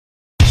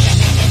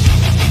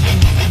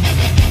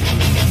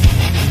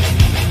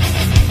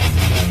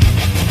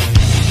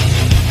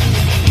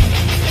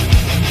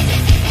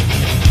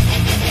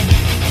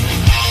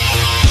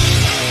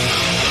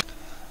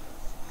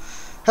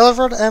Hello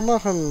everyone and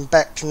welcome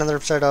back to another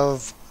episode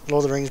of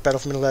Lord of the Rings Battle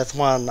for Middle-earth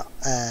 1,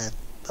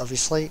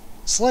 obviously,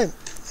 Slim.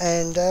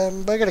 And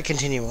we're going to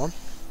continue on.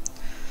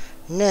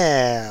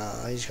 Now,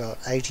 he's got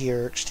 80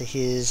 urks to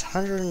his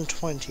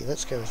 120,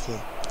 let's go with him.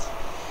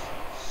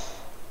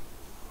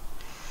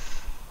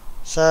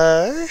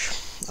 So,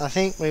 I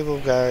think we will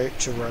go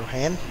to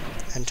Rohan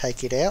and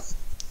take it out.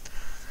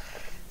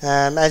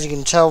 As you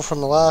can tell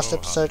from the last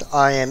episode,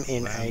 I am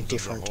in a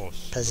different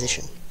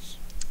position.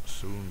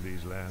 Soon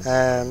these lands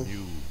are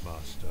new,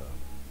 master.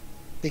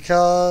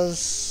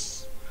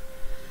 Because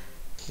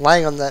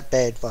laying on that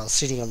bed while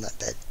sitting on that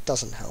bed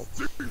doesn't help.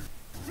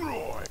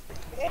 Destroy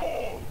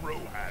all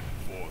Rohan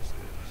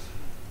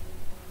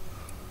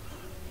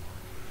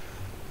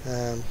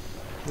forces.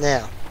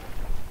 Now,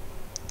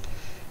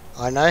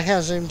 I know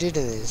how zoomed in it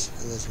is,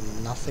 and there's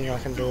nothing I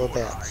can do about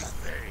that.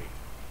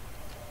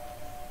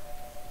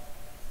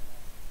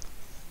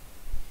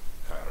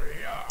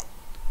 Hurry up.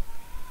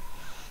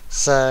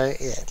 So,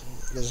 yeah,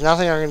 there's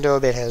nothing I can do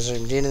about how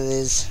zoomed in it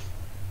is.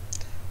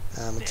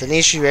 It's an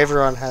issue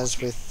everyone has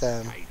with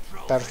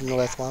Battle for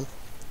Middle-earth 1.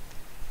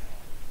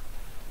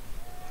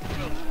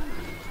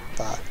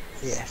 But,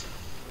 yeah.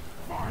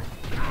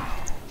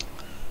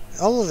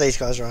 All of these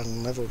guys are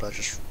unleveled, I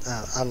just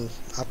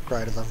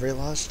upgraded, I've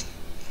realised.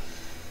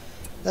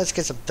 Let's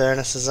get some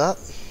bonuses up.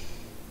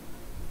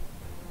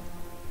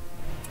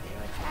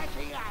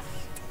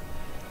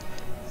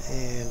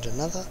 And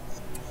another.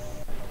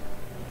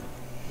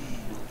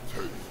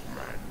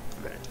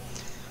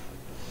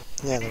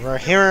 Now the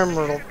Rohirrim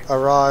will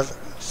arrive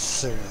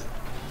soon.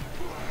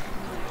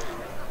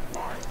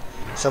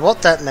 So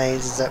what that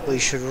means is that we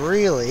should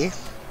really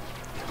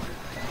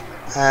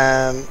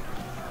well,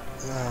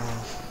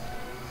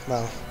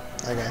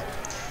 okay.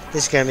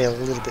 This is going to be a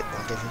little bit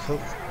more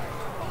difficult.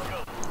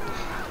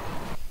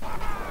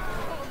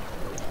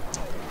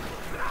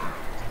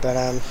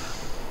 But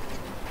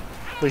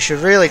we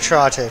should really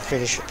try to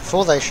finish it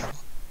before they show up.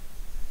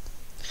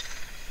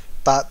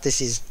 But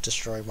this is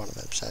destroying one of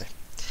them, so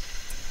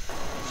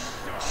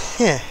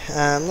yeah,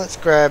 let's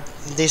grab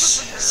this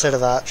set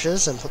of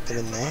archers and put them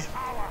in there.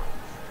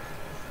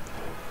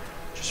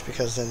 Just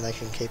because then they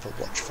can keep a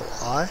watchful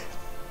eye.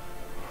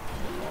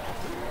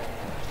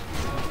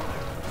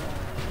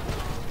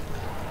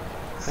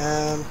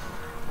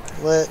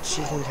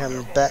 You can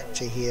come back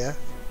to here.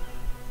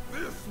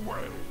 This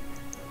way.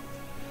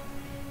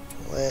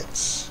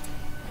 Let's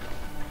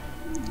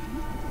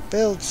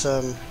build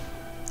some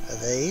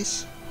of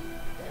these.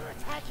 They're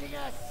attacking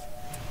us.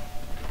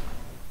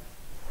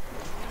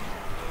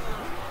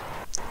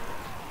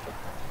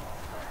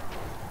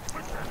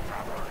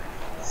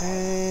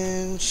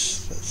 And let's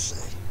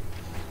see.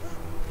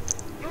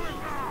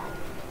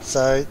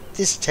 So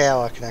this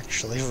tower can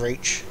actually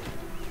reach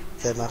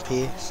them up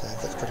here, so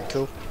that's pretty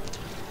cool.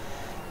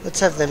 Let's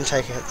have them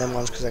take out them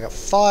ones because they got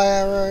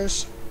fire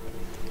arrows.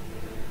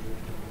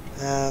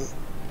 Now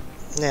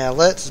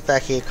Lertz is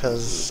back here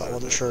because I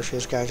wasn't sure if he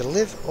was going to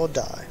live or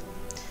die.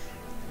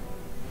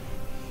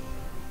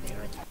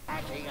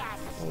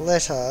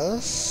 Let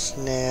us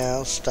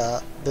now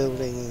start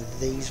building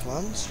these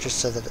ones just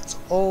so that it's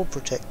all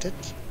protected.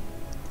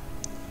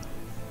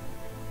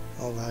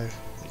 Although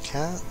we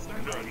can't.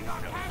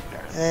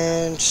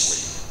 And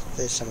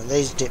there's some of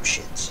these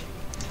dipshits.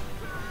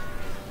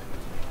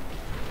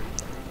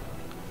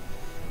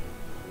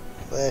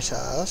 Let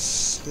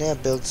us now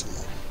build some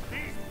more.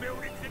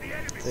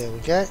 There we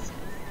go.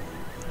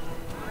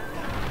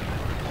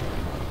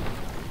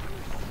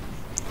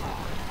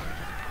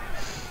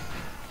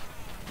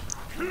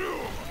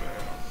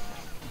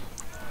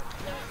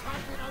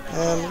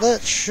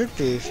 That should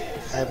be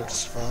able to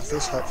survive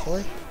this,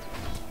 hopefully.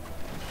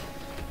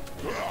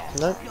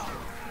 Nope.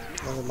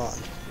 Never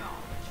mind.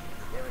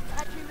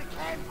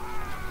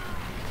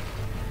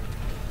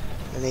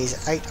 And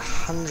he's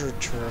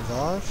 800 to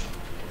revive.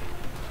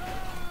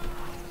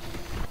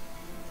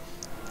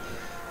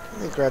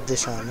 Let me grab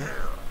this army.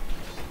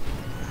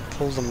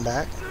 Pull them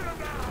back.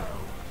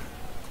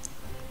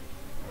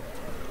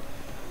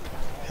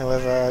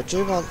 However, I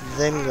do want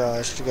them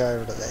guys to go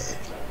over to there.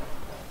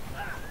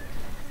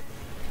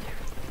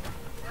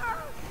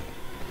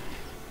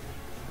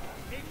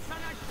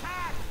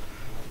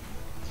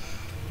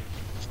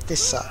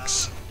 This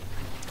sucks.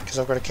 Because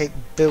I've got to keep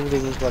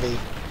building bloody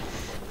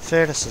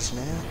furnaces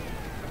now.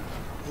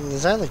 And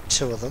there's only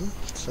 2 of them,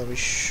 so we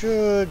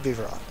should be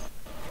right.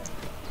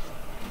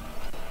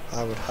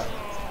 I would hope.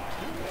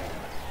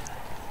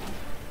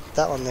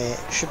 That one there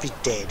should be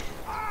dead.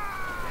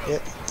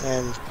 Yep,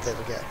 and there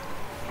we go.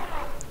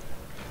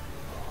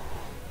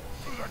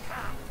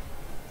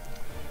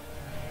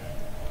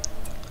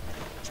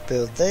 Let's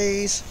build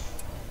these.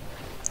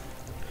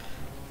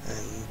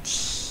 And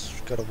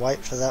got to wait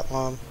for that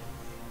one.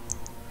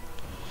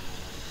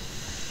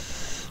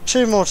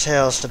 2 more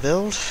towers to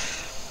build.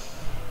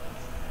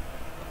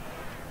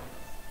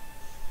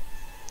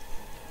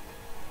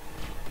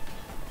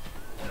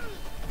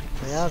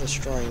 They are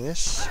destroying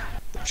this,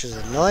 which is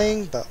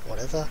annoying, but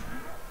whatever.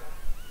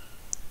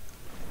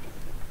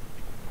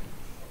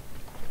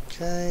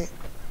 Okay.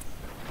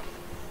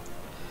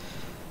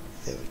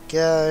 There we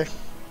go.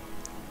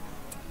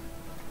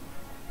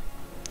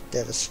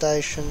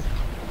 Devastation.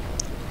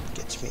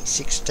 Gets me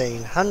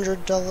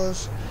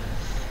 $1,600.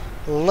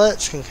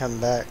 Alerts can come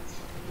back.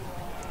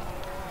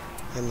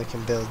 And we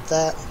can build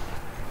that.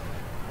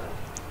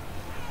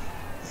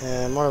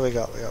 And what do we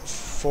got? We got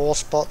 4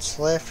 spots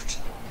left.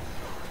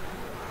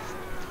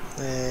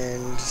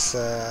 And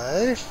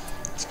so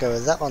let's go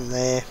with that one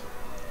there.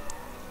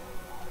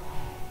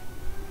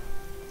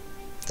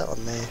 That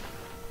one there.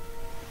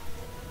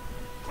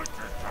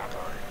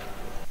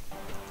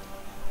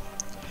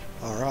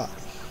 Alright.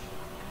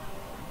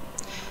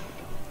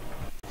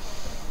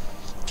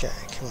 Okay,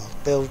 come on,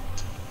 build.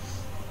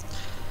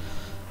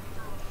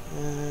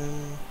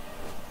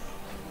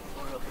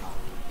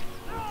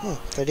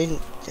 They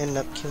didn't end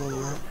up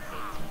killing that.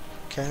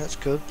 Okay, that's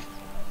good.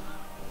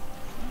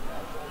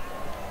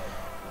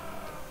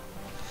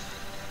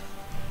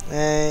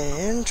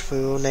 And we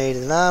will need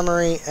an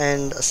armory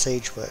and a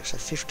siege work. So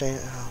 15.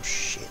 Oh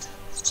shit!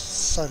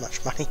 So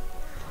much money.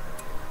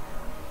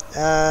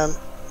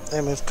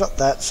 And we've got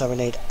that, so we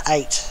need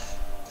 8,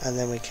 and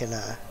then we can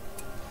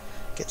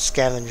get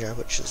scavenger,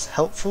 which is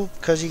helpful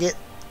because you get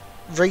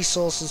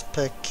resources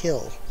per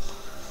kill,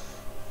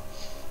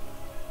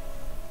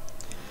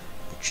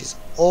 which is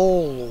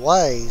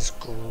always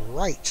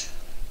great.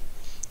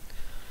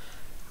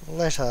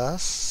 Let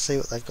us see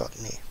what they've got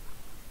in here.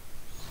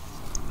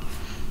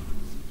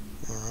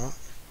 Alright.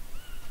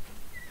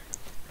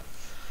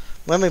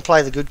 When we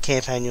play the good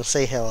campaign, you'll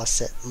see how I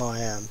set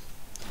my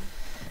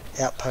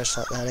outpost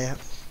like that out.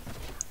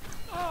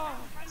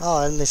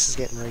 Oh, and this is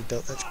getting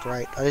rebuilt. That's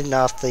great. I didn't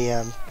know if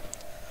the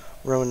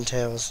ruined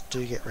towers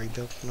do get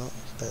rebuilt or not,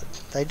 but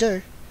they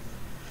do.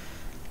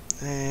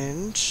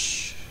 And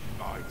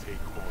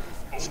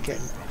let's get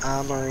an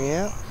armory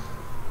out.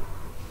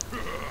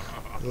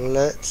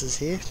 Alerts is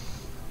here.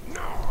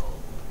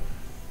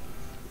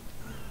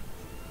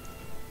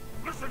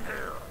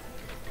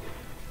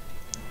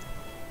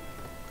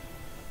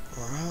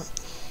 Alright.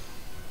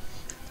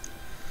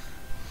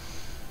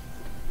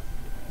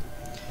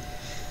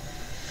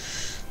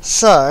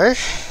 So,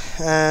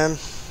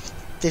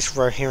 this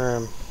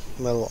Rohirrim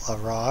will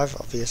arrive,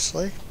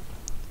 obviously.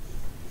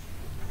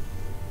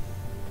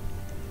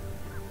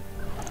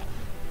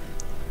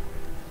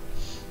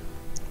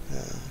 I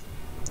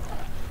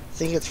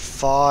think it's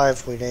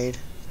 5 we need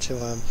to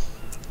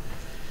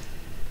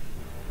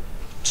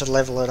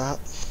level it up,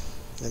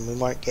 and we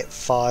won't get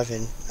 5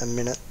 in a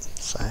minute.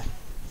 So,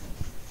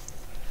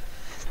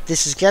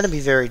 this is going to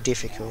be very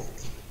difficult.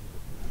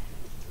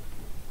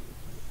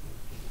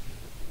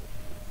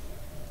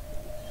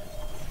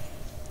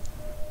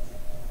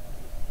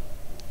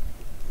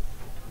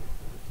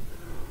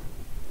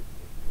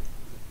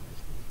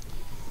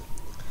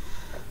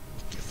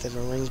 Give them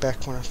a ring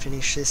back when I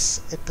finish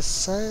this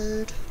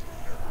episode.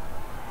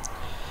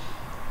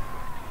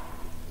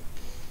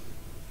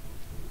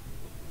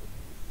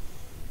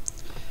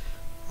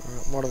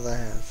 Alright, what do they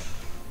have?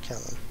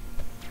 Count them.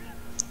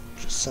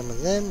 Just some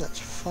of them, that's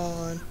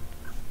fine.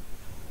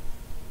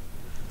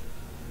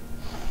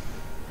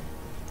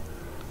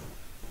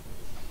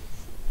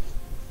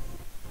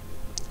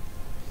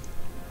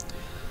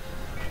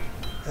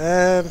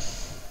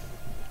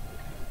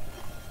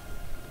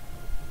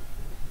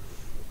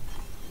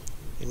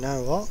 You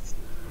know what?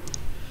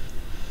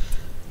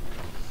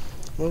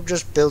 We'll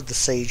just build the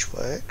siege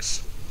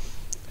works.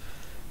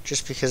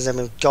 Just because then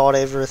we've got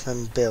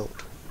everything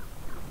built.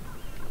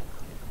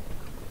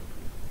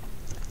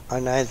 I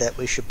know that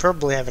we should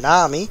probably have an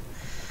army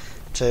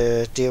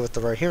to deal with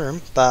the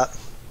Rohirrim, but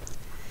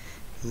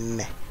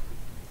meh.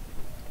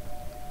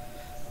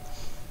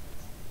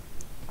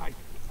 I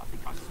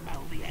think I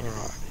smell the enemy.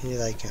 Alright, here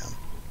they come.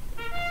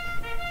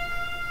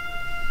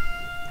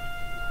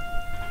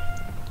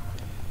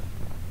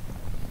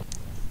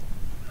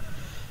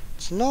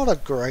 It's not a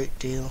great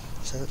deal,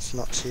 so it's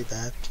not too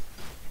bad.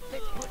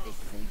 Let's put this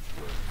siege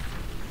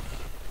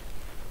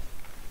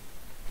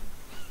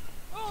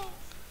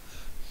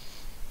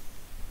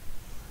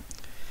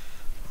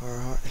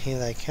Alright, here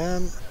they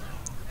come.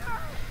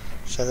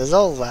 So there's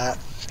all that,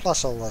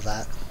 plus all of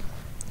that.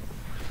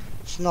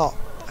 It's not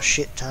a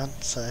shit ton,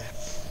 so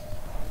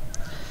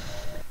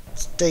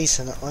it's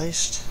decent at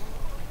least.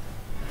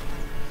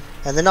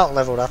 And they're not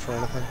leveled up or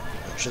anything,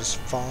 which is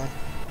fine.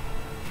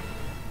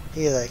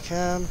 Here they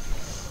come.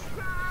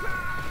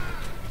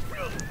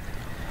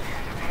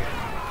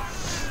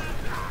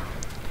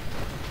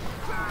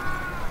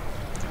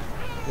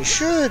 We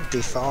should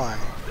be fine,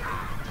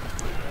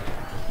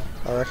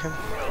 I reckon.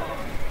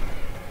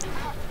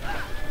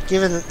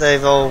 Given that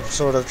they've all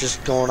sort of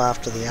just gone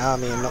after the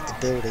army and not the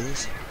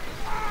buildings.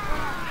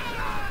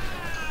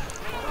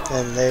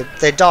 And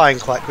they're dying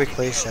quite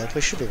quickly, so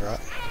we should be right.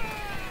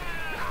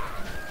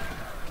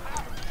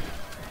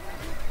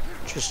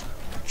 Just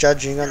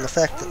judging on the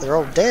fact that they're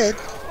all dead,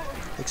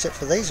 except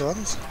for these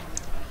ones,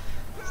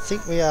 I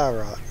think we are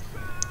right.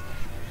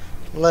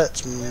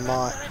 Let's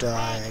might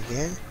die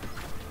again.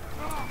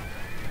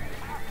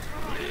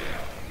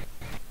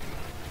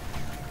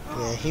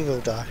 Yeah, he will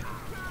die.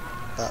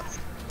 But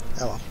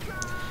Oh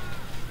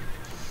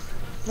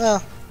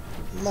well.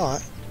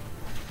 Well,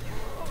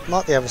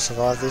 might be able to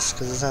survive this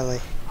because there's only...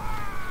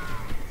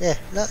 Yeah,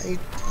 no,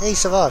 he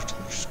survived,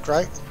 which is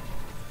great.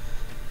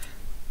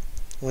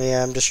 We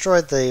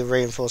destroyed the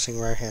reinforcing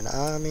Rohan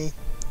army,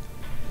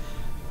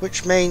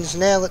 which means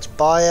now let's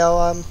buy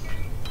our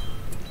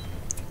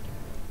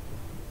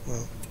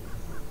well,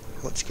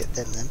 let's get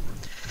them then.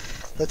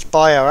 Let's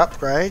buy our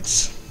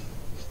upgrades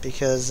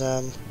because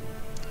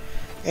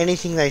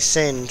anything they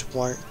send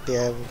won't be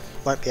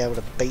able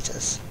to beat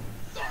us.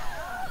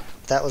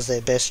 That was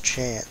their best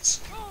chance.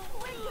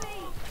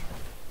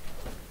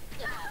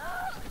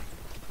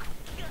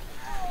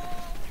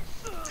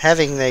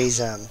 Having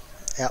these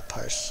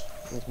outposts,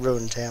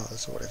 ruined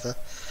towers or whatever,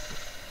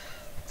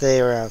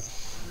 they're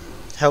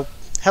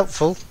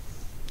helpful.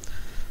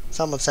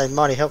 Some would say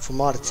mighty helpful,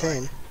 mighty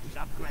 10.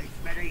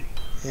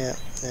 Yeah,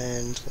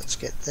 and let's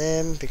get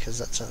them because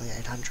that's only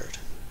 800.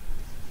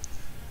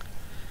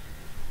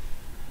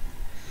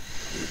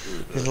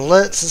 And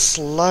alerts are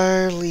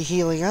slowly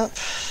healing up.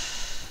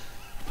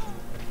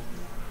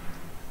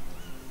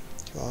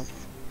 Come on.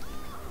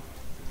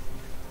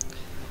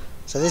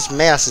 So this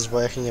mouse is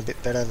working a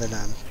bit better than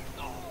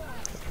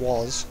it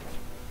was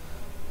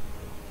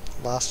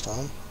last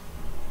time.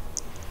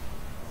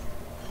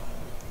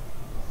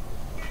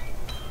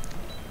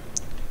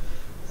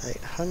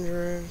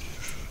 $800.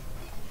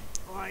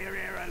 Fire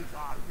arrows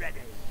are ready.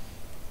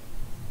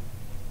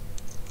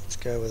 Let's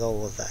go with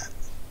all of that.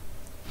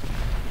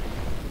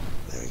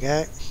 There we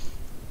go.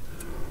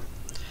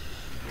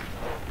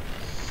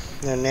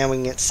 And now we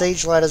can get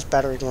siege ladders,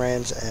 battering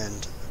rams,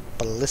 and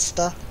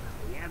ballista.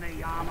 The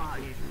heavy armor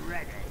is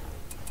ready.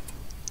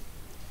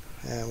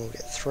 And we'll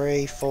get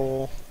 3,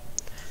 4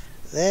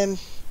 them.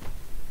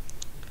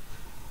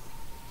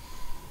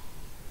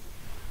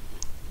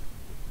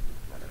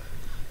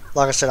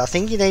 Like I said, I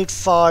think you need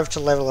 5 to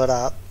level it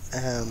up,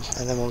 and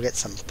then we'll get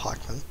some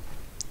pikemen.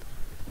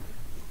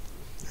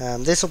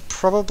 This will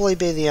probably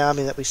be the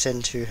army that we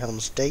send to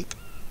Helms Deep.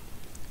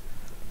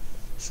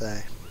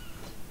 So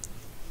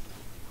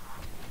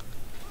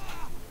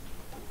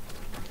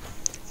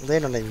they're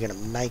not even going to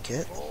make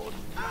it.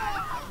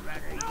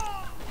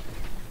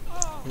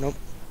 Nope.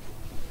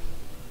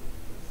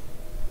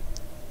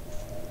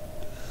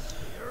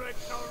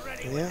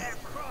 Yeah.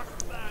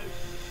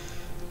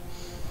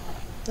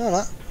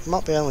 No,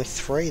 might be only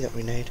 3 that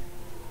we need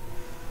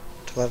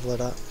to level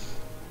it up.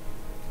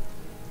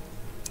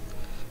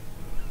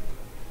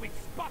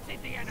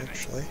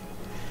 Actually.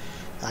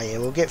 Oh yeah,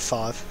 we'll get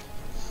 5.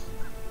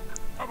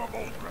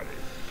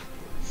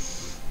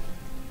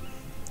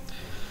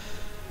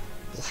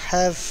 We'll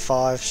have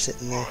 5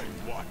 sitting there.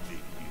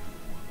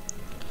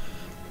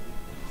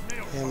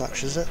 How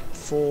much is it?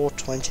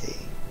 420.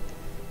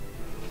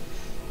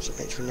 So it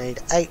means we need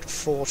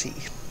 840.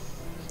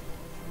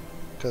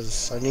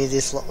 Because I knew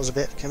this lot was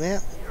about to come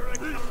out.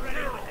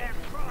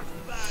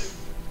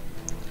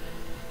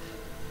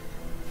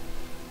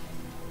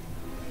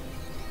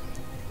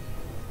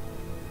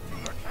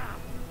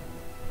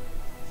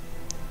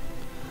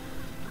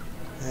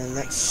 And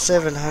that's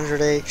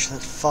 700 each,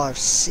 that's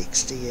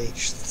 560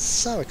 each. That's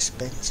so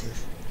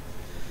expensive.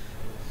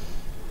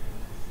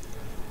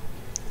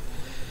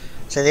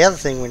 So the other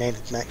thing we need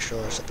to make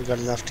sure is that we've got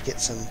enough to get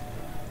some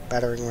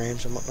battering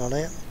rams and whatnot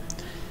out.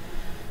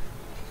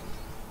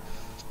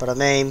 But I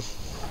mean,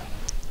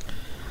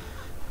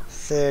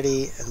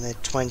 30 and they're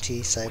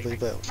 20, so we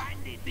will.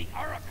 We've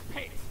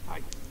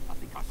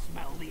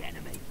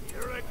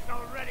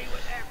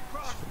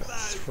got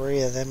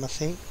 3 of them, I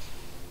think.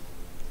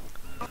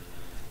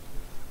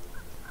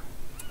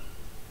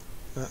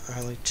 No,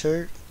 only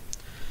 2.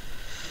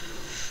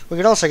 We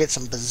could also get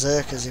some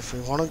berserkers if we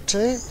wanted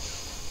to,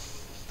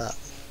 but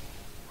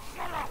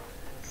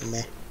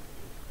meh.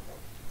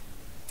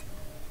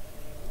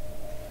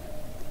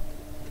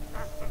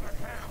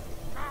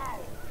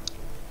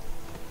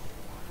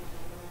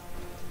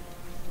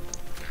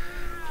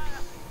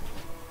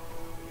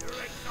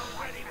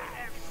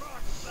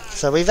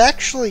 So we've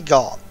actually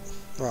got,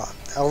 right,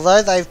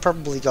 although they've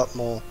probably got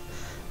more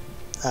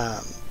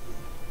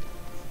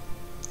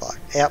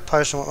like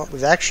outposts and whatnot,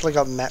 we've actually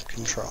got map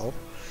control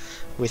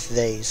with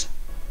these.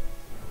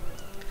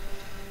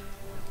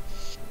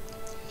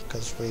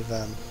 Because we've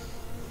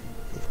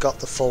got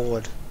the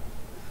forward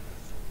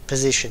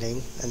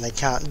positioning and they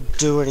can't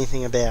do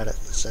anything about it,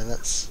 so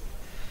that's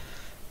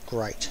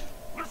great.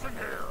 Listen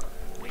here.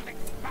 We've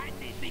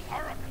expanded the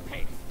Uruk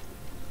pit.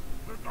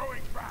 We're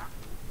going back.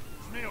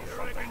 Snail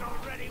something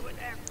already with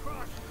their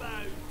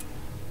crossbows.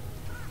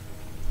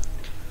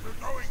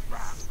 We're going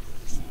back.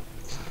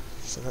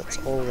 So that's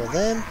all of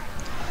them.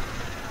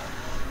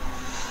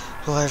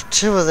 We'll have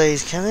 2 of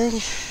these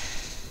coming.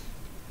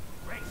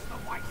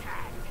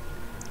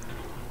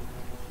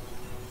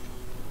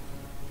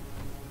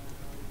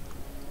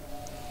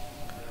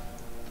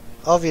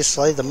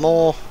 Obviously, the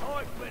more,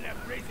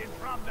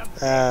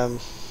 the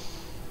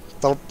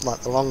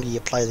longer you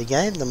play the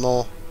game, the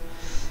more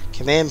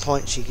command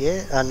points you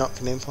get. Not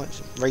command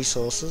points,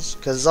 resources.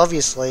 Because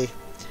obviously,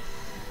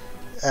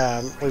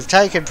 we've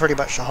taken pretty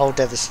much the whole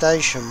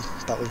devastation,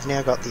 but we've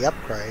now got the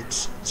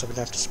upgrades, so we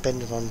don't have to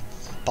spend it on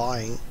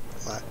buying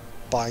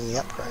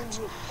the upgrades.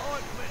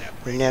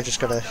 We've now just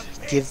got to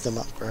give them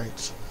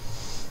upgrades.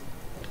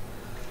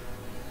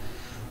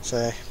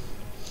 So,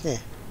 yeah.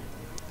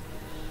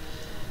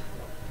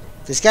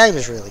 This game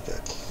is really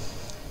good.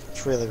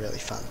 It's really, really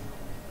fun.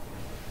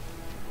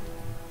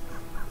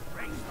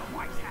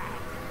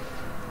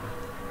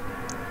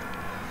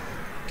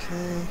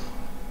 Okay.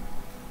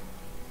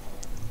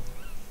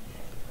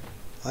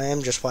 I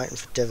am just waiting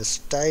for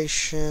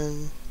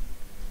devastation.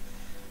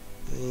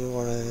 You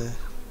wanna...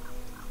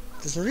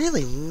 There's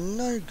really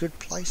no good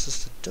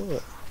places to do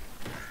it.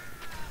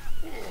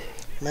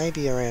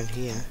 Maybe around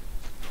here.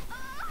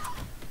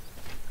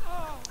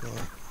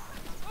 Right.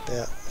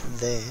 About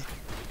there.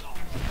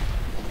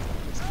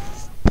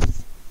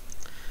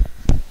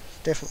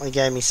 Definitely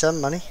gave me some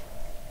money.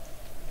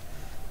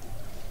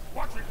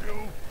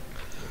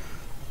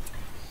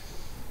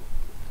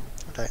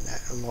 I don't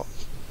know what.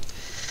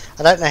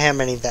 I don't know how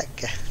many that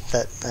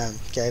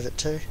gave it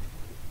to. If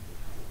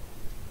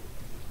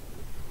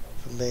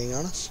I'm being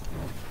honest.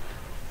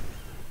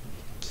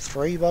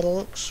 3 by the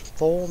looks,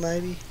 4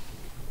 maybe.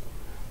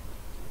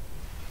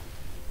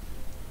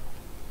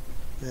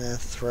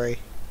 3.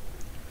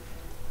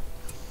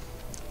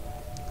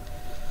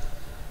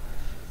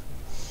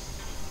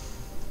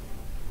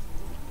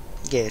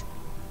 Yeah.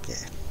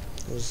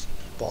 It was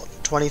what,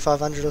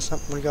 2,500 or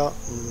something we got.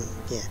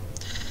 Yeah.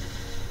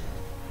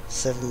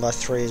 7 by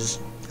 3 is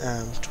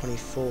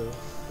 24.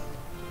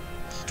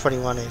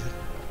 21 even.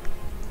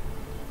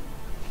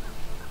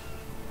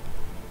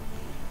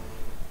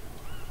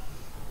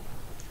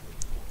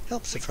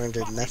 Helps if I can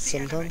do the math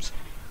sometimes.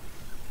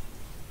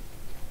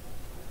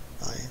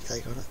 Oh yeah,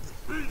 they got it.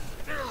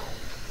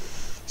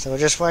 So we're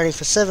just waiting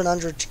for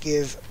 700 to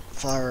give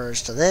fire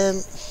arrows to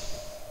them.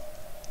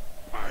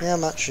 How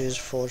much is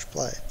forged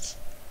blades?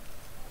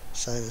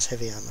 Same as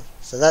heavy armor.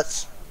 So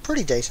that's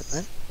pretty decent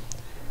then.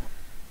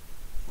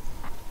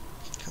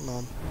 Come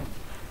on.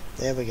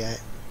 There we go.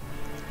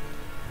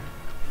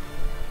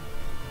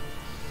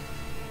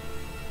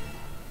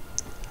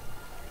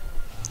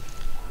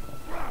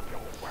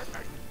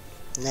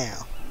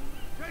 Now.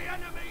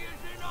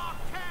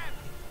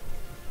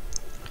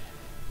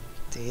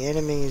 The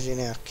enemy is in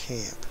our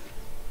camp.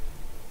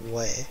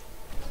 Where?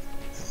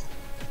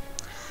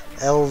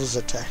 Elves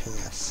attacking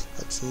us.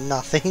 That's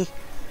nothing.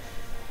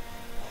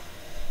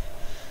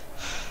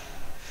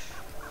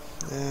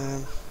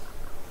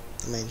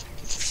 I mean,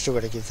 still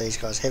got to give these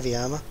guys heavy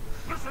armor.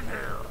 Listen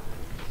here.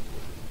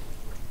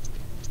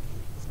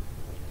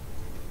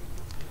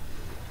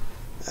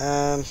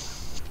 Um,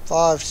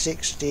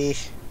 560,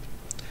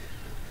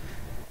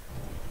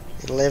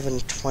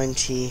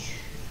 1120.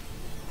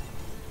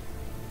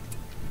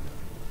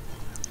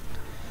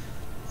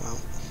 Well,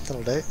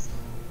 that'll do.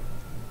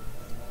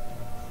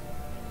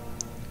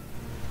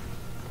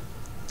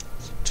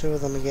 So 2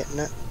 of them are getting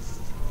it.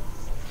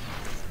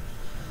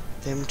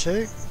 Them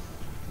 2.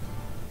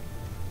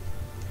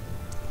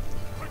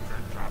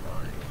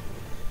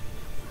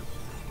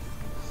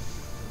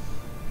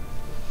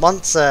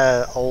 Once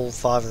all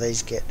 5 of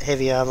these get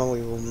heavy armor,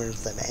 we will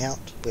move them out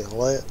with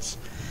alerts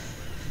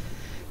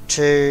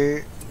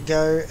to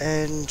go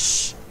and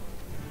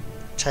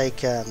take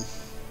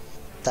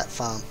that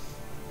farm.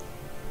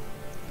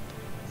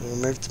 We'll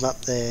move them up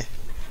there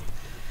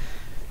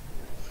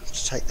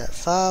to take that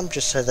farm,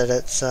 just so that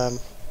it's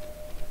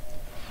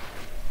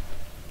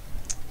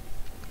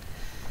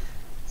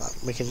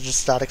we can just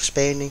start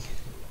expanding.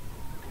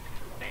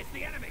 There's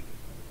the enemy.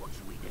 What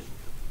should we do?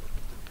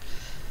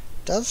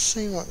 Does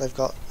seem like they've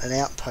got an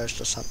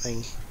outpost or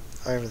something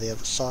over the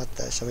other side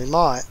though, so we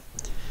might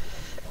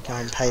go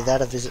and pay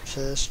that a visit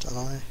first, I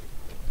know,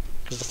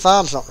 because the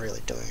farm's not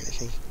really doing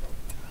anything.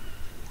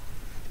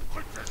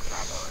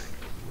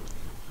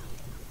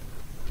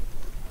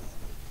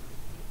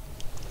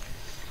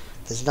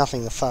 There's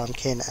nothing the farm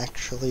can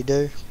actually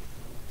do.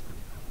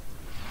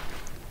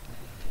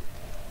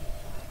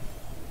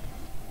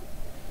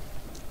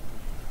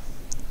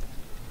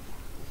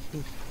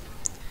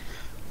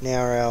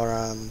 Now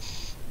our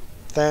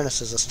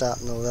furnaces are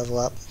starting to level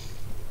up.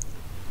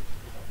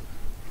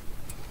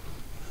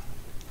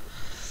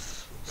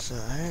 So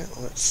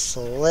let's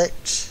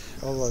select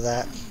all of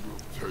that.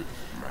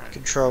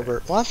 Control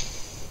group 1.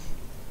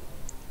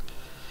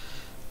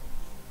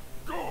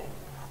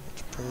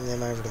 Let's bring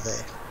them over to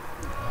there.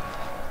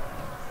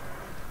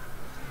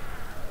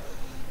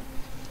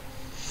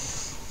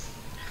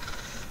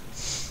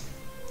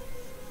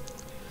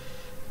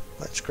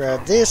 Let's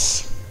grab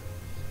this.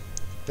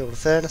 Build a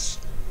furnace,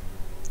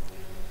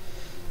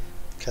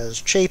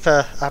 because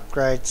cheaper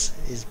upgrades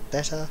is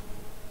better.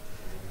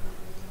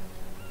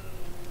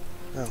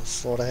 Oh,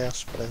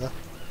 slaughterhouse, whatever.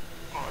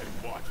 I'm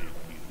watching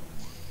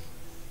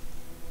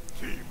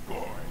you, team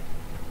boy.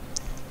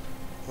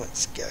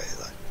 Let's go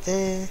like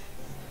there.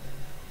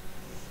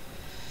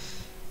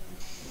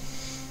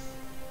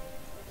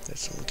 There's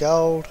some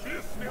gold.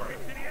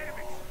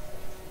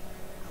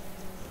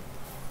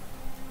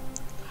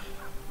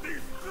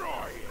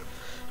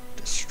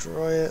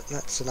 destroy it.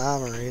 That's an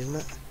armory, isn't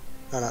it?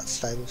 No, no, it's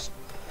stables.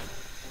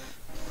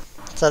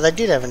 So they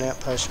did have an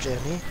outpost down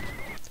here.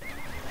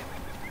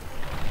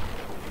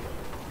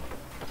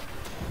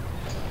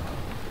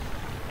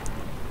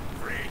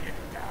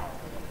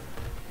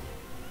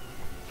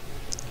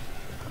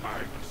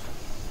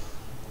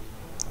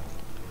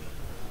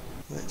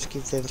 Let's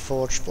give them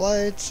forged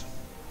blades.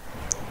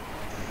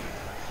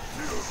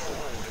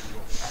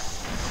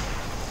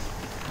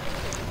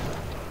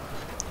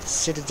 The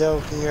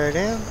citadel can go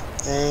down,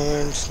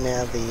 and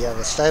now the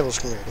other stables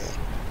can go down.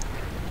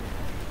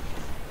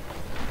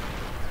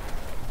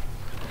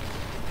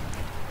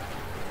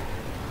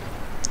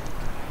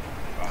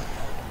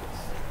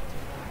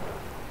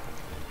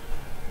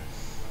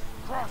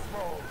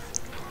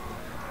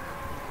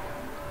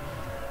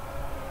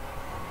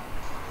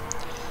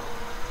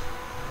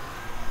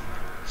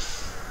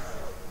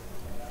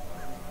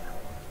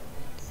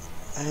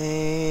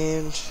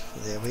 And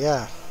there we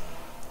are.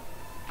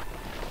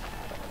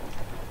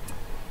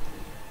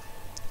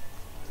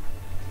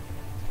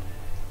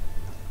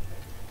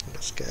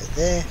 Let's go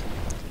there.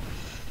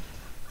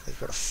 They've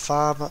got a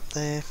farm up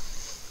there.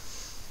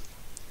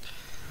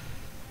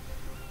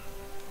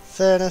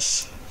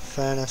 Furnace,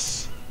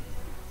 furnace,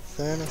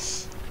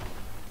 furnace.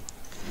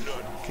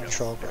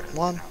 Control group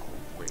 1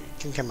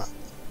 can come up.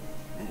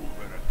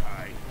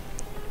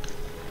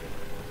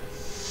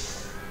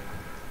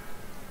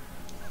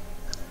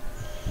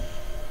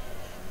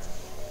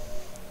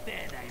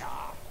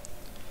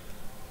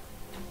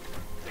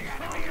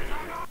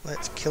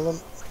 Let's kill them.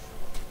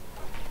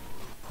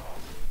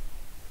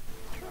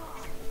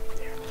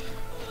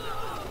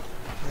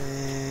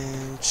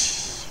 And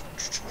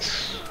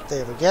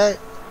there we go.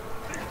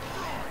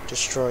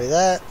 Destroy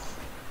that.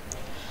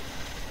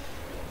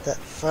 That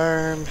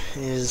farm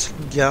is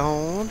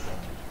gone.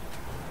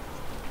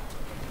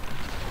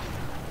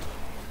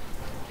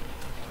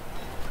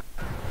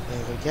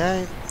 There we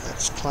go.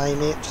 Let's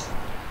claim it.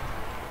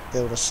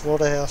 Build a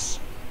slaughterhouse.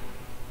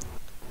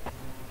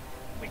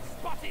 We've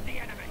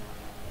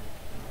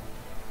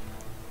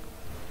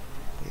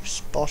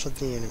spotted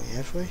the enemy,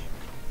 have we?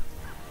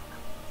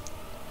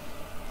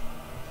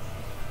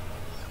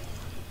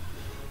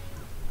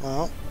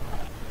 Well,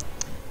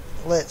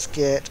 let's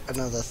get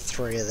another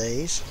 3 of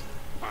these.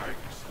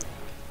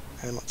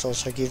 And let's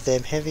also give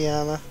them heavy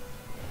armor.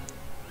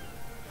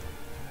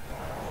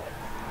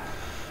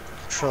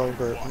 Control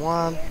group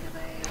 1.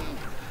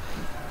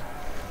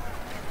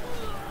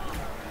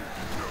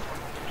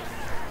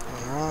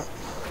 Alright.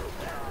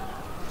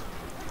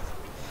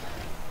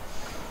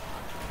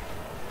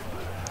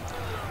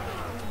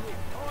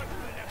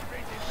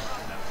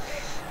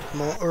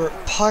 More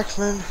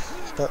pikemen,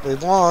 but we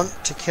want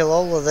to kill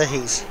all of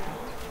these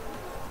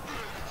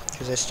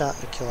because they're starting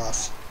to kill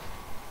us.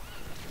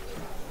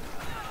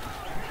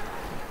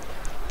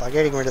 By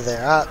getting rid of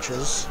their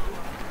archers,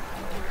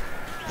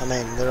 I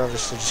mean they're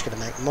obviously just going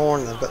to make more,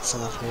 and they've got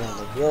some up here on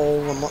the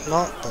wall and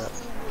whatnot, but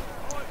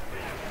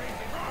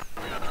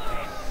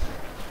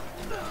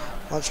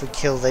once we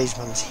kill these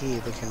ones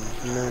here we can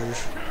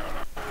move.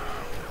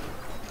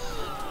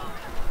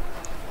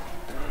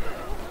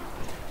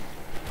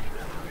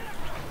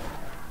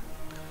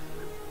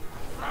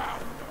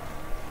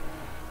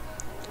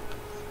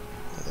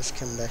 Let's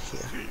come back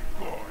here.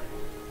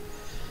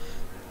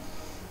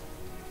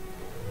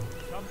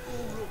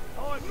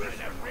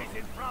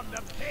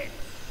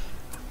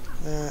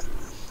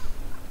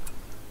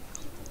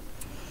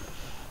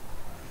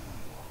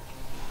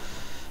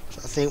 So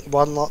I think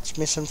one lot's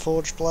missing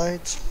forged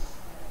blades.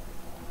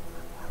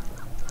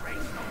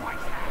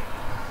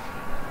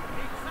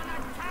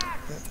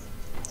 Yep,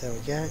 there we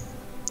go.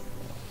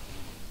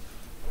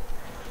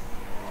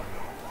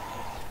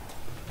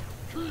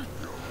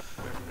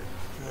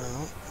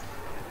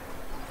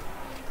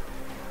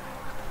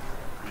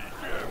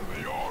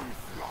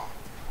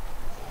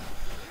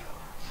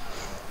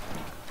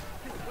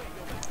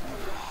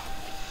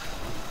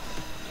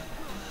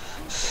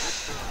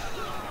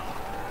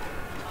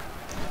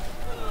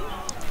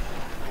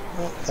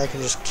 Well, they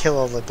can just kill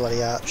all the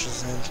bloody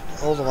archers, and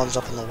all the ones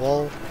up on the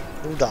wall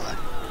will die.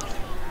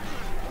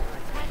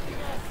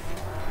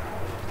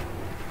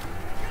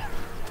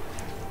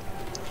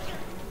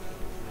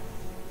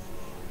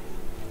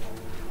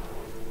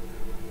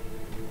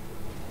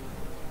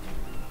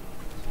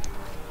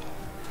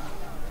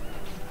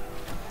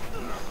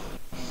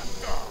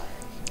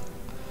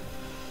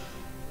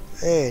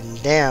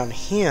 And down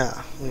here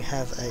we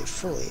have a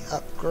fully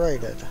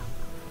upgraded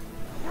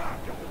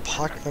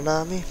pikeman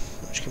army,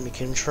 which can be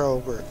control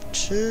group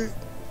 2,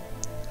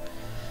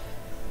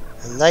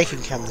 and they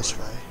can come this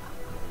way.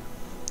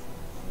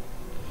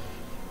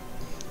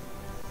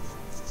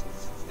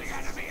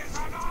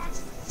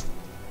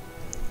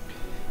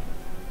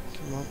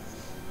 Come on.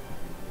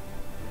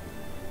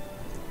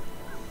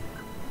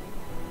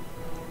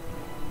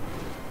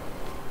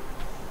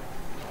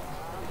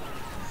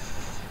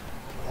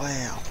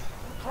 Wow.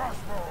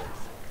 Crossbows!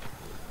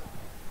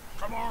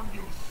 Come on,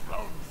 you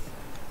slugs!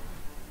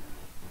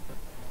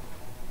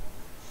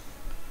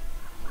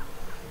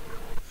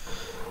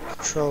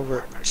 Control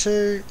group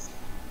 2.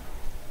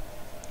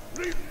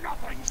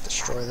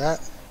 Destroy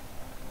that.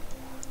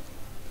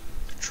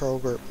 Control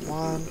group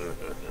 1.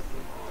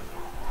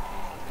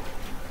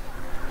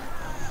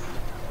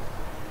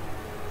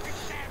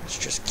 It's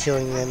just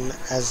killing them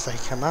as they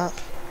come up.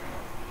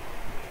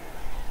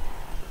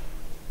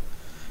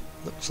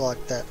 Looks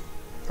like that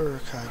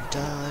Urukai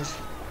died.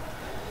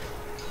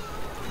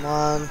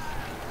 1,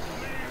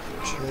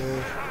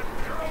 2,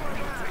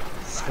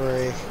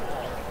 3,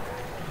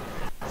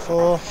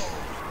 4.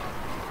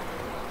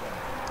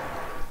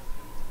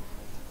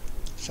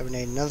 So we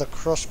need another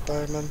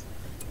crossbowman.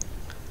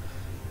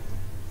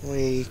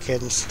 We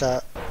can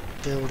start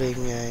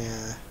building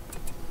a...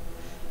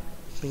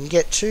 we can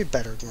get 2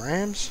 battering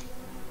rams.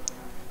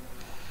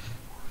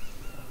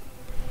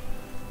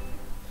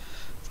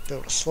 Let's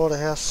build a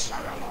slaughterhouse.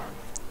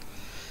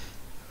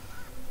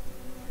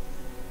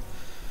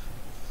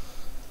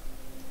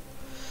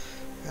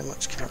 And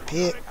let's come up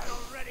here.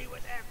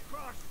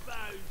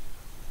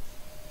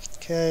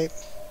 Okay.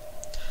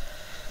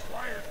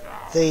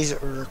 These are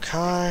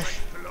Urukai.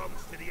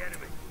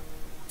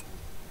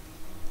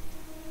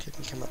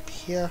 Can come up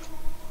here.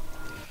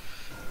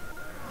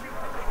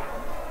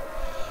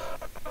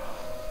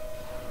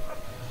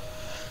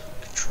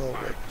 Control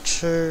group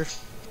 2.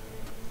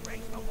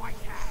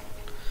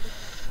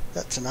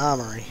 That's an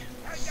armory.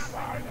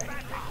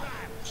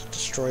 Let's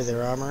destroy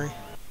their armory.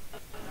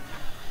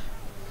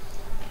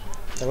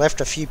 They left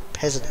a few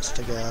peasants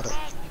to guard it.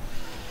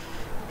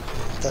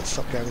 That's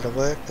not going to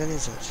work then,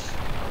 is it?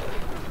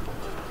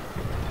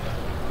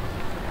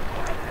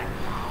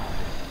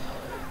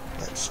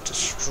 Let's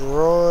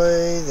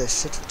destroy the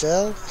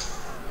citadel.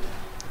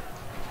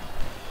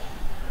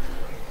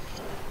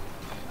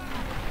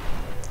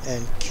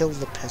 And kill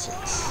the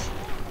peasants.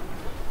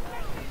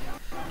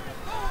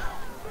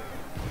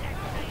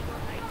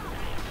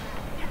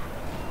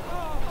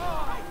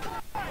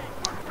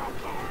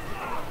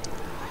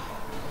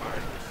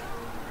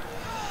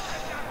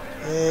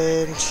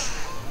 And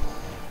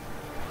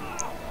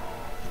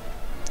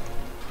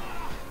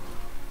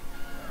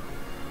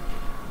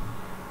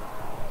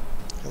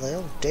are they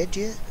all dead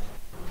yet?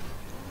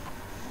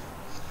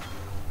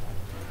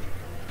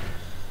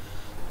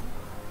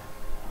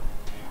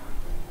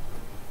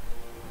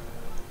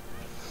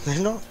 They're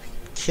not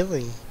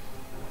killing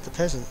the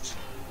peasants.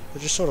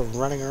 They're just sort of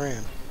running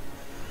around.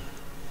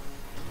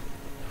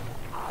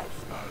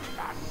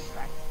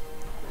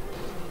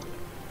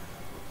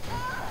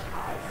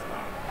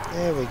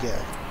 There we go.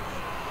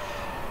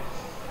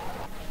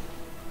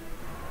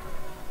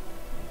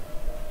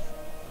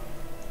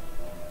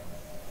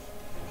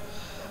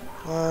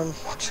 One,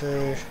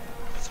 2,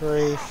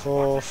 3,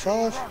 4,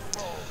 5.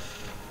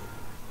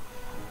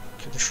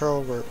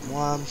 Control group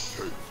 1.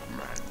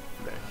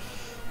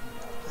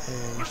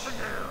 And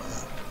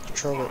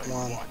control group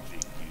 1.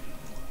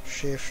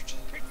 Shift.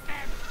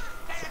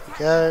 There we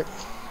go.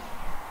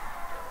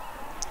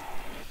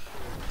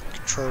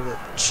 Control group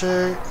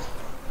 2.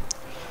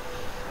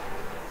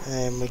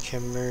 And we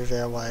can move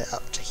our way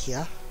up to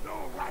here.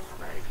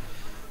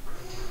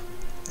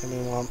 And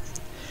we want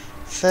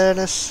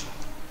furnace,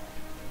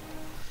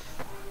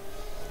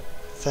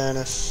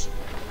 furnace,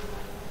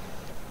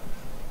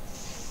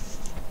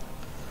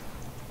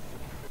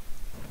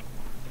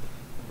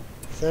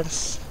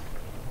 furnace,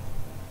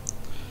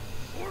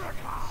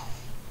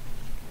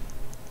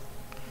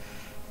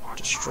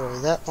 destroy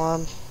that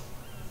one.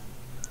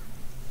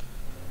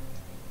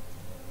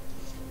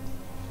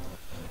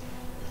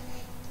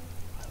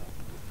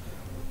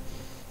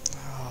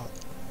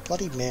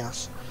 Bloody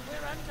mouse.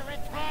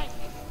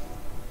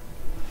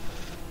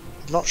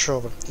 I'm not sure,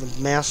 but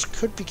the mouse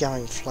could be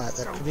going flat.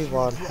 That could be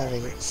why I'm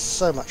having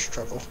so much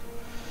trouble.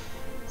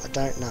 I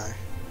don't know.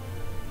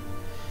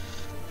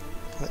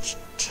 Let's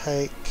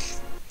take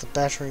the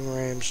battering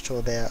rams to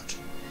about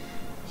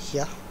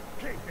here.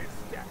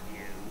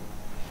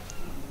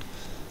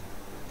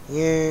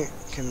 You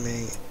can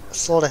be a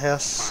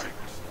slaughterhouse. And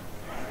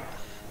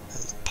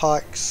the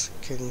pikes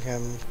can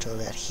come to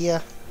about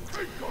here.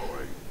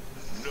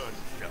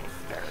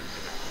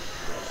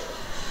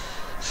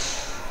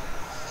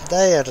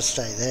 They are to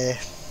stay there.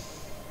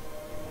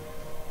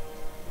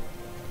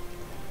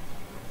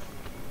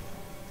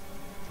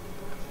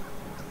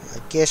 I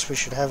guess we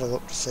should have a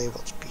look to see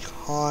what's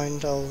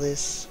behind all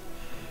this.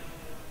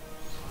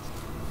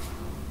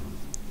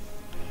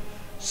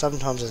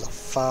 Sometimes there's a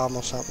farm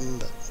or something,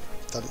 but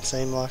it doesn't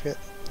seem like it.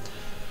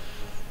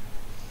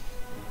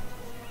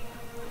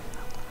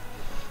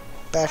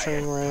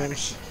 Battering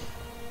rams.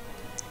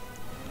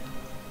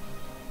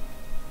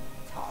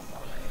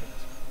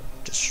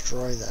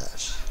 Destroy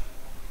that.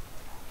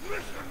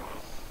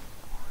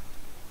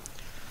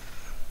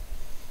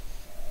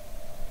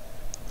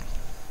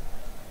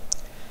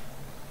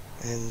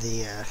 And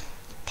the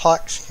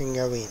pikes can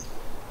go in.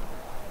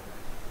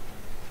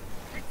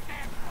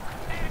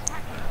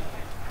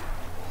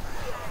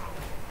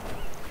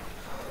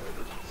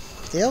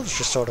 The elves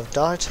just sort of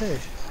die too.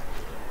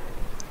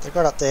 They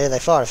got up there, they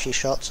fired a few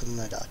shots and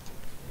they died.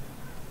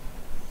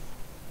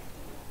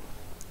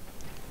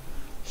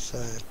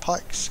 So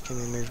pikes can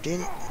be moved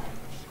in.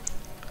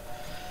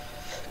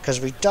 Because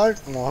we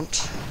don't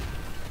want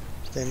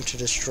them to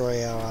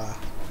destroy our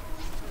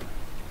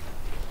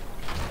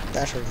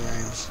battering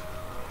rams.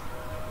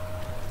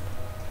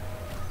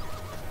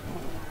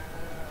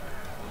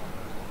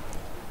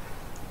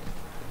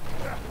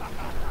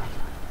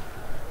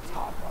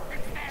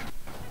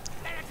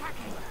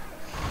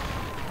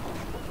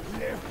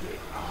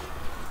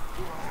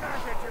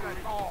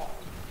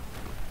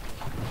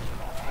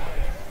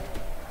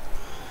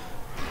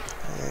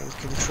 And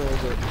control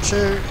group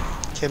 2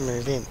 can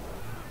move in.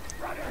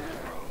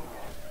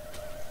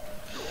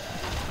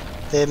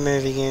 They're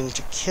moving in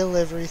to kill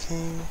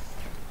everything.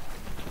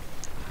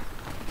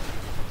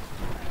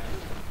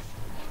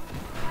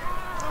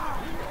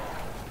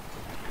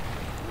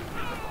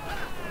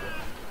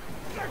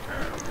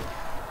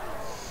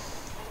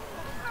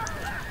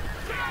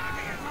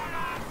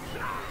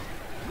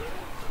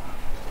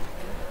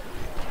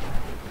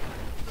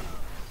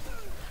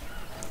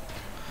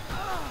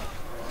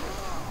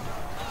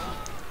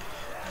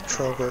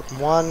 Control group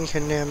 1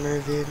 can now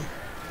move in.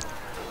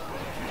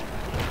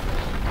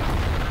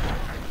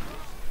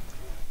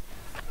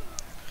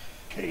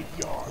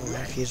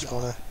 If you just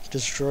want to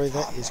destroy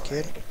that, you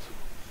can.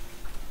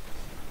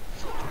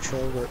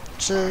 Control group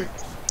 2.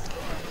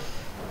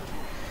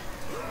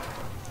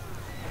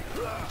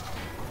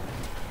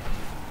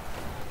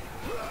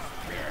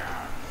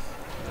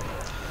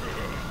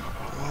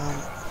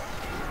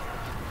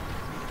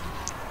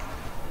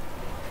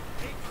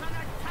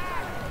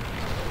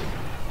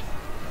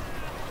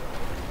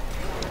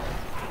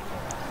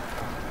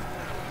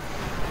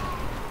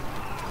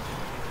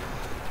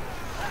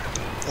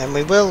 And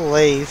we will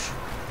leave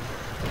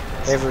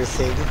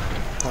everything,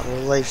 like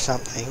we'll leave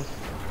something,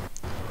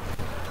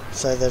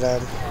 so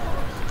that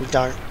we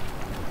don't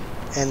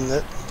end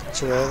it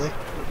too early.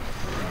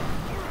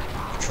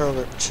 Control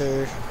group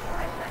 2.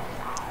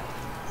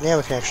 Now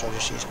we can actually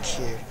just use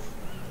Q.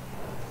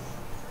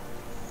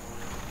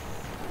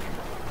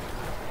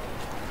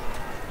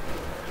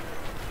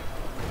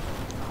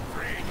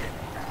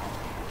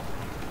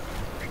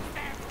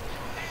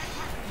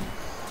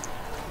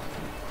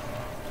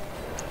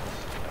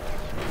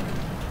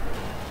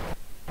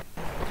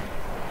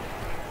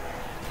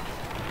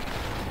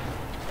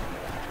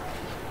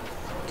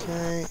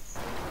 Okay.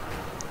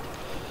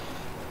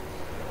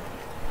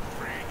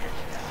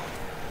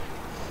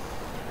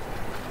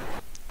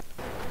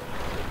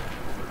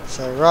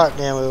 So right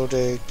now we will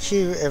do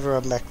Q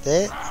everyone back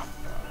there.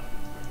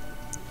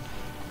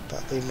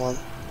 But we want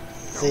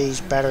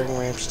these battering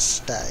rams to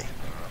stay.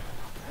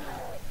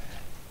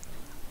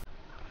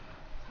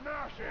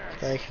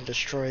 They can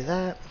destroy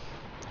that.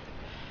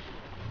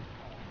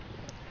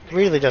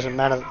 Really doesn't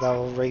matter that they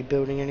were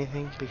rebuilding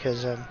anything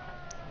because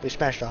we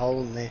smashed a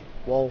hole in their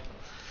wall.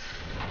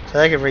 So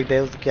they can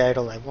rebuild the gate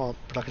all they want,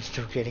 but I can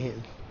still get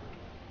in.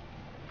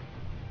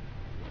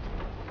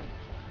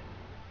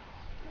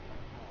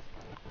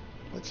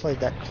 Let's leave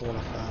that corner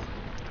farm.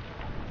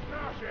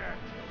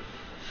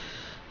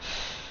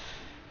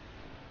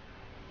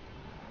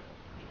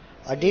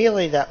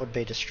 Ideally that would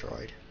be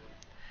destroyed,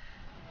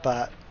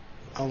 but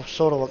I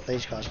sort of want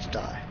these guys to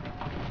die.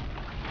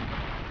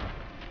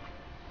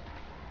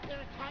 They're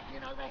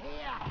attacking over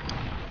here.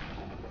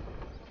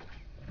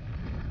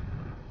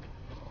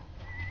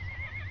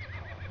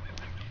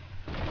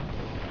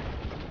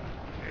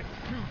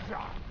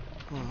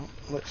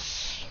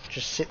 Let's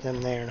just sit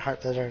them there and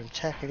hope they don't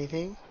attack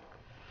anything.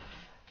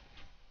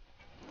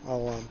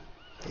 Oh,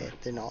 yeah,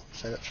 they're not,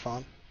 so that's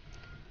fine.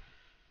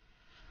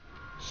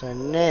 So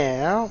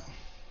now,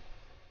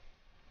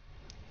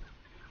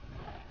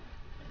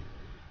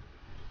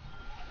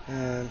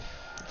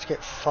 let's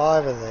get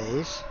 5 of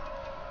these.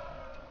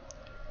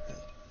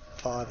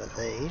 5 of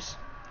these.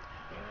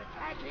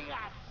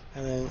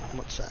 And then,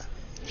 what's that?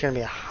 It's going to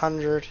be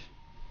 100.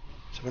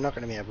 So we're not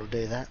going to be able to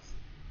do that.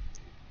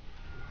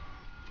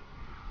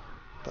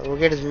 But we'll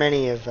get as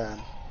many of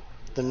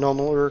the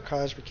normal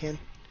Urukai as we can.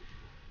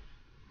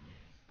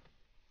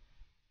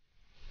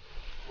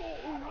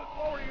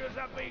 Warriors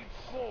have been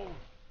full.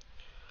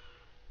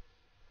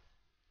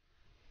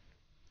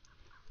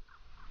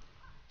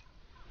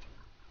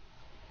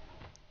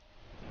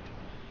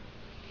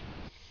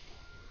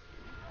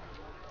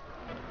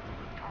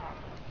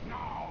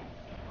 No.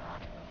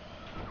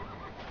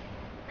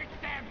 It's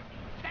them.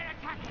 They're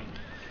attacking.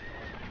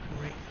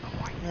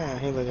 Yeah,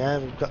 here we go.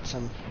 We've got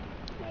some.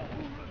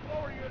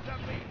 Warriors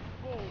have been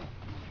full.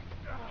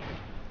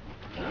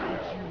 You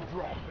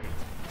drop it.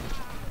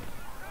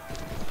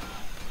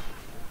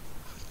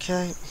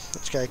 Okay,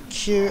 let's go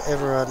Q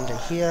everyone to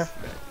here.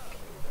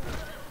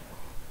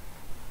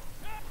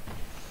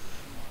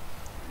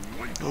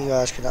 You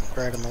guys can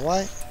upgrade on the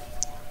way.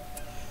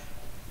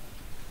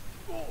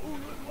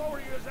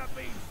 Warriors have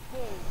been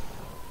full.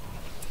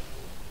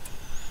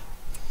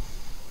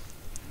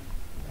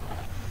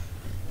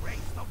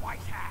 Raise the white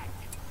hand.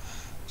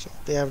 So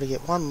we'll be able to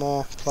get one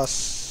more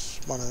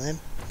plus one of them.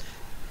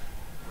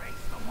 Raise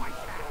the white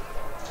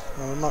hand.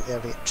 Well, we might be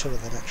able to get 2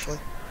 of them actually.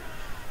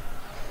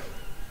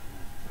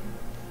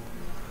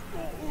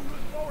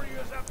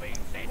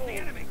 There's the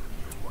enemy.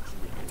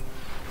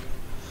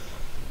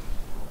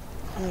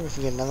 Oh, we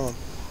can get another one.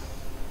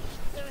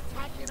 They're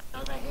attacking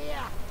over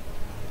here.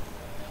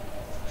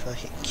 If I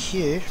hit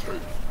Q.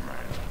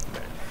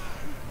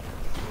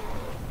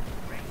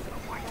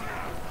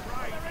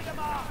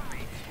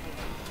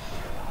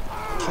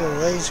 Kill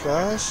these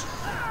guys.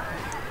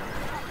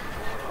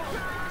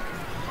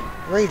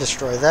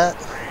 Redestroy that.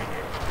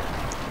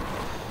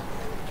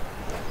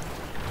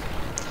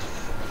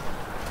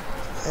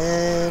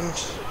 And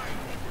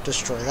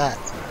destroy that.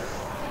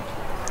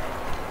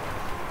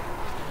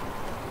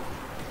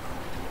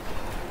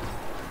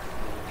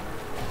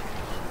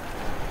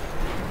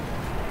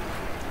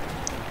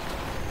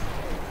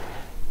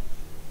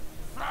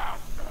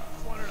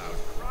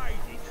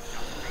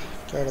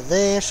 Go to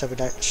there so we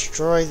don't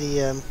destroy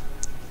the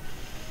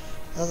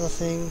other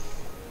thing.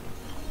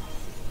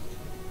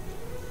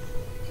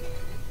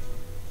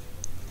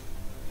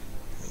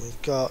 And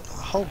we've got a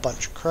whole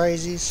bunch of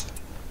crazies.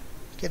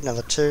 Get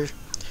another 2,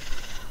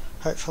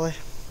 hopefully.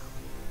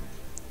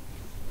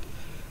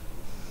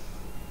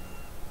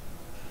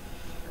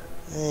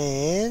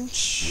 And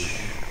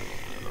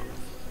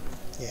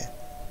yeah.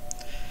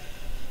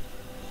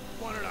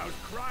 One of those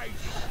crazy.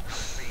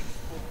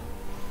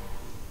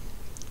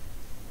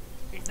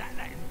 Is that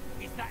them?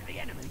 Is that the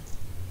enemy?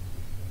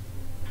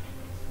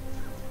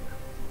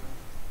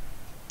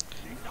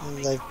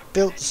 And they've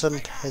built some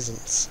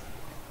peasants.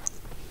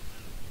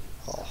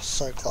 Oh,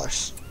 so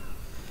close.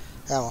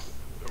 Oh,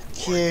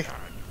 Q.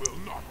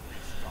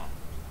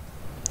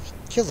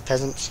 Kill the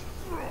peasants.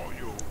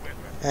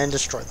 And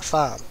destroy the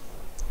farm.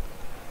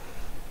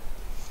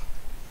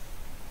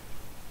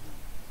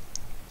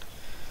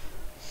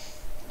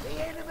 The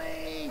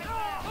enemy!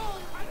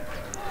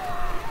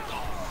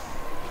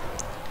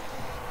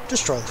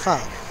 Destroy the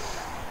farm.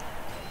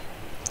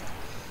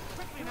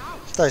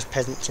 Those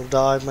peasants will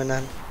die when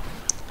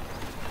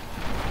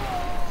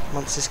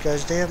once this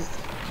goes down.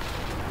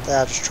 They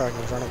are just trying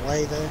to run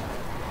away though.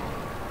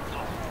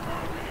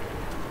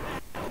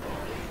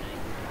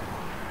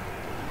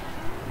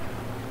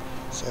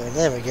 So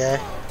there we go.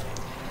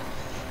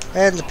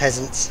 And the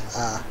peasants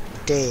are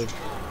dead.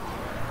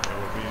 There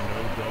will be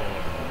no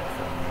dawn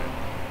from them.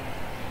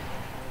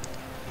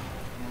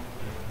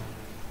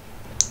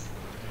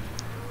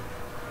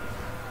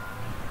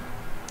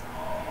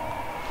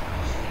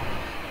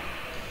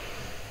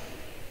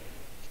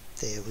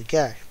 There we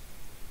go.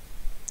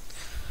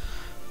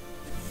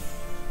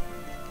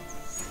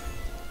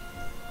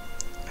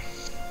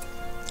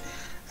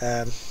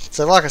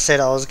 So like I said,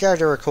 I was going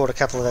to record a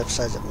couple of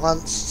episodes at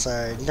once,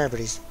 so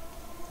nobody's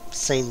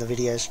seen the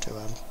videos to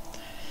The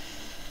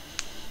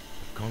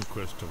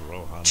conquest of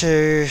Rohan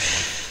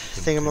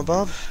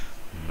thingamabob.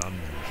 None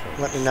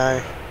shall Let me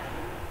know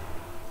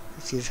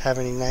if you have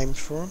any names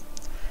for them.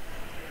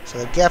 So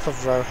the Gap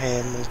of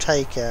Rohan will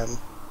take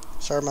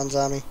Saruman's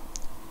army,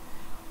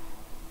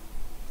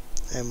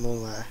 and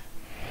we'll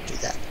do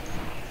that.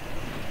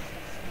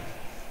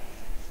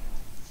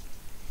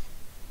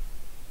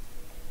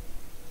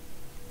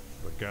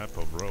 The Gap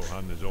of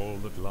Rohan is all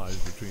that lies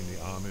between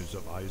the armies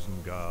of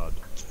Isengard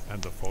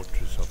and the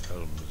fortress of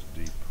Helms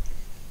Deep.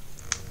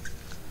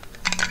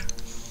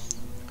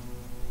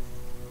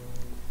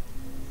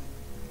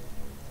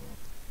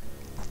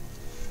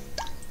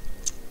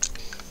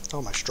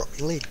 Almost dropped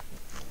your lid.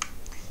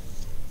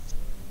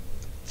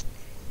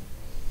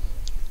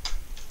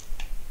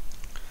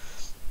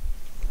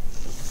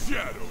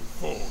 Shadow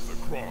falls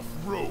across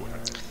Rohan.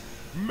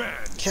 Man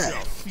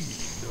shall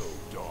see no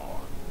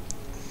dawn.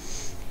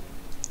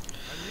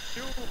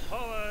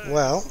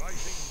 Well,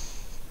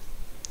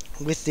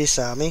 with this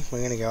army, we're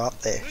going to go up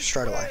there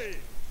straight away.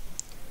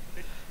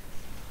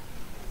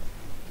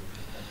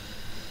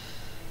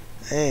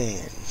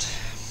 And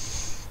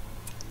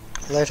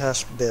let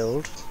us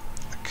build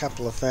a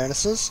couple of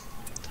furnaces.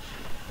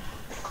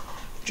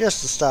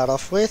 Just to start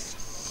off with.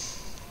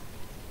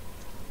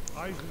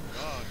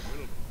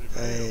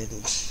 And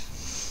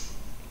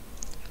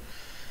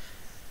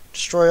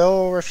destroy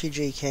all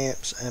refugee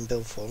camps and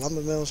build 4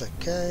 lumber mills.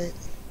 Okay.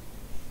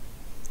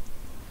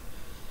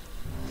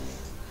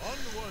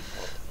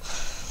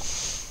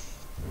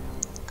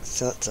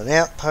 So it's an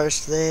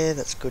outpost there,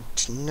 that's good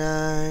to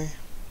know.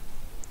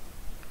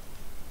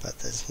 But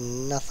there's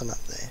nothing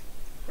up there.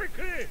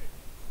 Quickly!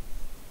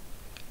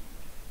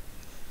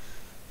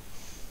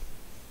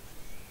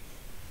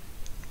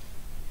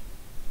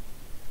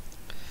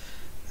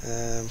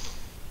 I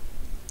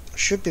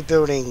should be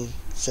building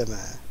some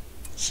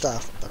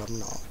stuff, but I'm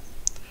not.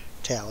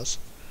 Towers.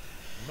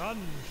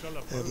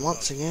 And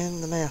once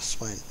again, the mouse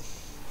went.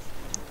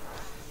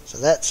 So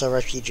that's a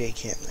refugee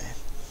camp there.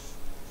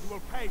 You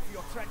will pay for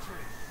your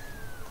treachery.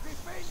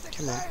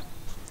 Come on.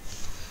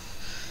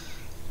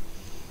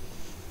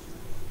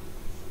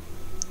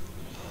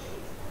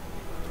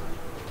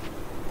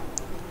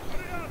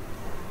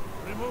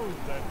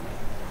 Remove them.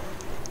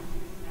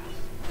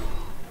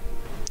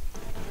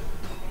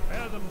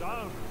 Tear them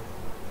down.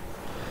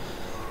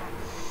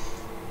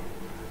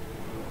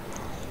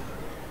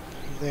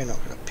 They're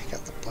not going to pick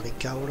up the bloody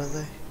gold, are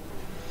they?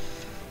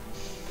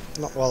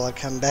 Not while I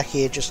come back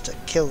here just to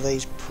kill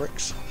these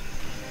pricks.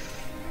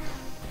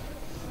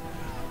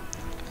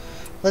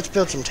 Let's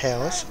build some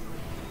towers.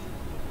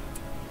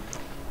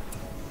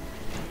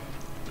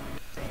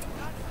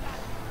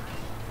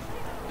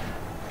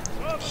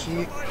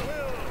 Cute.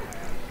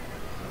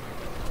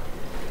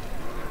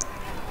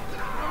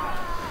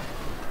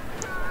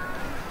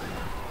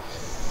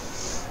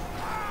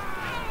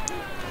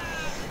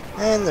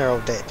 And they're all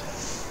dead.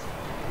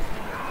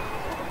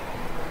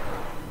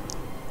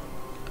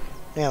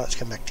 Now let's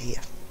come back to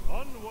here.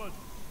 Onward.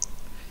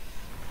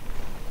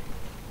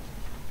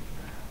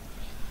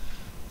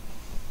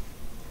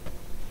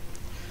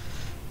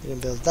 You can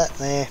build that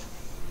there,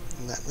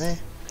 and that there.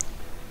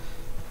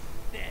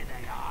 There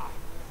they are.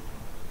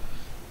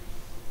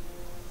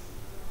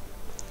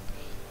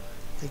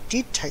 They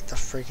did take the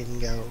freaking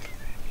gold.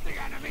 The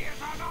enemy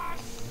is on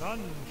us.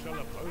 None shall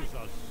oppose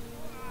us.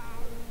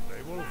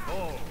 They will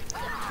fall.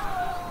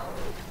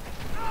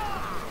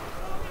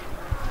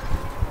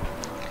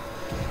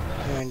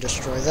 And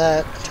destroy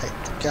that, take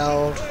the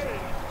gold.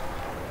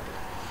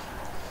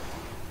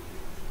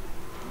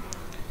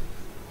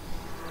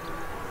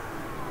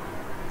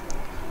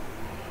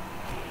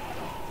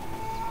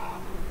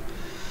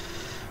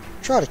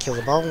 Try to kill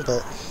the bomb,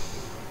 but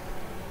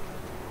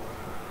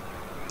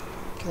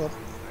kill it.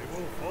 They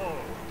will fall.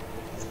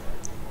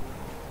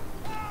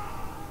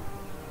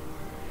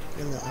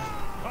 And that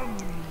one. Come,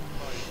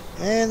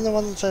 my And the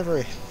one that's over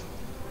here.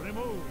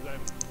 remove them.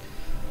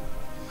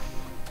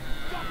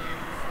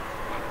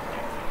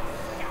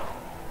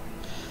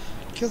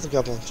 Kill the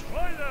goblins.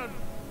 Try them.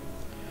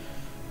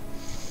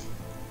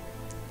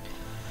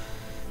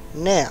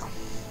 Now,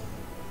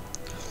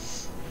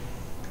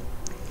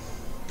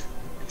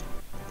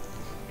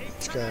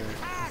 let's go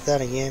with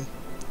that again.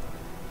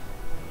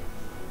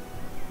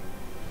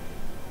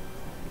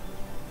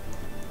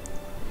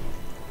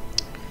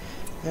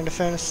 And a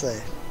furnace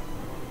there.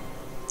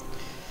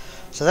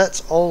 So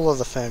that's all of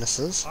the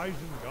furnaces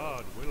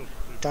Isengard will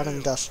done prevail.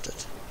 and dusted.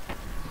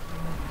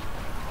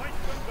 Fight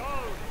them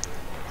down.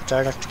 I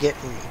don't have to get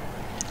any.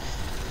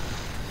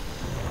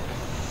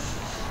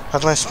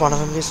 Unless one of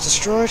them gets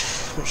destroyed,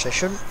 which they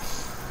shouldn't.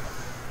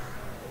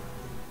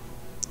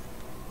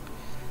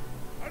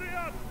 Hurry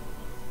up.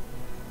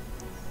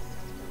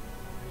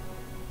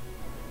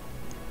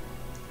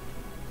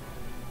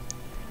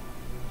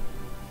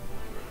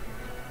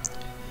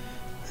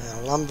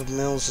 Lumber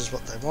mills is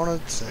what they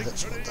wanted, so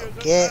that's what they'll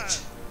get. It's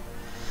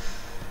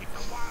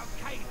a wild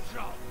cave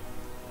troll.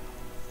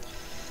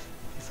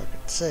 If I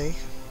could see.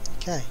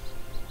 Okay,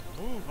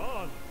 Move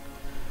on.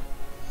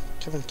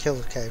 come and kill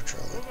the cave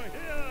troll. Over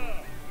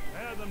here.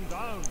 Tear them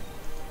down.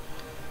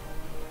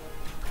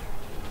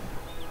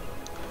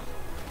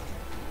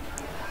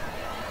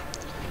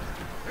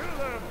 Kill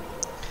them.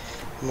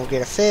 And we'll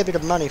get a fair bit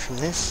of money from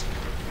this.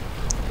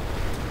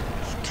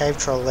 Cave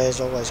troll layers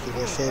always give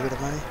you a fair bit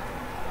of money.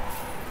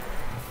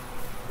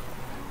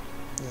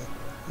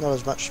 Yeah, not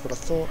as much as what I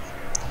thought.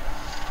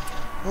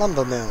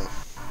 Lumber mill.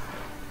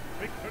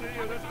 Victory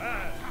is at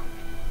hand.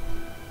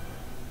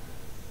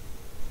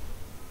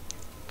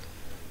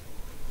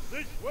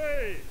 This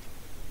way.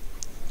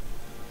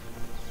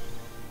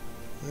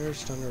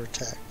 Where's it under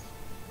attack?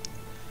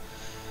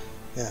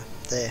 Yeah,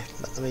 there.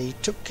 But we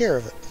took care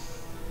of it.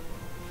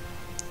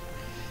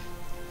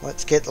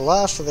 Let's get the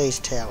last of these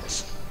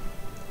towers.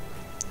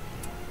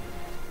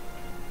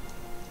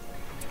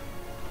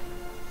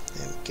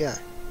 There we go.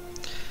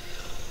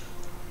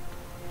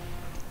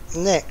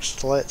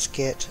 Next, let's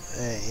get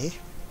a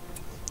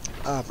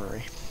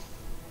armory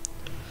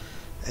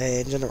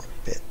and an orc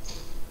pit.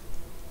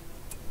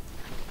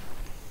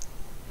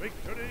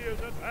 Victory is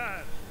at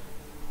hand.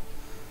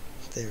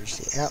 There's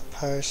the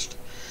outpost,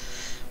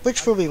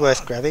 which will be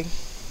worth grabbing.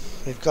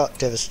 We've got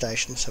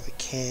devastation, so we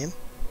can.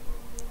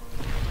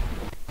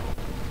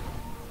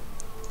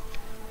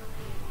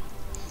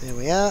 There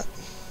we are.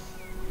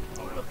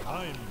 Our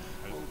time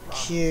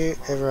has Queue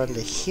everyone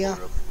to here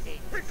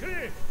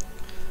quickly.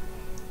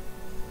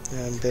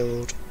 and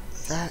build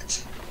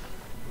that.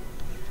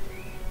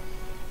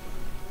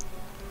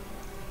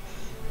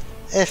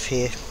 F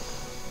here.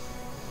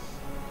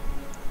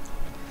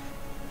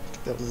 To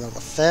build another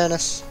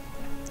furnace.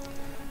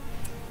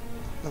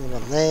 Another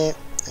one there.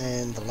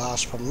 And the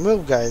last one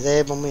will go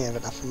there when we have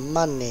enough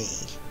money.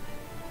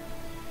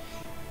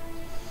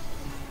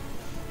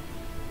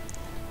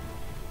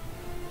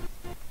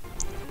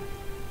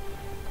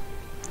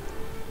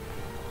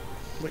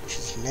 Which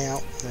is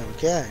now, there we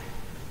go.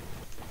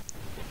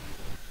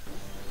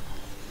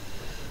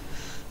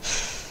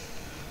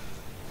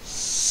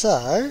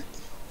 So,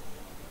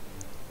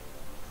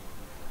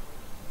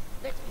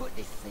 Let's put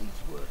this siege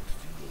works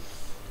to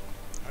use.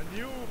 A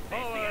new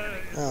power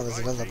is oh, there's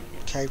another rising.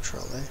 cave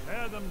troll there.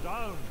 Tear them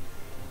down.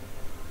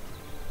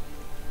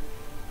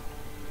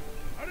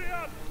 Hurry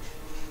up.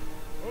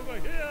 Over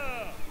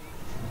here.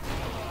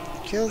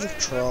 Kill the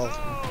troll.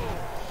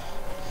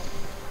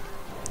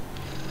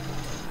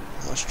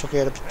 I just took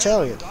out a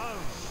battalion Down.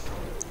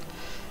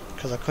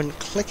 because I couldn't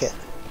click it.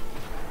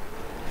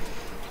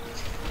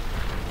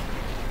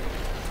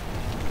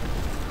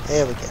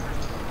 There we go.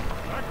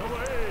 Back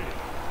away!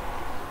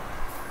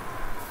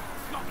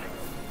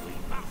 Goblins, we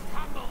must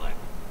humble them.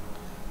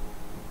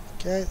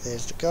 Okay,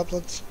 there's the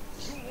goblins.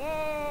 To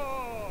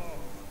war!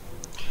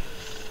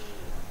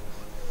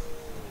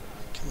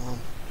 Come on.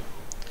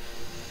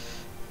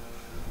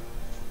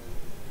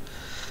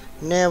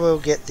 Now we'll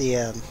get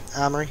the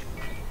armory.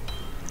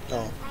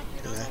 Oh,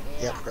 you know,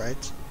 the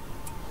upgrades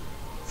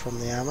from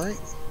the armory.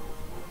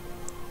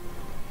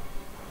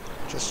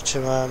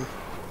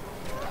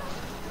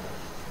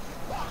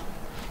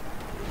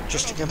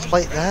 Just to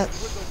complete that.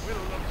 With the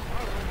will of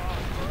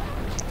Saruman.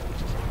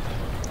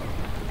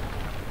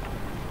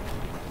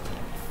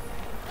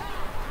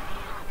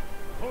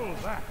 Pull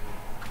back.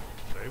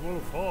 They will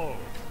fall.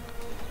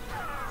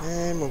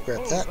 And we'll grab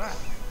Pull that. back.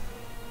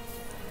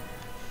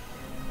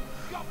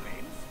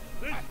 Goblins,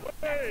 This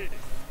way!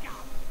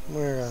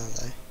 Where are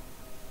they?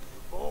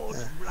 all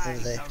over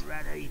blades there. are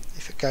ready.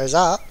 If it goes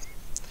up,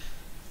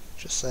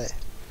 just there.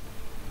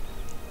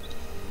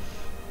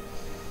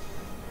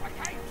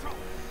 Okay,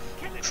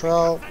 Troll.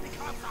 troll. Kill it. Then it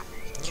comes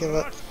up. Kill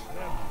it. Rush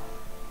them.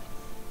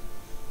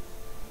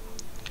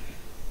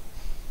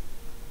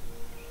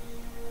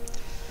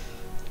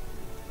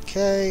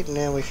 Okay,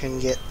 now we can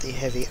get the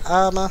heavy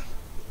armor.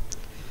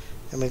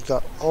 And we've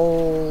got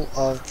all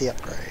of the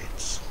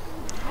upgrades.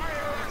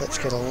 Let's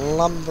get a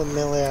lumber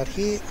mill out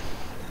here.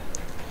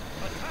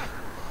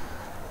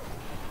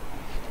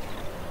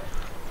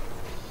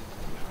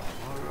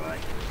 All right.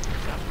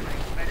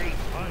 Something's ready.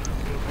 I'm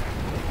building.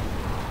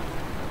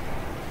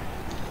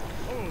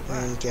 Pull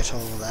back. And get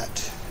all of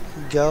that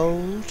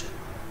gold.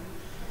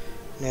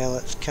 Now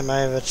let's come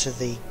over to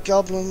the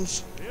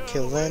goblins.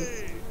 Kill them.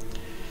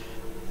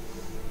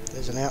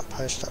 There's an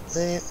outpost up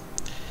there.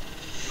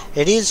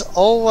 It is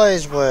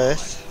always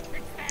worth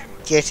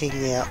getting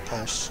the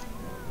outposts.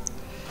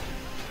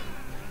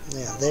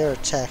 Now they're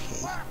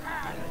attacking.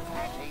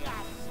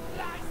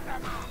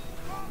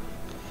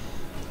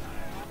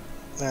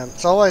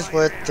 It's always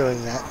worth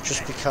doing that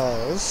just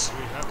because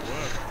We have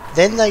work.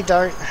 then they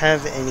don't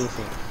have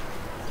anything.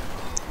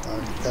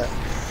 Like that.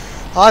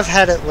 I've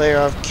had it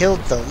where I've killed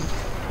them,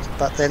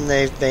 but then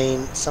they've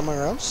been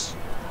somewhere else.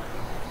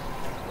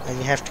 And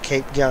you have to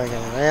keep going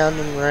around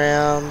and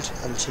round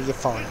until you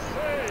find them.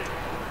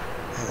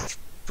 And it's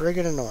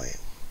friggin' annoying.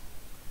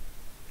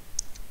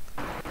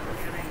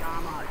 Giving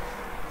armor.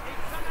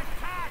 It's an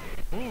attack.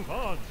 Move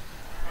on.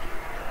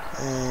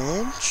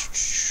 And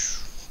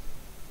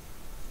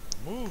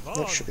Move on.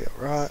 that should be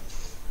alright.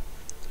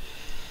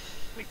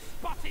 We've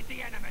spotted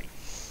the enemy.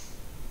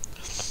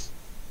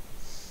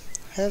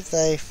 Have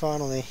they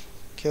finally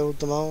killed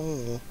them all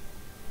or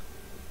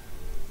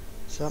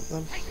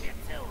something? Take your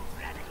tools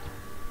ready.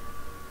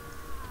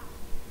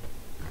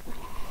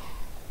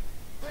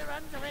 We're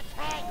under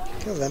attack.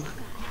 Kill them.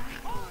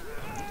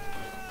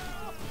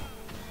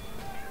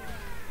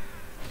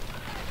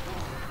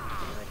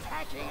 They're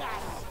attacking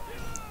us.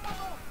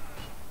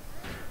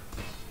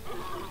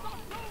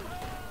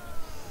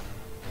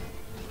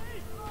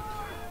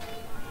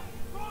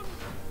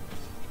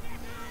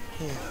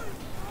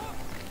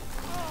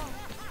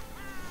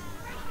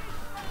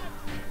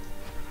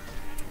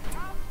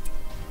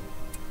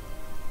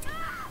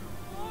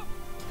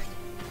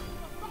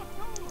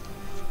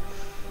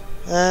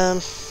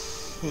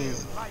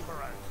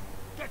 Laborers,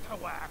 get to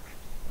work.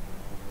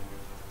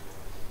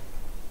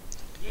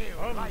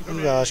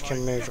 You guys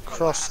can move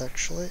across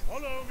actually.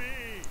 Follow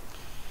me.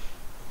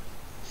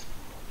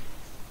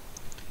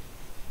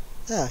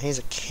 Ah, here's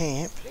a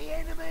camp, The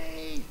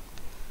enemy.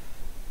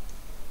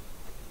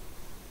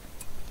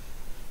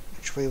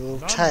 which we will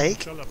None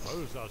take. shall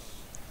oppose us.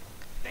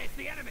 There's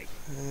the enemy.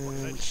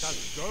 And Let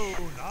us go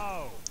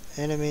now.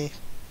 enemy.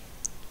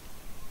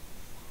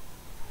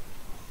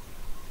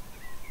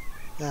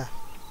 Ah,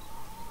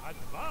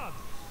 Advance.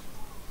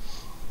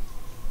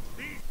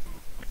 These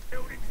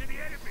buildings are the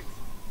enemies.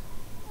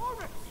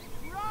 Oryx,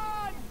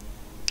 run!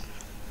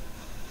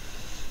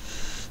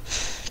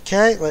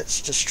 okay,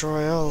 let's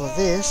destroy all of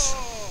this.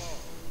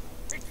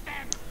 It's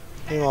them.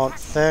 We want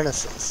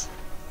furnaces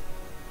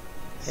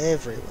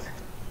everywhere.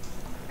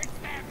 It's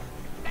them.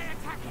 They're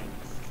attacking.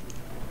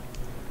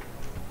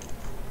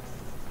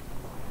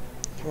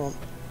 Come on.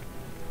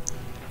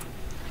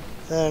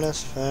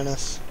 Furnace,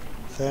 furnace,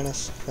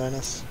 furnace,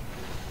 furnace.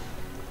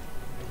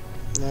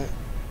 No.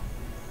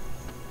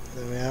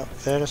 There we are.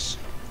 Furnace.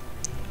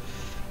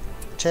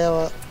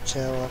 Tower,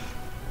 tower,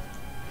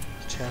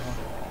 tower,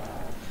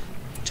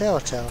 tower,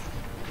 tower,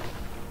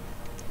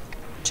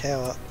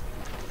 tower,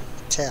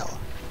 tower.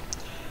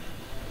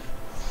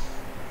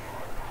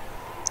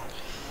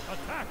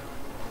 Attack.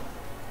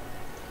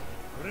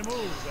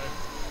 Remove them.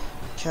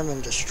 Come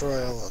and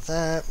destroy all of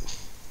that.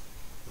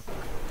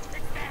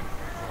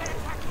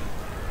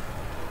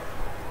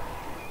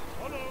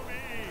 Follow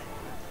me.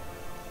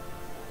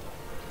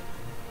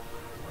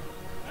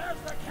 There's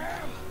the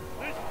camp.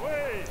 This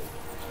way.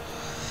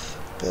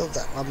 Build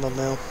that lumber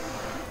mill.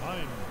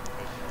 Time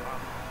has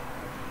come.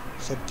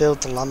 So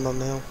build the lumber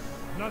mill.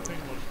 Nothing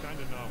will stand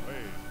in our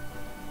way.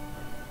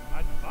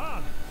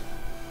 Advance.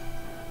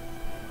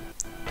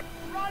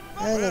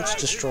 And let's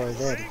destroy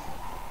them.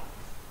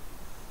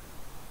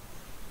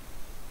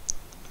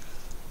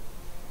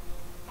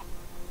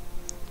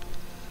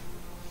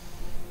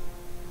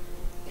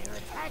 They're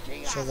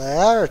attacking So us. they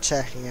are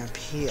attacking up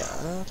here,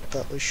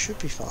 but we should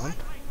be fine.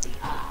 The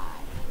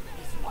eye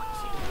is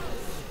watching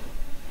us.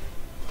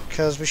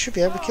 Because we should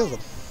be able to kill them.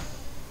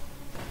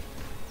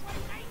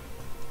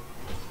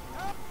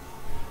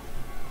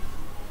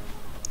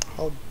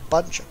 Whole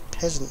bunch of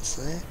peasants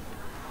there.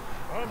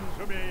 Come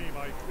to me,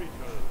 my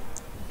creatures.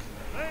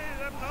 Slay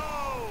them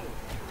now!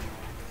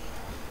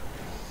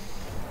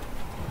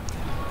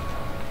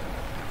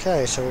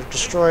 Okay, so we've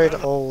destroyed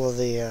all of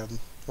the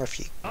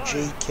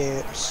refugee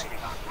camps.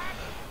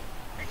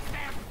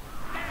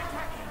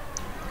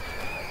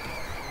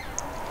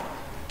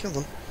 Kill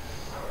them.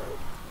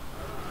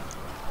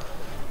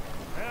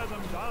 Tear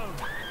them down.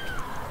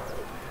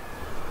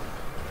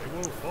 They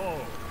will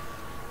fall.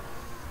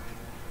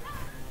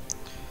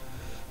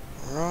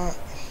 Alright,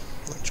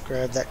 let's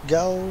grab that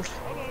gold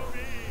Follow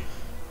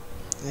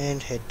me.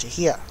 and head to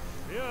here.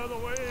 Clear the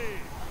way.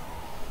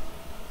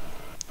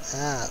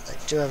 Ah, they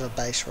do have a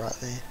base right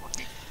there.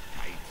 Cave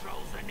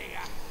trolls are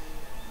near.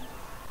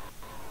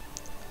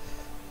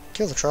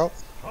 Kill the troll.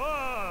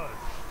 Charge!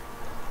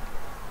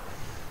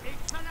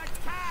 It's an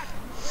attack!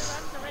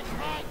 We're under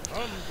attack.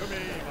 Come to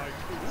me, my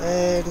creatures.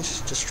 And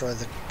destroy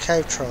the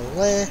cave troll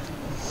there.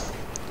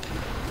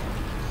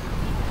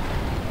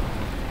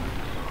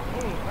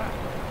 Pull back.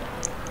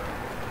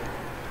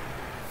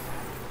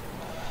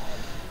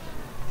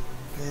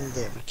 And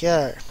there we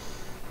go.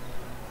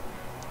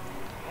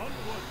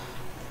 Onward.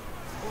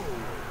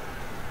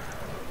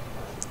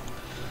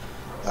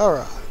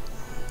 Alright,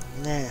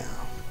 now.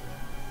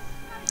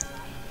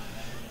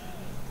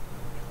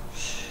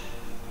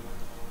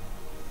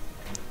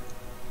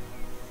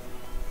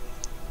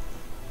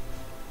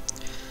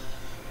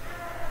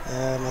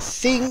 I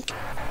think,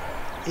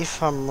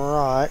 if I'm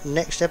right,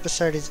 next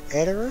episode is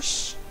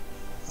Edoras.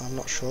 I'm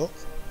not sure.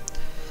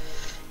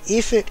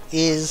 If it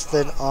is,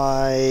 then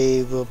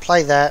I will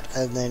play that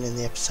and then in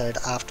the episode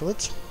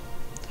afterwards.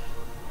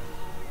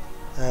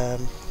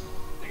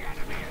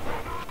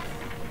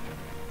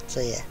 So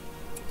yeah.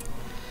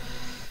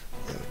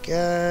 There we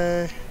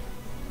go.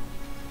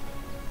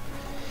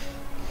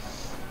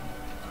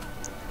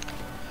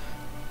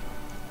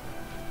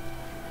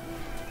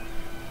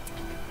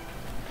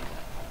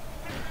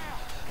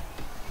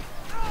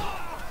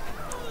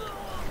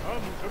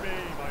 Come to me,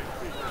 my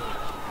creatures.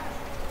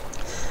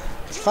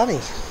 It's funny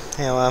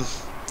how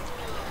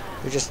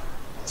we just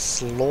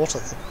slaughter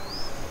them.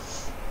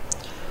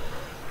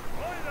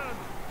 Destroy them.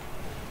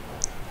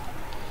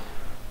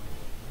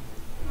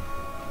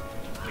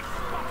 We've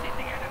spotted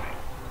the enemy.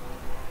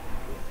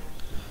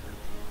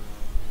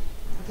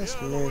 Let's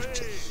move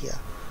to here.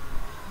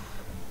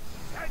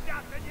 Send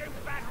up the new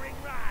battering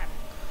ram.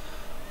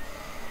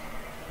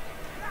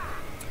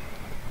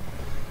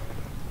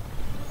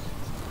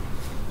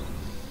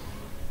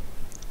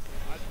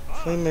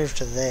 If we move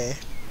to there,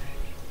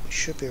 we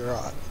should be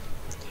right.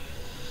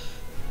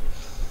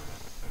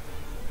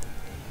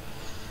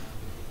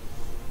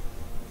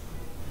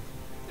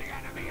 The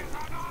enemy is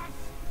on us.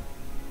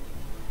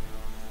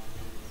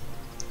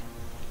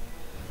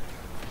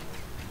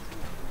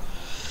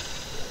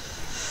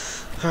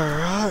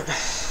 Alright.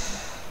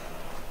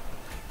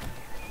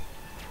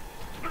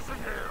 Listen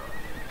here.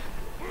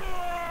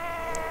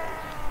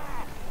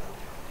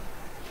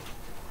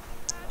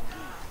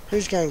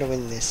 Who's going to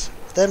win this?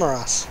 Them or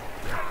us?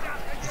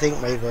 I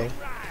think we will.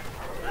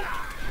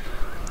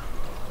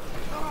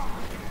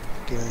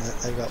 Given that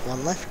they've got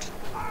one left.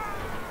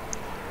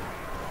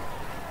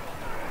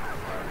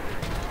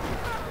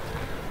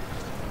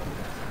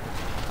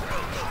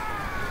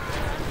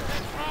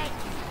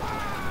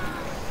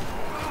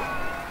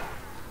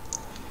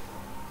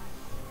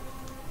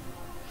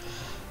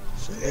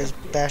 So there's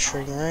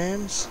battering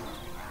rams.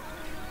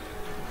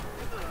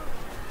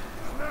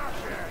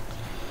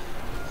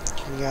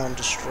 Can go and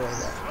destroy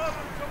that.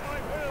 Servants of my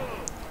will.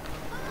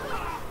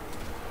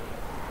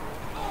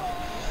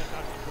 Let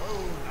us go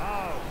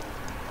now.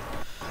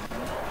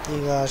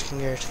 You guys can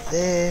go to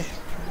there.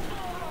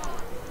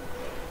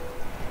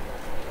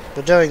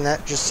 We're doing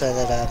that just so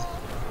that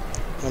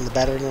when the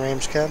battering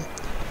rams come,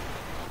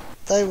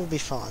 they will be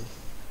fine.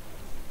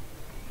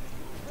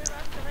 We're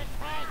under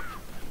attack.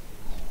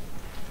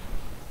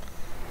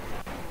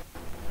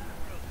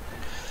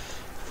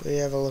 If we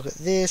have a look at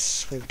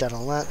this, we've done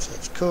all that, so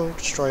that's cool.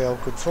 Destroy all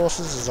good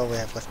forces is all we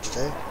have left to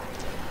do.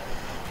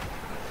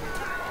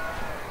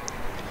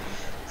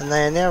 And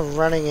they are now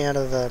running out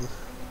of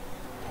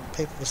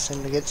people to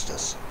send against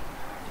us.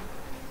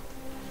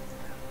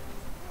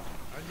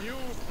 A new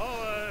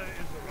power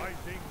is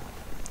rising.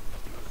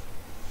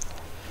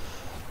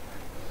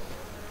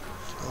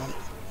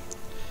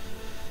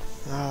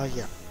 Oh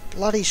yeah,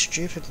 bloody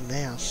stupid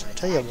mouse. I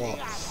tell you what.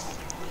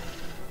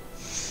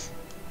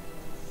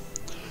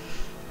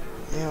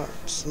 Now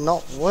it's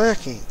not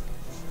working.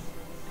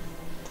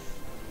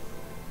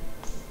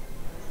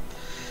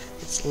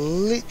 It's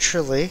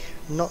literally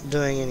not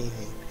doing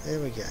anything. There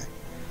we go.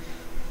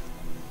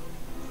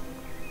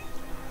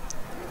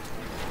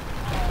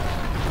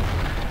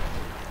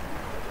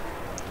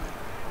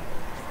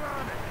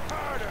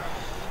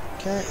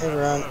 Okay,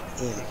 everyone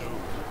in.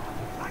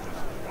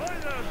 Why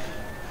then?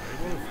 They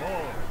will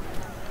fall.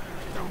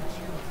 Don't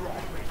you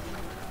drop it.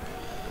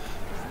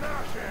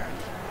 Smash it.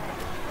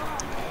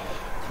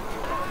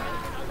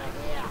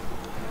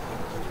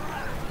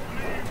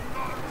 Leave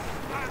none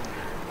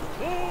standing.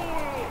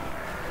 Fool!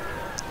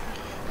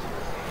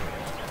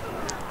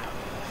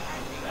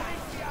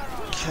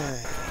 Okay.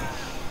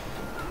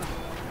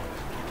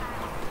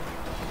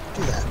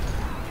 Do that.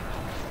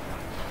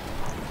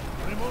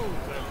 Remove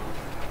them.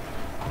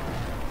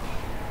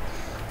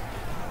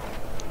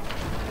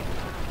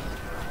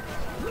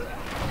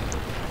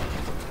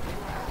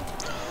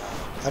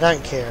 I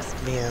don't care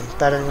if me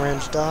battering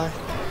rams die.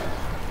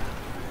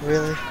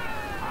 Really?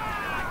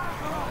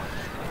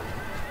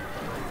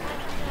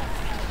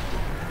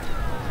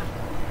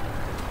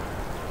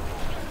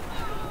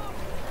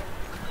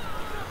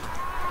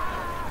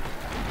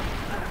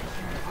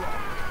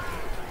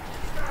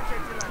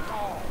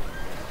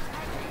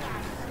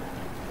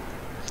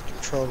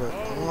 Controller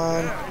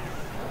 1.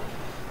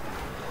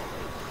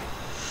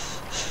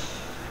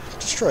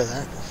 Destroy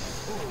that.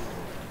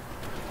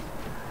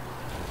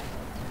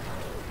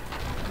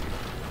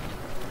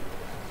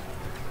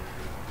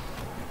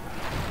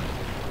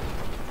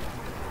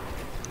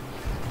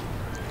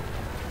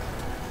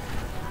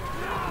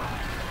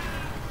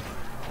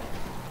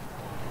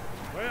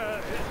 Where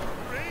is the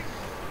ring?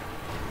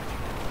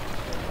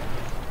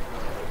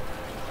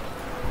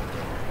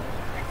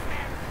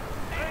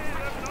 Lay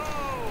them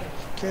low!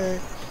 Okay.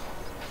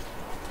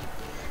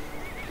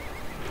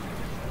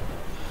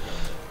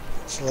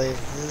 Let's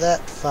leave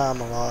that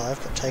farm alive,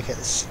 but take out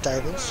the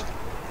stables.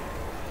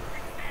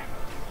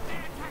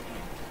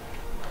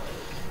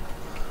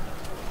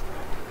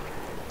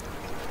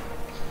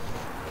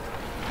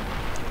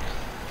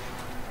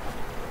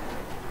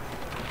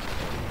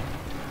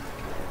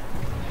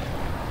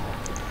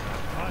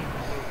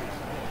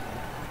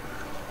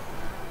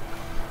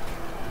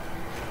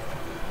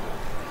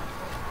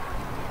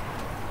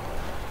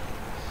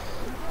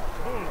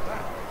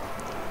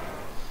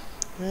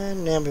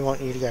 And now we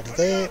want you to go to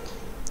there.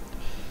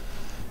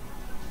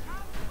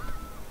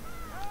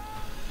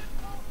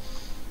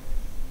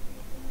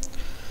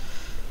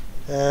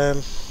 They're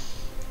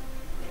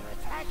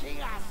attacking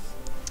us.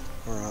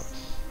 Alright.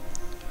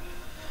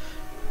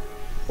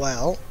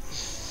 Well.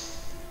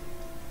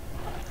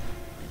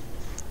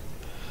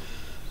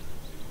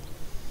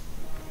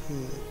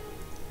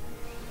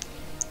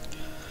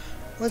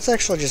 Let's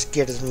actually just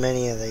get as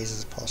many of these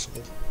as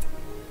possible.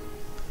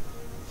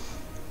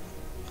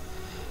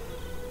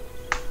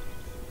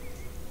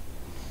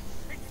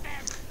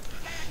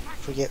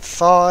 If we get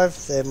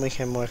 5, then we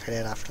can work it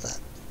out after that.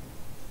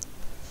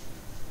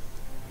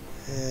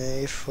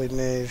 If we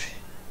move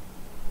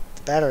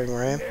the battering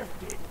ram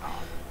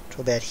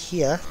to about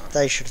here,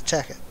 they should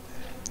attack it.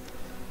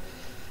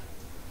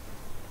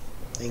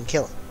 They can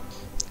kill it.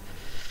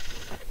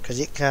 Because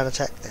it can't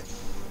attack them.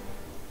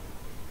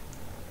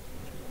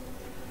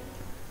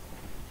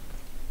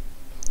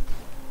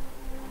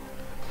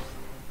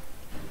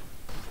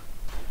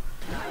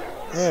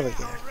 There we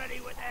go. Ready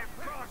with their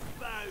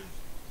crossbows.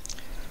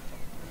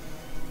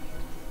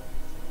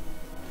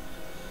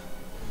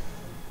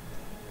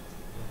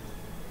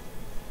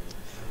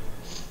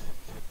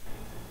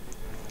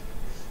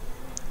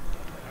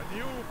 A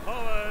new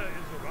power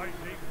is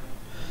rising.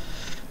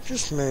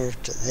 Just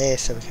move to there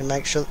so we can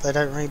make sure that they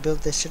don't rebuild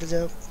their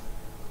citadel.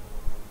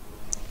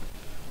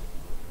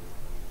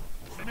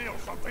 Smell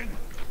something.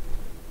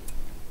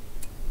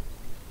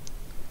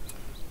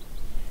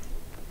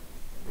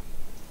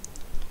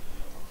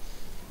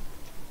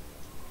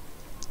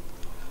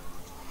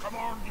 Come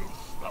on, you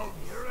slow.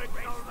 You're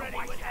already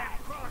with their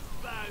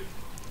crossbows.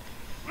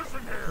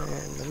 Listen here.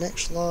 And the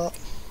next lot.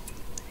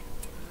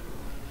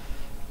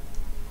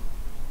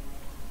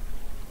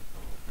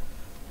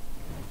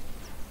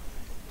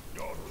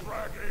 You're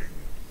dragging.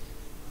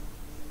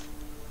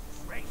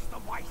 Raise the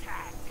white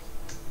hand.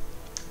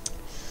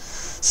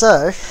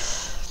 So,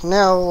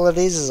 now all it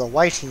is a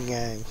waiting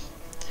game.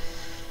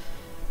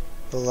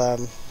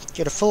 We'll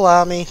get a full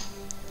army,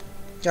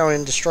 go in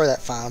and destroy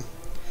that farm.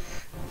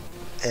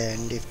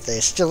 And if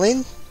they're still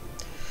in,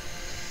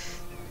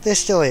 they're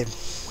still in.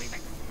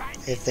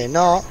 If they're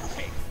not,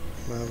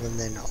 well then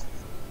they're not.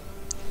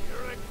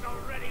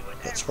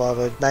 That's why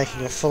we're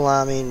making a full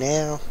army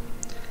now.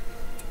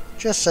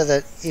 Just so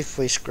that if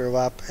we screw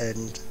up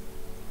and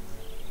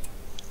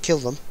kill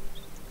them,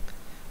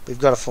 we've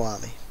got a full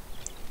army.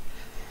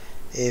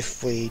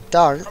 If we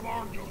don't,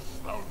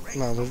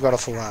 well, we've got a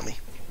full army.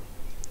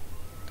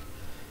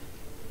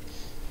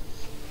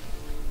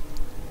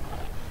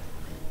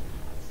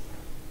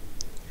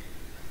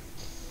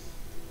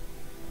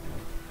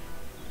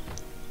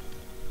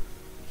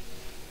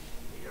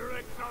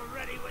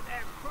 Already with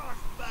their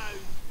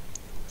crossbows.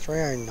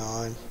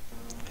 309,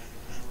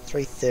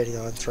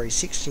 339,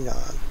 369.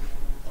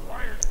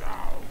 Quiet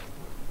now.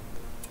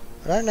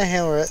 I don't know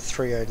how we're at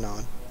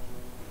 309.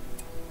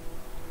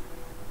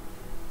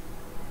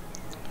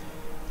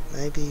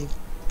 Maybe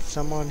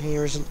someone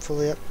here isn't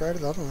fully upgraded,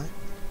 I don't know.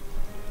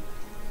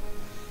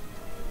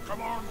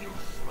 Come on, you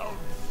slows.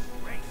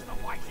 Raise the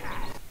white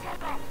hat.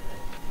 Look up.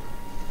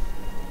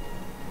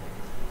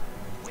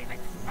 We've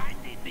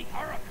expanded the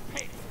Uruk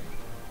pit.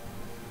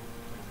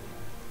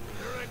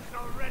 Uruk's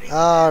already...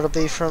 Ah, it'll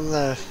be from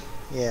the...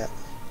 yeah.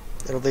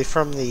 It'll be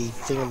from the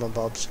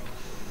thingamabobs.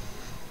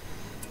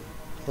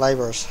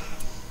 Labourers.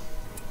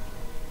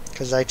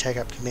 Because they take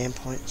up command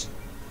points.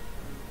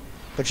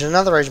 Which is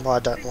another reason why I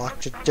don't like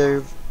to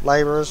do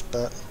labourers,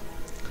 but...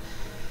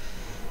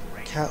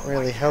 can't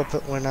really help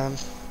it when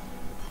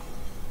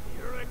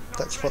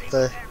that's what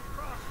the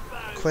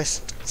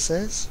quest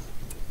says.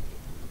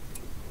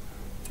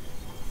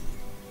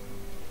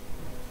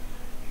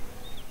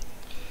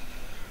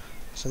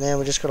 So now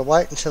we just gotta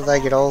wait until they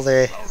get all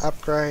their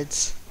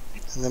upgrades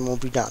and then we'll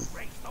be done.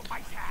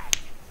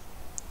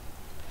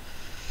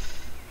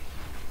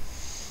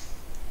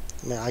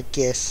 I mean, I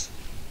guess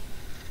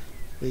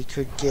we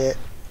could get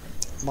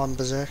one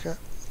berserker.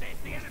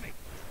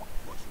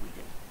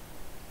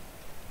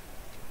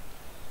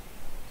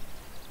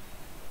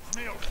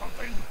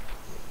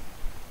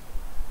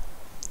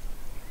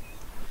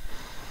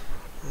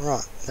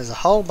 Right, there's a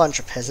whole bunch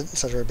of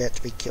peasants that are about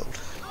to be killed.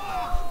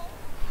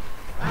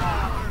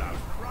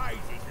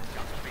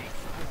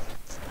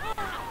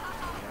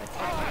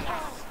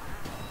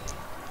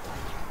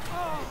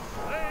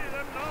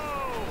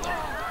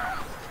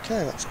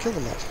 Okay, let's kill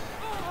them all.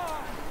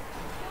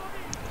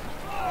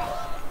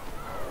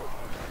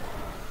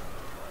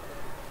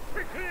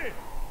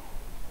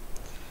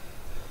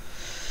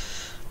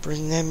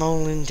 Bring them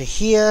all into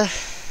here,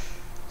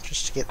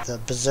 just to get the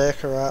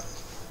berserker up.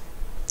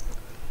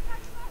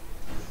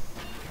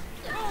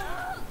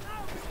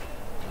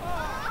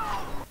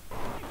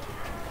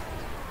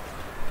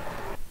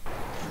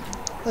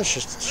 Let's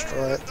just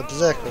destroy it. The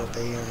berserker will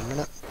be here in a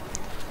minute.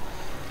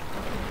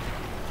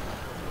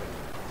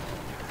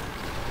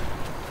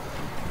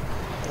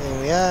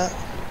 There we are.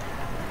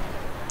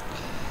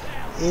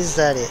 Is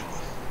that it?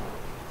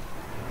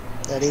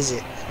 That is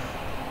it.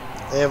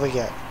 There we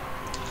go.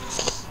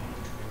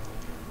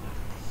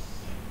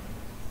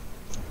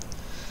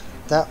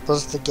 That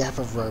was the Gap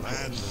of Rohan.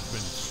 Land has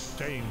been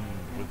stained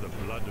with the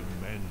blood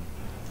of men.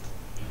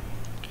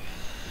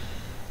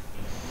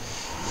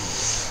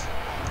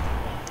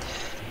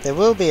 There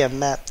will be a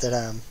map that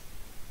I'm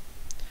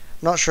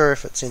not sure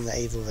if it's in the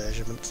evil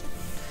version, but it's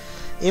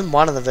in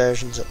one of the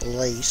versions at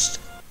least,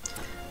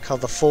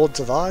 called the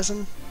Fords of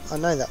Eisen. I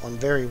know that one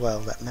very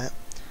well, that map.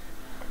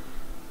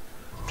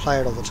 Play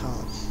it all the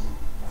time.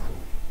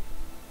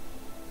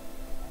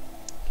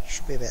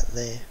 Should be about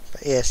there.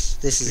 But yes,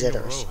 this is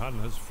Edoras. Rohan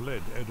has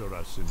fled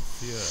Edoras in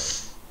fear.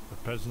 The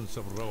peasants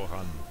of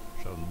Rohan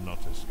shall not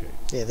escape.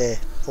 Yeah, there.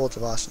 Fords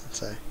of Eisen,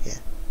 so yeah.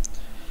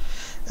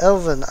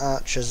 Elven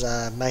archers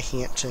are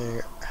making it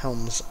to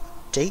Helms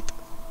Deep.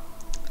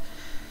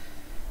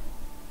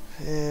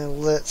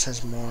 Let's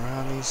has more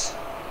armies.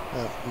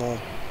 More.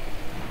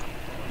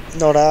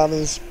 Not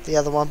armies, the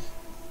other one.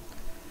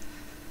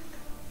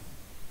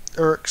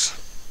 Uruks.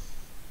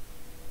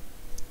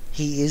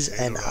 He is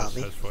an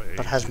army,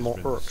 but has more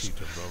Uruks.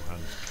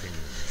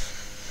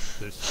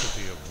 This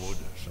city of wood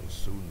shall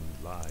soon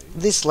lie.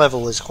 This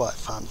level is quite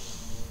fun.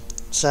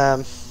 It's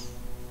a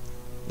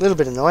little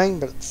bit annoying,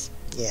 but it's,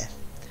 yeah.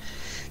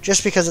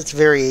 Just because it's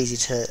very easy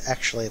to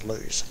actually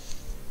lose.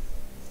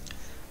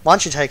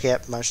 Once you take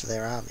out most of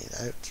their army,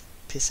 though, it's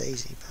piss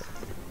easy, but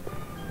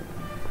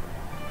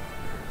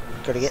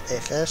got to get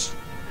there first.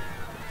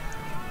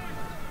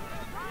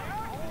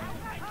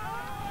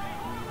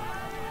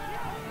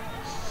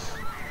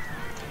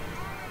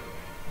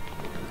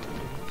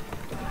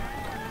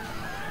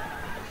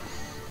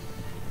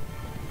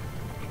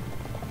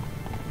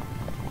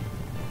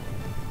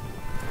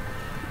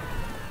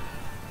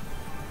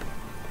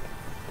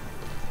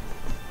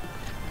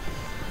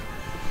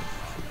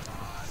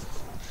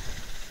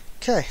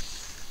 Okay.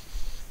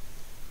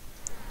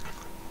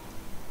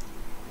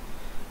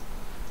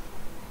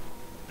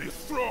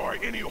 Destroy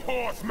any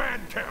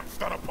horseman camps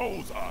that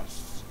oppose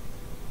us.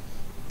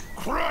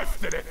 Crush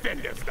the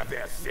defenders of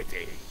their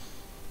city.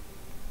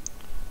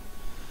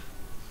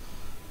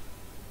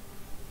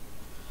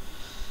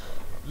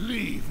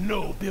 Leave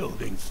no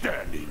building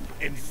standing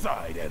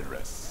inside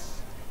Edoras.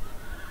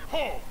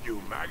 Halt,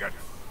 you maggots!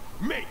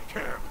 Make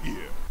camp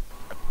here.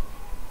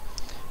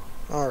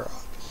 Alright.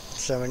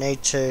 So we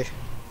need to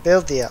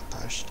build the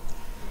outpost.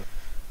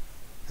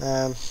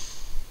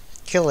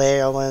 Kill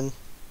Eowyn,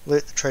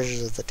 loot the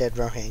treasures of the dead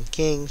Rohan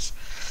kings,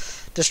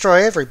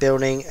 destroy every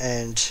building,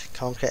 and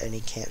conquer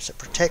any camps that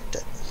protect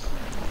it.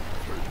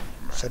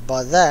 So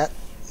by that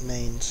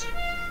means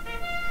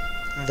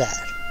that.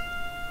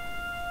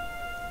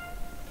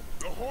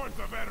 The horns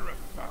of Edoras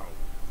sound.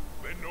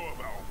 They know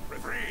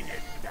about bring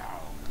it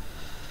down.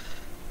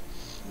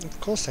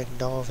 Of course they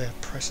know of our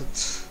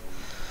presence.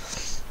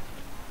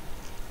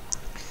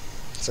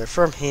 So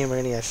from here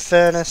we're going to go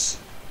furnace,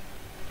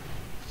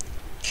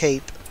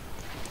 keep,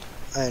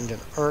 and an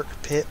Uruk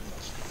pit.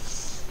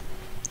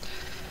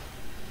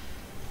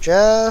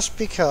 Just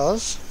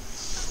because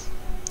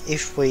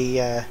if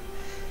we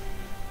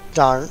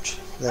don't,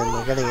 then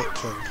we're gonna get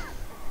killed.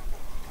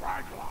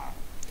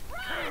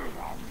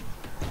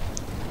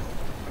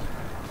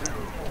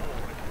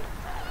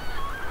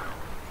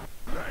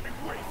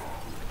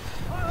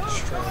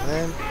 Destroy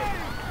them.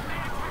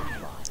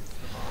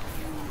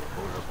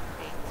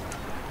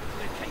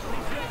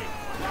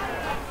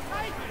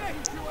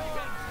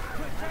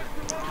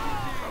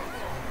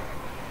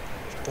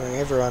 Bring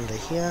everyone to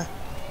here.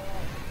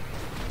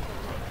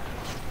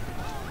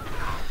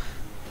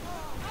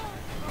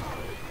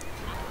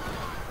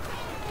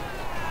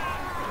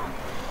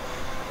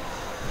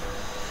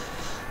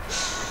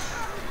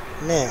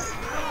 Now,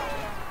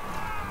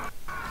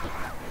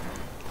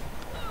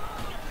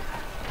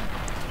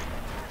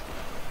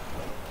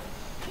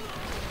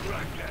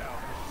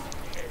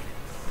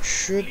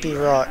 should be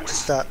right to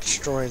start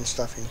destroying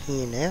stuff in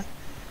here now.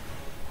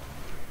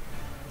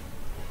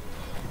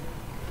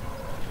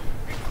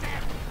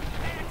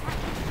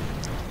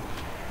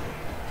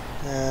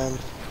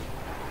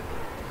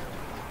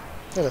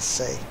 Let us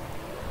see.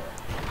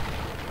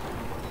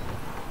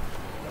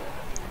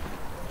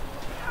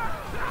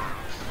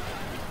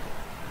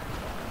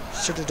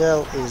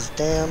 Citadel is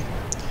down.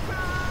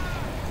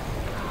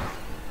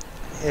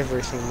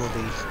 Everything will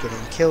be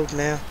getting killed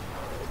now.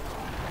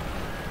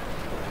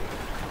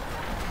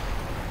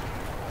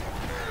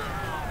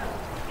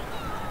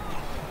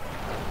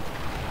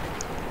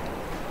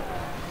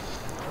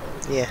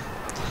 Yeah.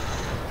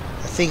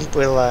 I think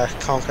we'll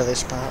conquer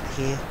this part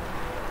here.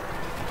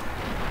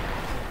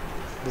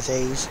 With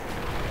ease.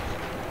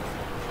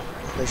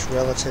 At least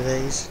relative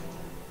ease.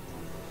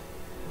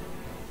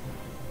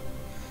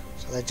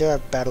 So they do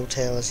have battle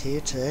towers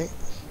here too.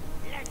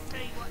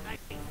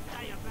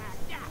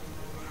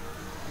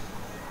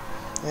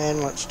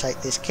 And let's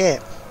take this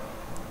camp.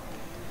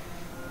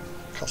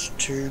 Costs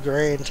 $2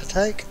 grand to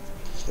take,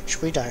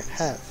 which we don't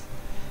have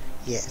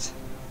yet.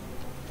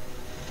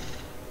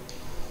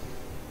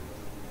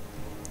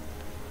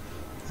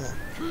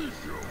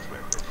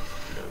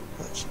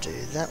 Let's do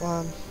that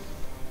one.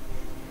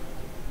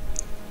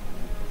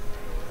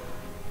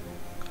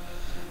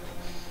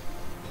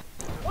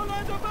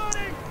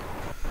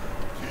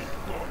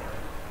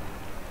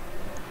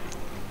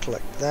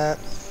 Collect that.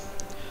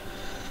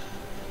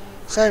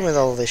 Same with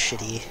all this shit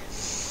here.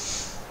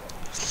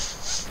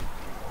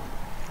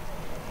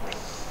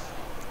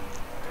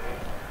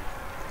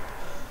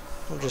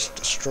 We'll just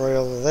destroy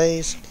all of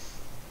these.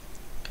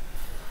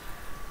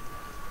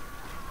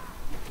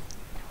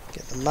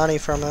 Get the money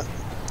from it.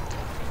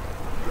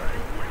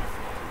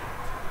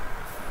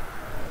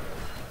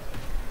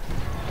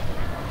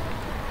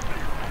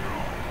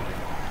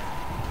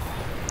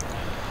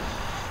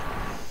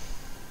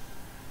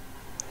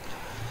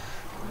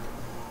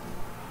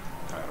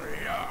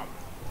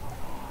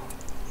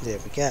 There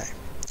we go.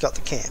 Got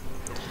the camp.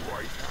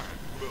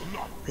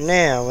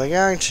 Now we're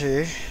going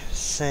to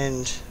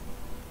send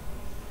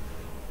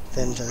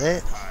them to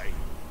there.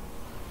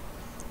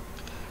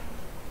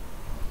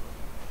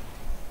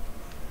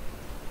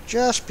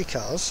 Just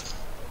because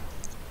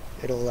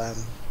it'll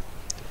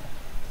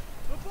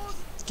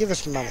give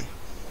us money.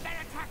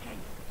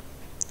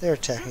 They're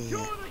attacking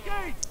you.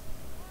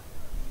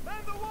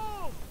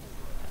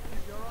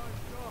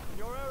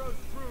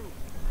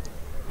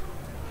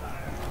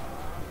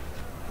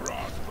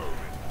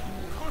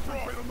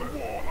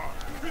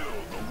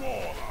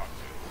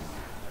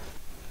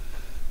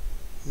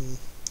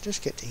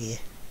 Just get to here.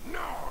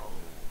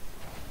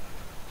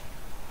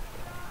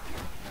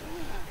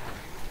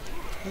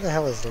 Where the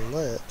hell is the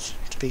alerts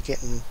to be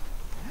getting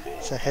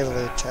so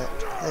heavily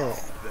attacked? There.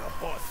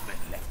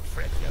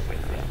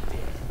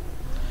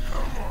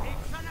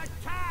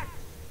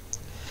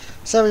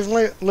 So we've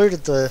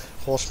looted the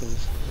horsemen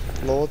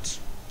lords.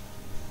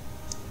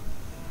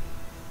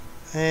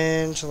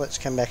 And so let's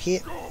come back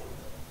here.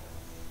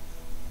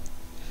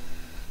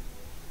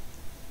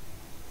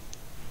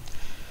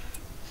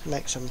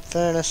 Make some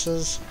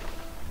furnaces.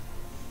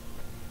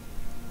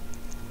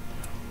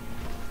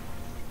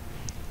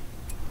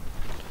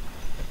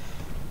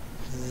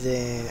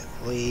 There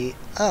we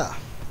are.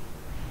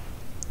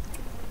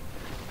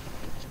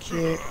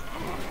 Cute.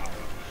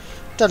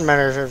 Doesn't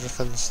matter if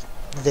everything's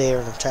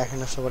there and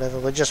attacking us or whatever,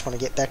 we just want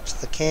to get back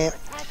to the camp.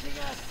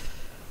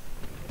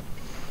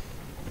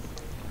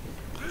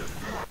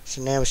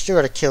 So now we still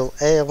got to kill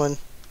Eowyn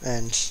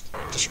and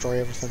destroy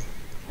everything.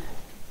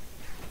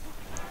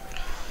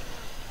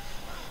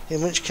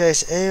 In which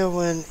case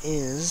Eowyn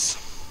is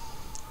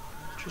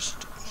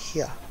just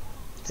here.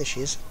 There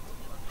she is.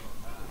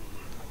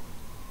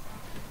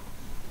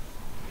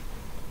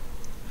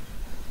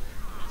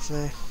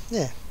 So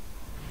yeah.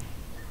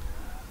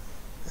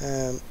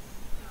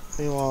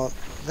 We want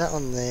that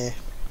one there.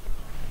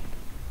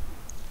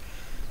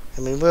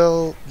 And we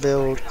will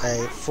build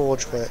a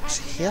forge works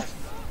here.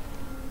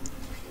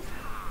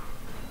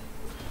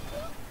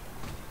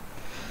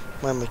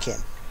 When we can.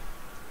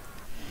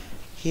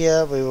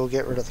 Here we will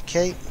get rid of the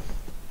keep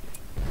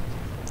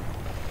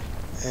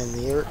and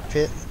the Eric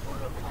pit.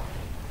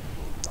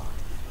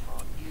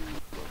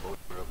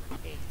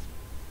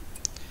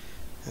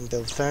 And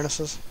build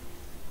furnaces.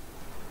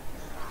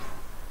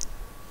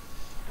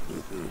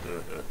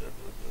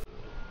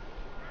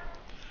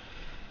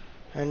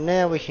 And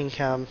now we can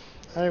come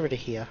over to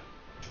here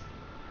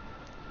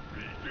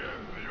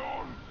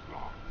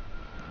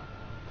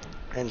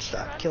and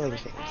start killing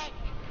things.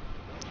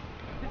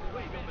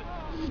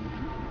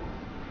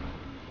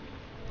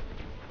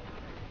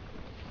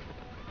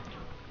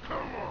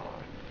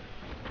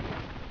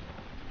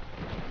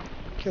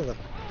 Kill them.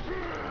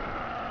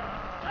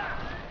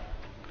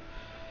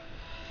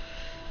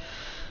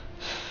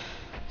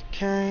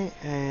 Okay,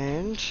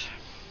 and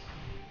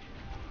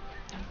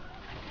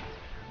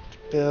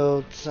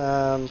build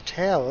some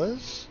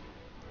towers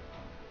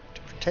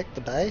to protect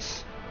the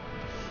base.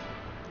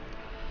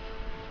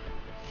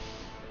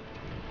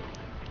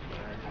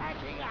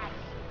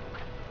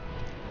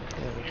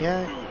 There we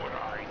go.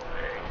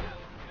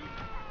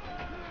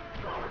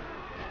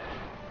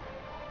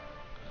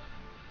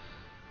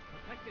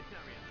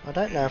 I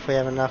don't know if we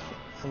have enough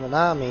of an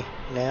army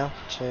now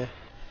to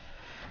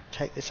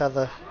take this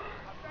other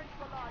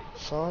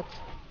side,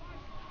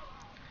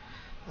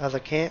 other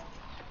camp.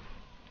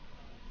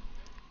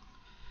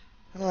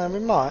 Well, we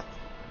might.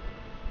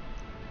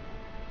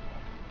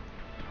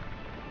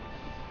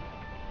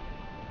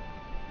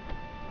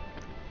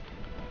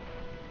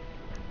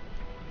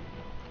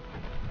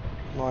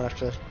 Might have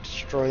to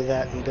destroy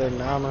that and build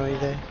an armory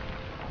there.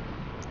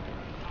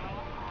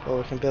 Or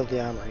we can build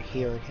the armory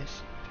here, I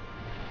guess.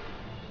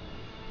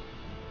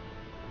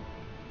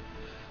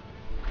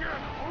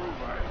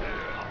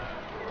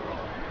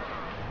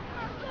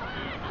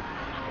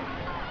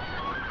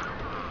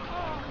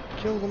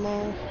 Kill them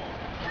all.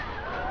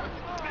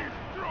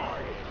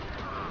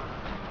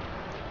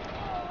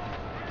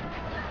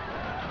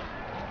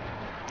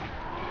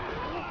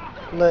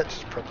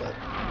 Let's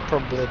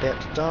probably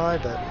about to die,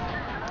 but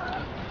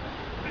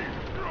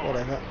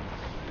whatever.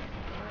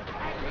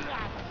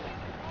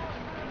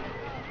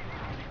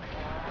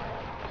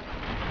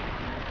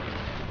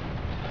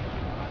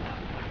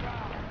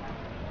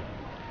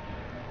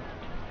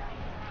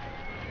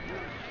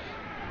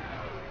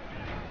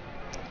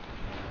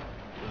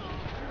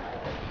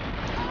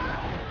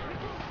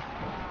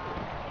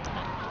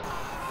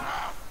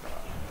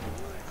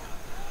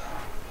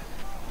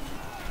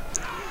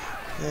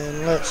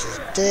 And Lurch is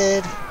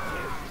dead.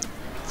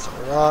 It's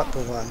alright,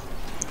 we won.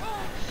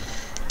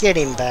 Get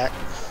him back.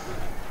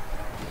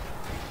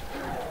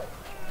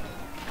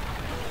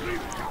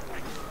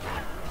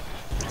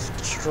 Let's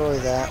destroy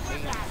that.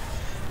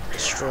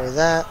 Destroy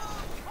that.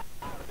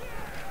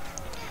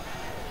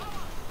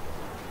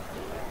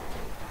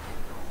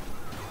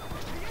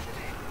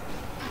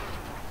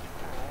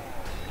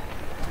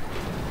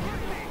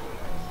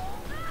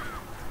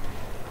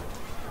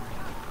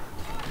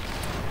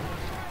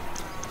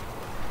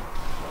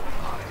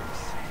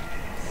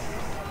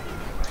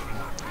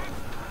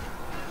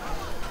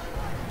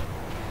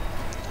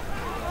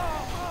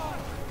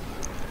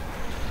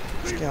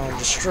 Go and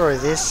destroy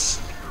this.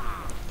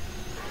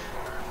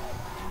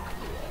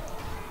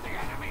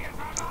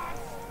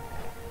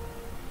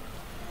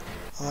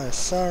 Eye of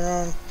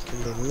Sauron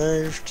can be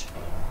moved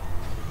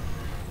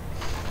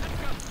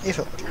if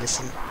it would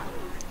listen.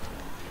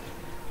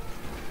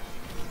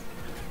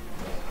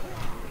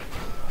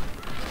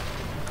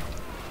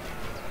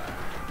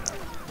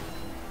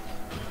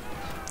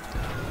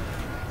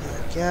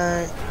 There we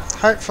go.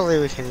 Hopefully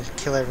we can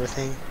kill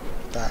everything,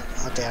 but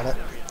I doubt it.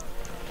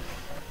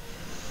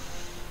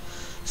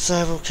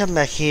 So we'll come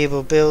back here,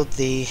 we'll build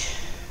the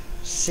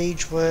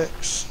siege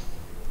works,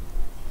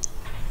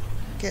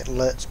 get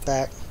Lurch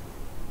back,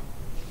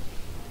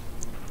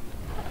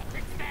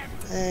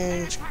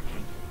 and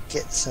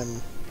get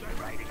some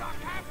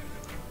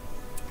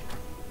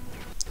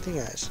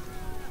thingos,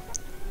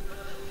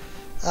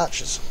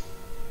 archers.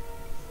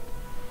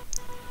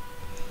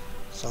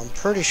 So I'm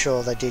pretty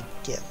sure they did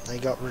they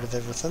got rid of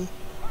everything.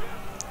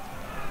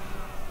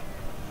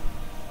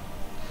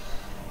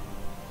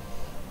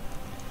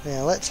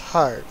 Now let's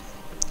hope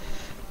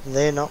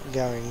they're not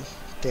going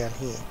down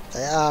here.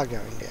 They are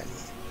going down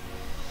here.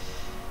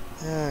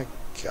 Oh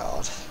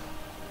god.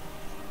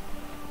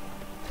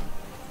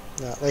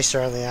 No, at least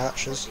they're only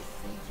archers.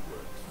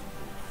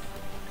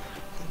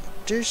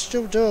 Do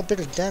still do a bit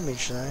of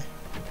damage though.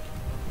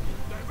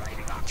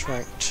 It's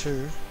rank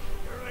 2.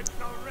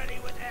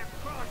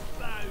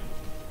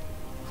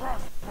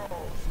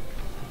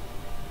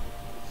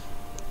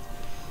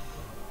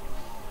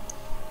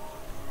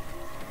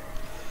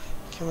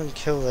 Come and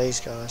kill these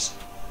guys.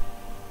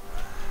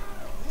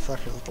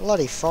 Fucking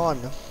bloody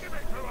find them.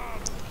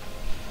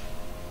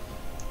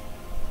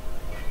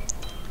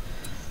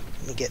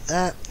 Let me get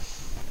that.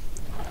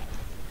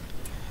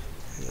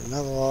 And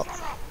another lot.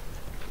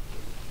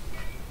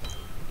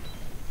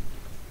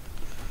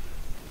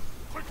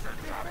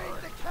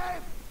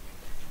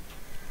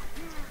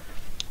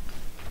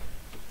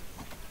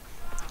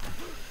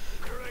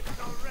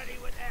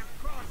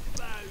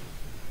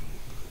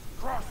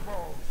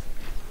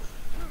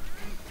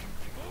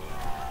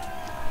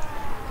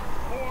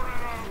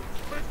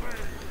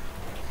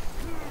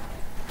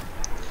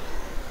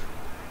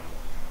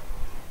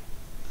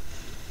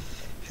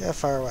 How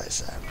far away is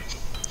that?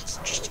 It's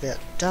just about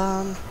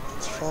done.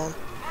 It's fine.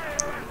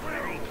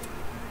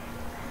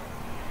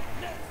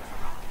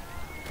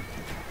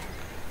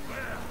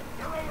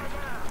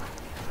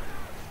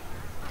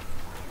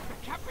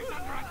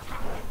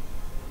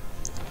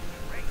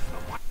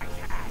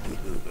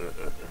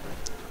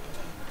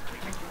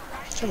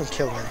 Someone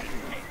kill him.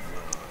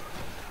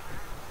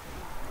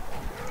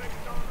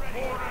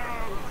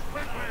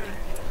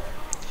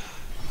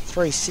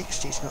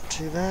 360's not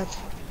too bad.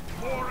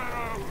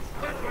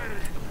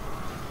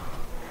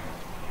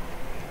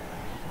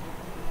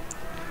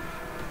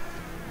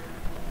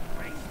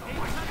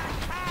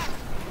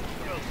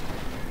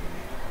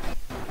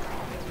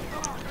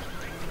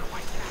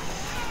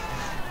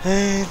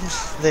 And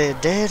they're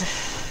dead.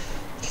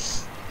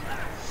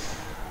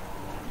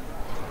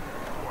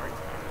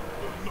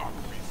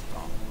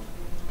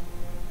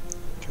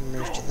 Can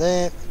move to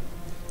there.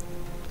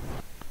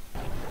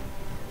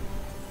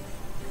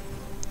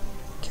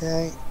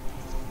 Okay.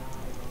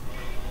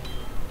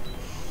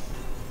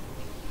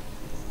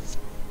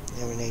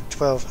 Now we need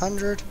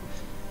 1200.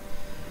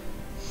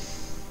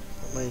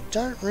 But we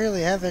don't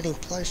really have any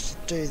place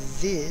to do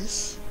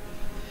this,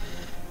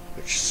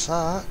 which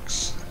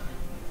sucks.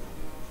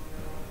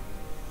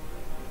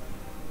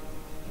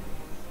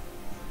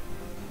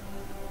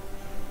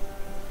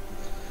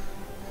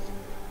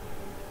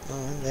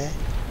 Oh, in there.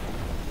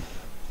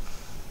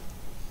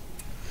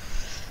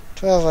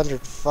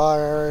 1200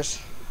 fire arrows.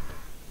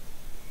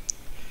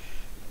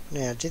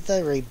 Now, did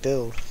they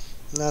rebuild?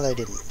 No, they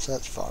didn't, so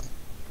that's fine.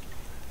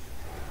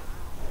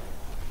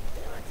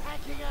 They're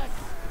attacking us.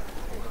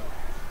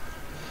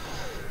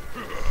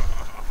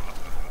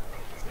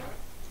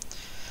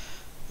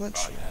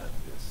 Let's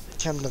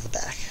come to the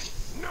back.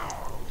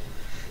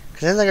 Because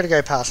then they're going to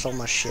go past all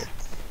my shit.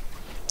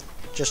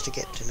 Just to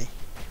get to me.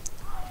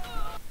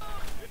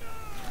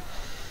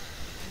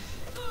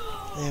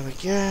 There we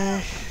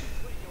go.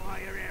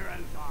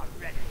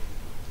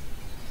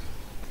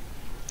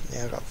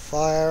 Now I've got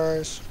fire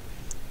arrows.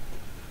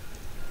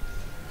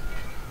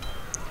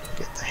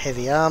 Get the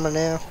heavy armor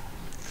now.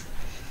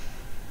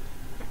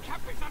 The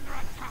camp is under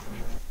attack.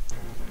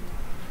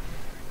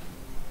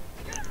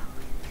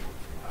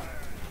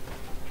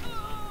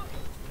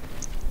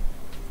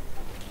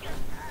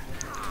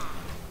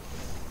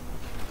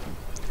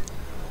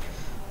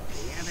 The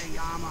heavy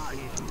armor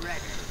is ready.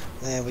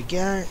 There we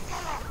go.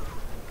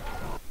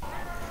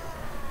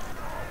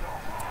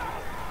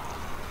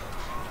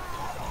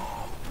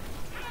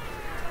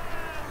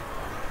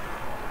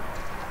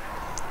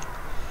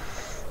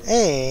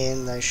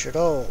 And they should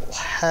all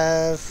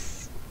have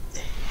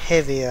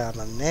heavy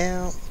armor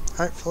now,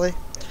 hopefully.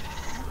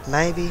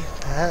 Maybe,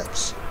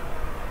 perhaps.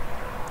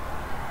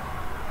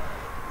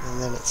 And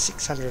then it's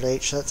 600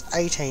 each, so that's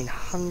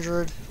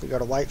 1800 we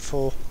gotta wait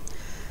for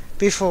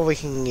before we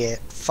can get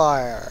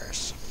fire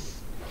arrows.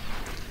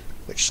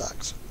 Which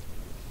sucks.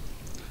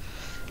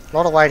 A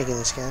lot of waiting in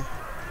this game.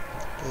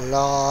 A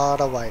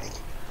lot of waiting.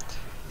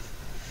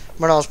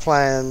 When I was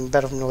playing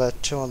Battlefield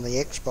 2 on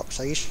the Xbox,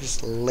 I used to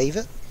just leave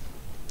it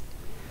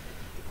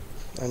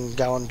and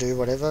go and do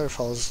whatever if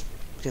I was,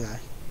 you know,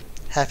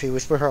 happy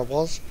with where I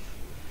was.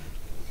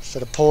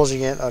 Instead of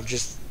pausing it, I'd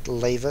just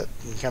leave it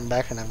and come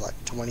back and have like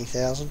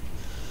 20,000.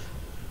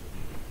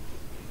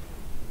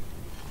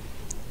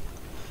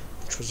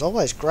 Which was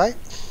always great.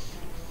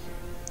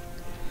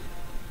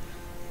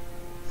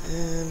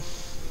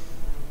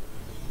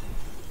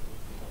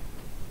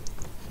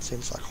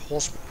 Seems like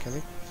horsemen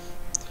coming.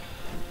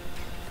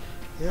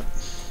 Yep.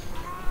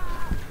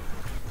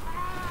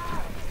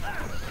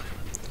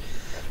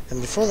 And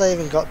before they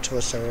even got to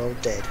us, they were all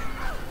dead.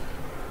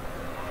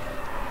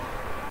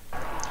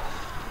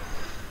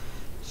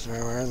 So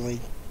we're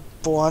only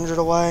 400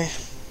 away,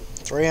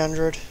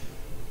 300,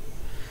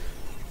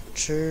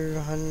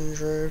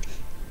 200,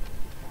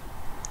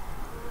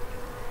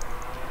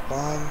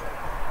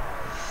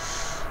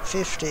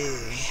 150.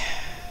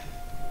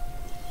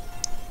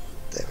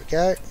 There we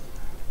go.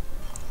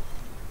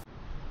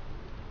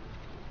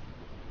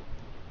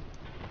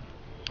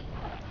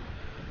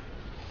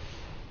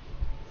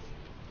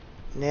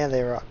 Now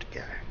they're right to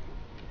go.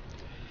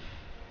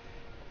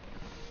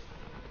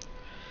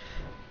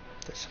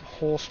 There's some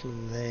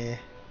horsemen there.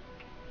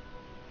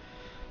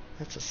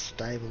 That's a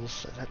stable,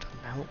 so that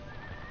doesn't help.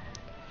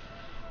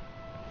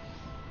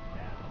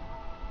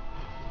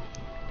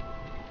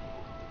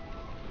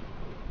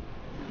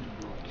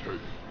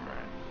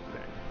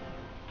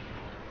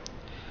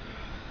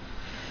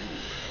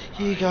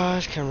 You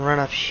guys can run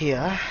up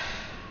here.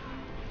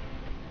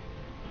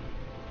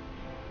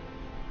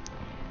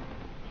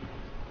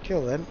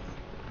 Kill them.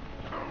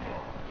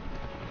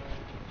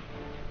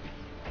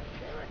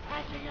 They're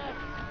attacking us.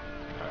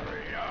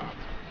 Hurry up.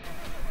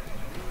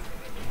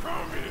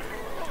 Come here.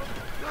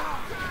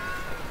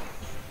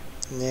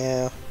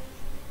 Now,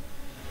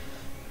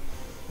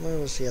 where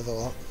was the other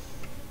lot?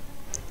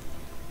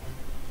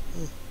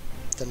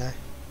 Dunno.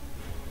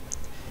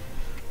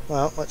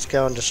 Well, let's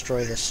go and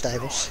destroy their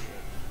stables.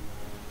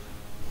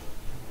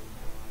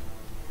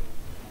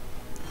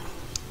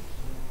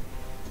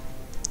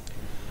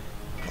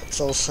 Let's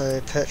also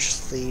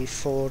purchase the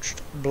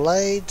forged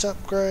blades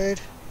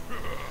upgrade.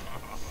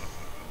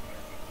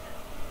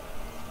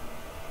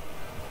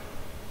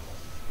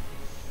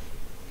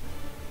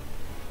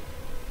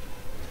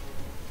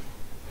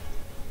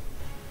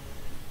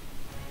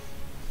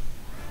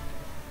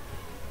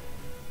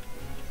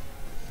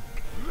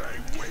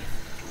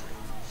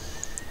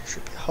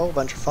 Should be a whole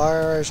bunch of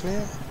fire arrows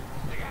now.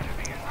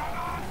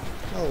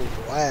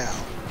 Oh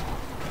wow.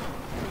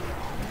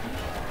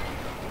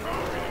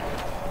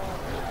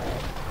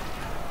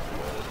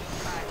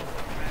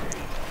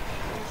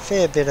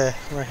 Fair bit of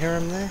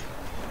Rohan there.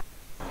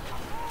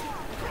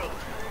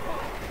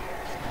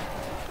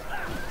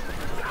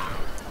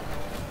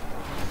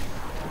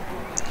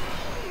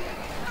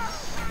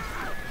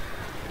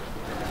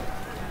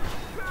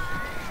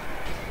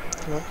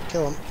 Come on,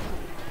 kill him.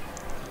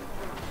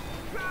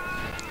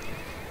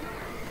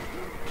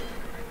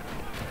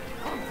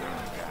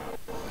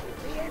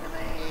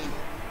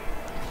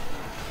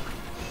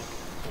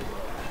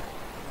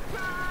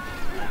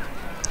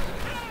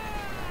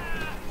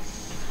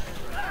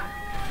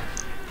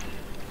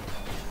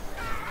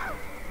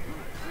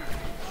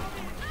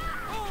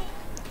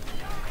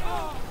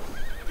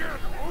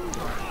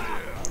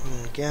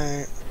 There we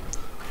go.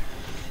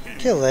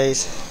 Kill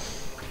these.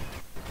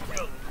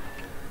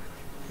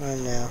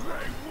 And now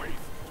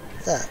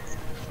that.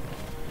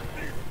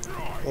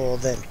 Or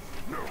them.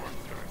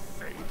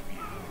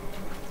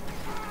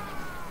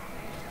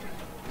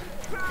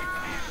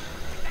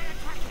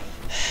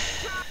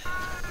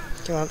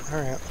 Come on,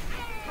 hurry up.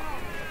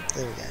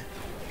 There we go.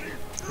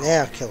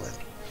 Now kill him.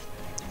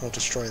 We'll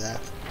destroy that.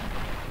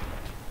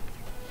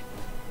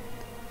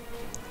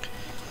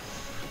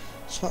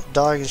 It's not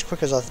dying as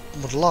quick as I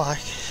would like.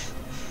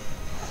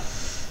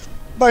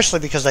 Mostly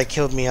because they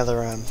killed me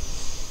other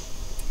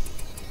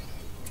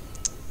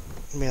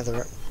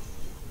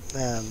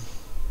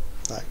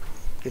like,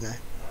 you know,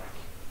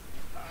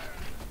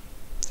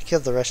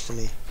 killed the rest of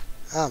the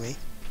army.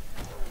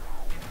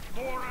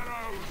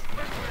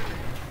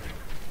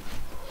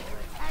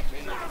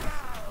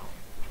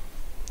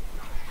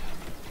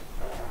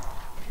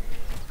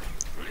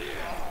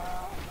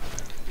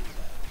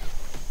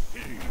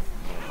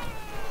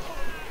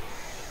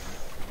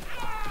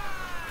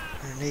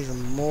 And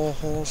even more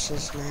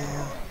horses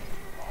now.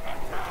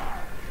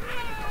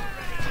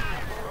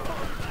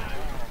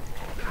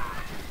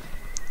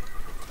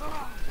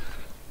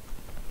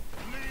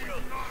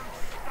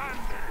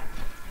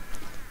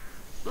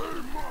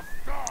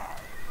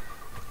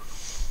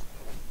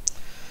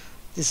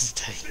 This is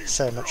taking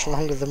so much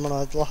longer than what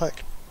I'd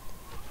like.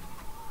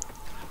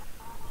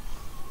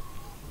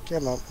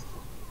 Come on.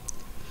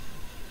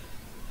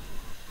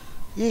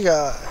 You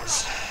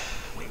guys.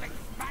 We've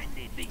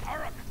expanded the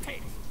Uruk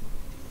pit.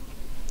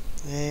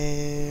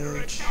 And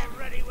Not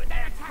ready with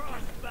their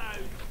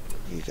crossbows.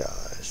 you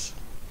guys.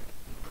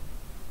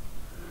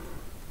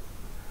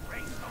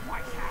 Raise the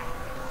white hat.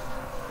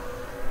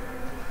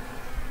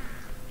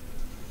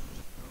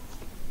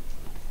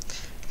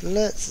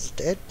 Lutz is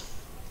dead.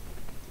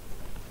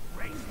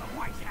 Raise the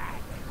white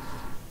hat.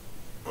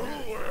 Now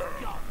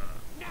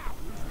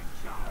who's in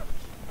charge?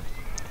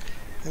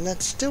 And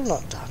that's still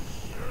not done.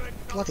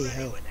 Bloody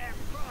hell. With their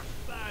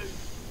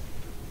crossbows.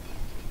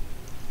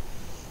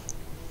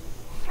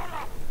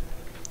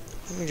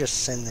 Let me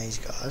just send these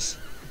guys.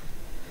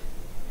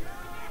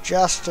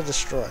 Just to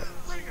destroy it.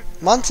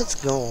 Once it's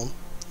gone,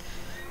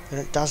 then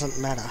it doesn't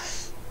matter.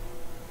 Have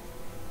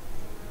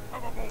a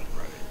bolt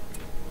ready.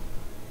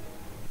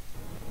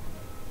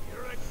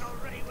 You're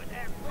not ready with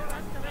their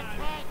crossbows.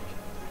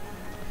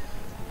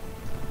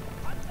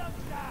 Hunt them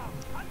down.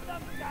 Hunt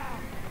them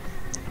down.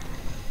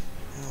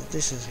 Well,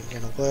 this isn't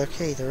going to work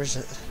either, is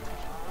it?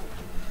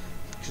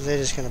 Because they're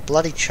just going to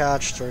bloody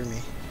charge through me.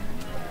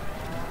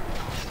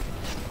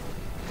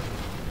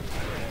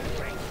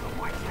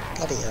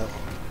 Bloody hell.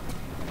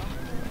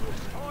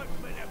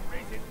 Horsemen have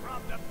risen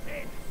from the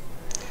pit.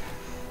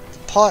 The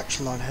pikes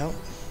might help.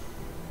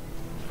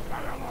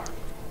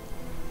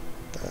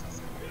 But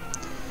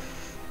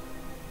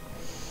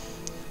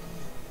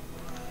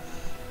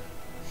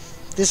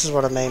this is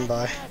what I mean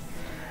by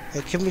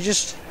it can be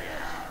just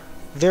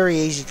very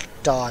easy to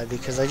die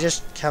because they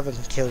just come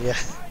and kill you.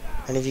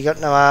 And if you got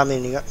no army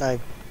and you got no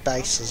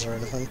bases or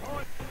anything,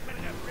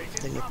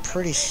 then you're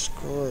pretty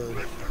screwed.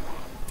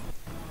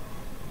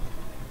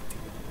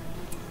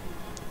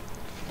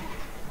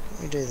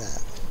 Let me do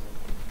that.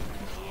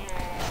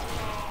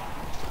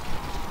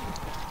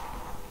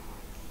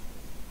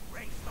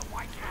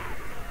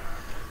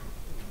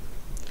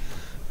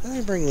 Let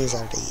me bring these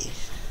over to you.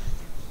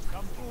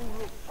 Some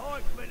Uruk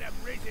horsemen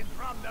have risen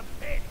from the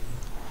pit.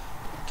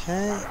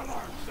 Okay.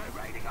 They're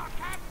raiding our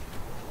camp.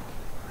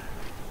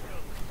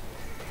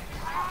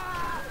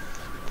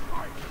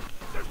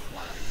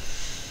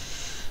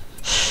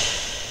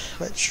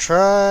 Let's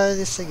try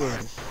this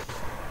again.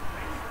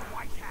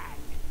 White hat.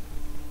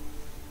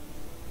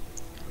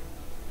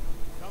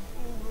 Some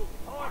Uruk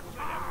horsemen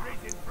have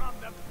risen from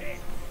the pit.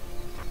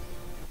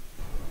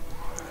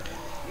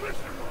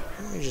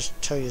 Let me just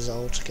tell you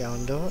all to go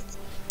and do it.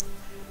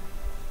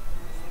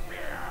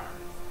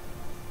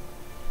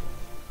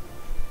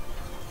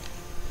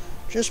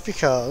 Just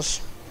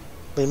because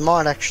we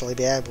might actually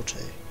be able to,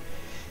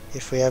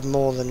 if we have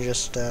more than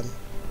just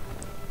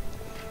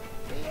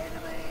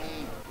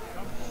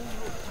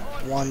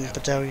one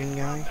battalion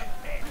going.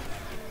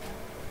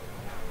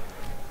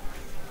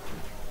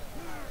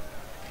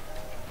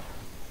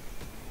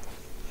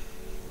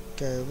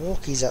 Go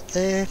walkies up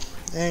there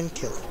and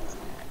kill it.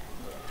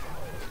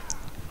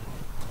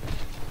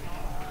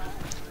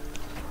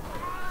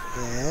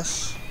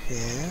 Yes,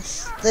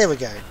 yes. There we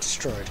go,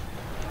 destroyed.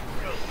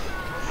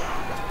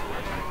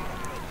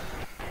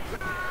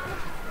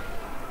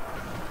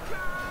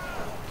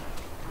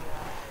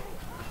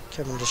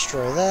 Come and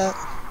destroy that.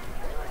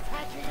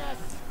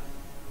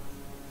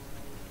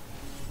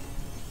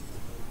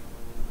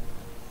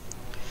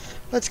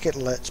 Let's get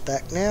alerts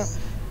back now.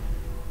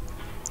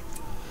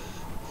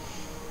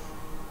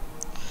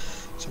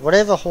 So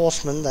whatever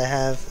horsemen they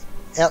have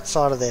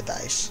outside of their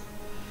base,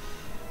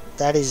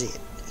 that is it.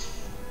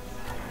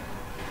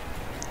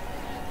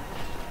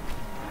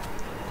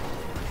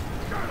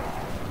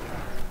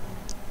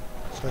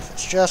 So if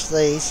it's just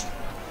these,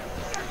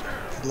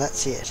 then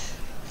that's it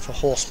for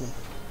horsemen.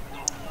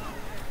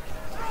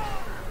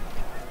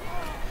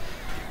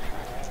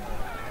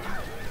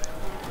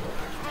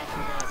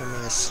 And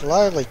we're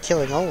slowly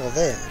killing all of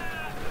them.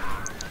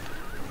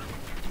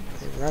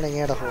 They're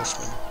running out of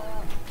horsemen.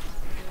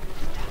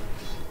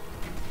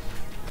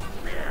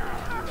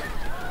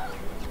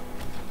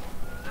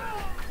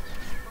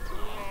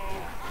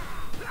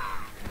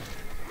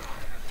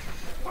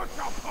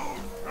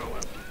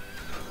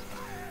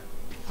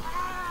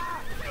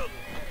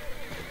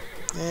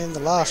 And the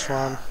last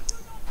one,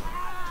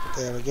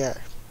 there we go.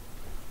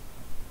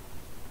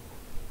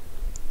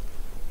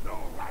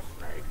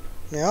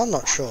 Now I'm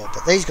not sure,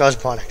 but these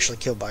guys might actually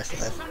kill both of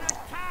them.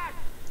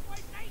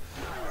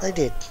 They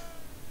did.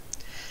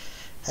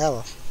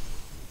 However,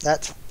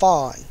 that's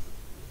fine.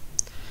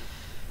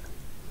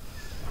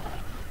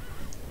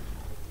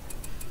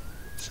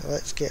 So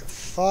let's get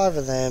 5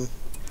 of them.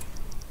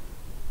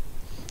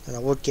 And I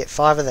would get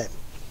 5 of them,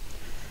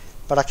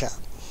 but I can't.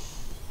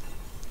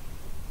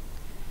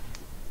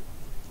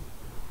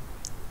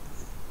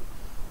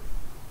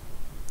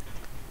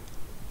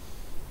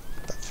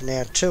 But for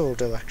now 2 will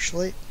do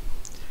actually.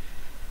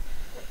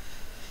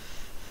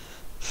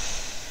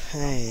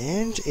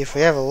 And if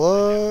we have a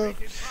look,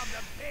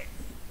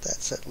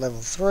 that's at level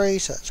 3,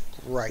 so that's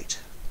great.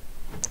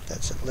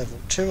 That's at level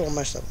 2,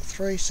 almost level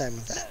 3, same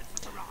with that.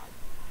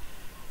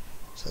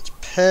 So it's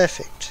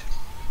perfect.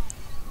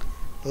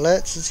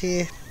 Alerts is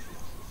here,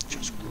 which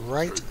is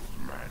great.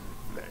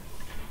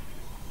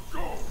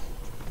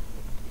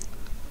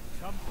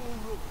 Some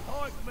Uruk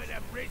horsemen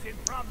have risen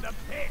from the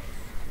pits.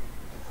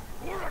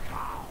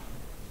 Urukal!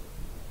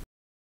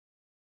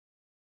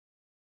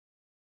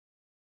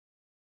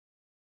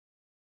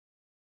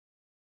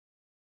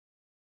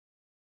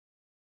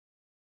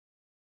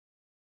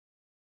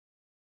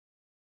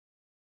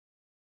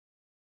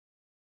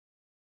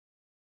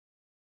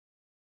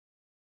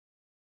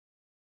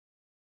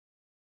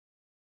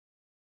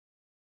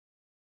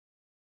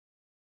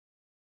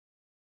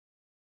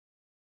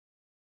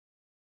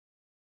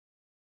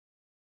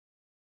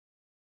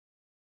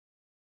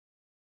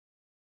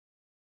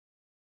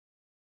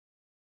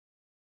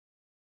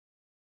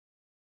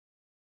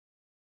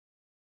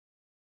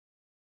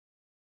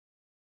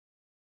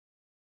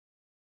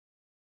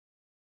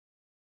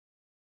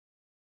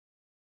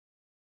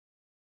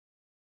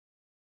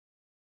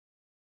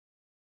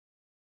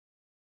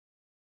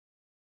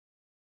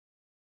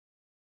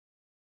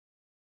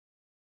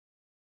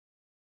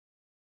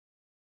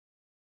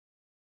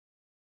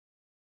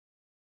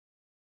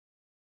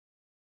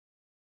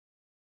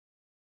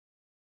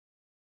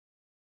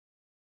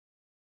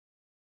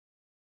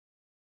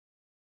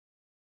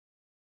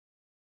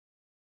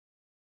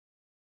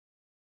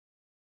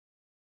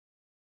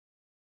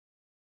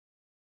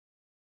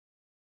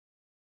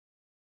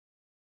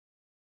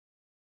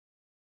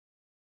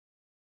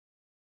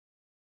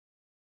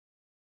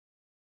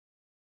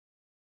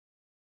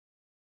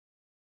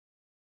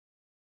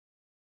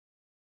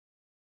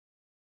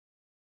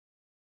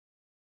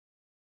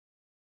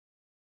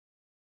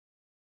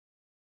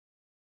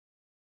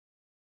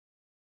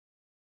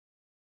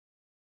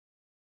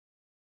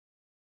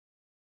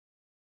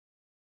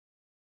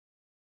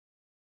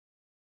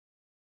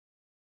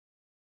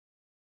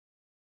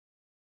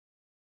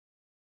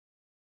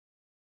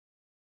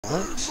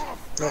 Right.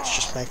 Let's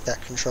just make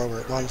that control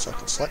group 1 so I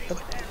can select them.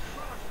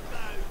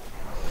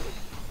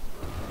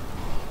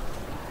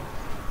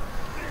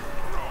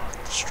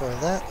 Destroy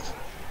that.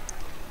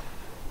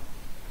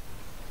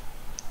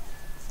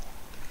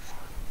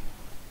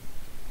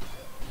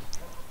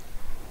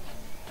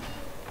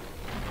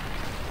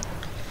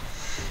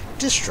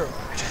 Destroyed.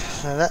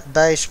 Now that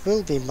base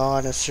will be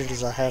mine as soon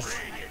as I have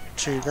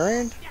 2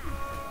 grand.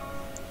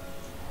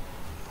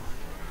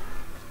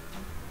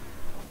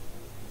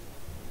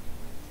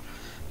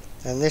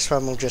 And this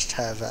one will just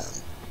have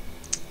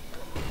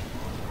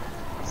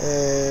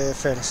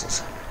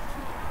furnaces.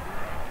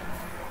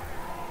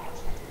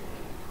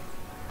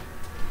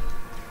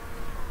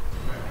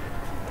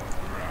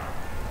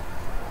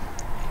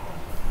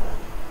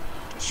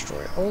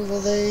 get all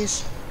of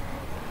these.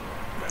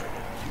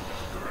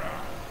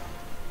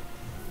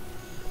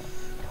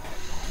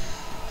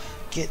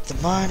 Get the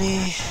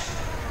money.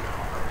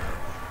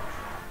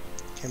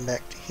 Come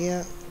back to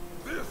here.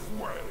 This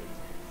way.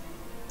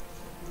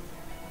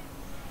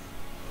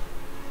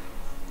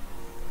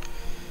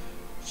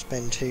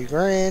 Spend 2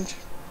 grand.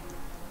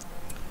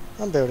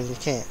 I'm building a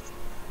camp.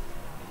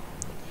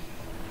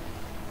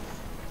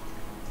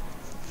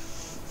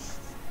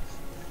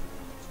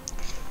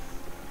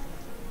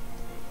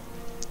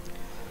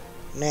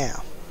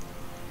 Now,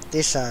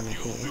 this army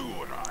here Do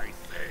what I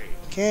say.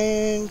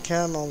 can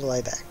come all the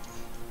way back.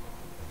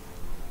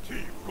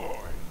 Keep going.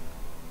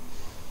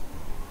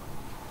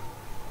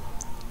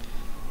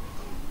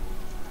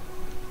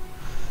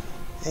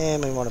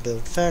 And we want to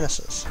build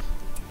furnaces.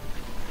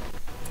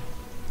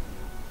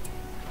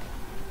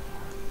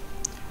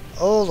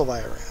 All the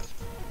way around.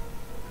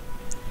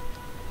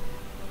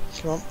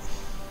 Come on.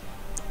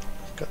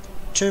 Got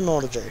 2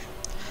 more to do.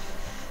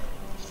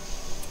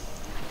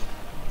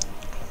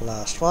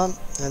 Last one.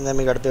 And then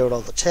we got to build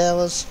all the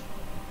towers.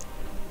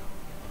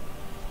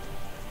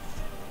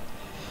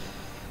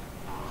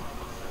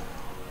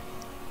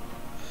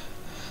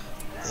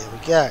 There we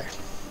go.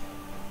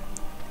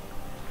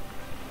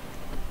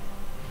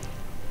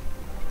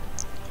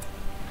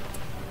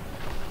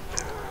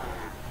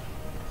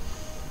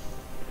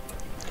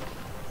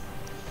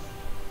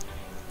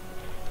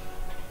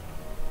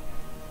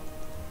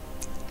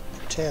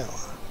 Tower.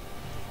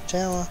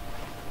 Tower.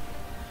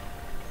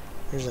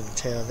 There's a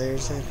tower.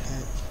 There's a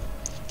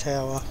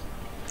tower.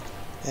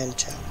 And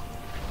tower.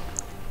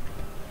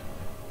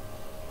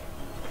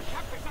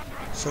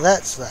 So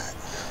that's that.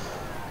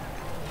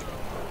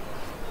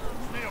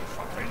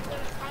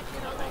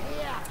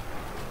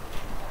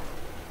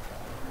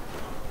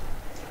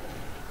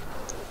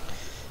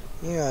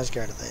 You guys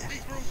go to there.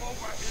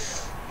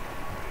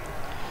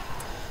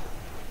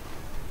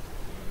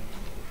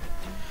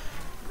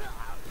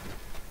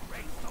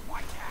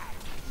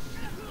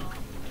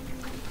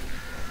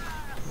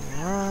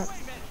 Alright.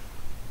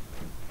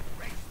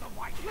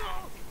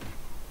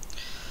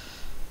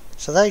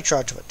 So they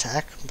tried to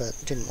attack, but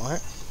it didn't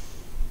work.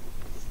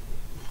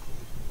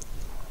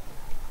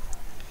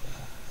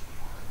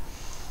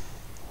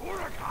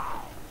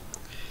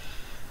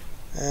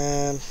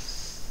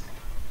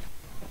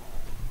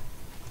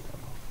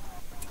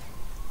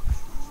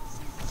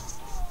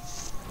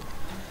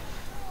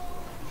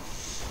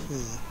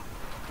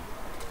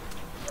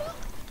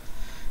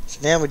 So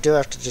now we do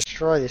have to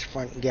destroy this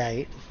front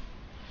gate.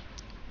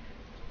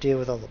 Deal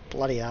with all the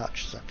bloody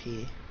archers up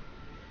here.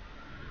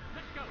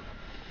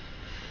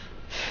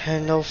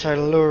 And also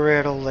lure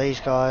out all these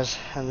guys,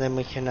 and then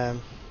we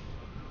can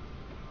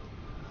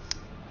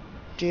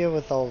deal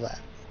with all that.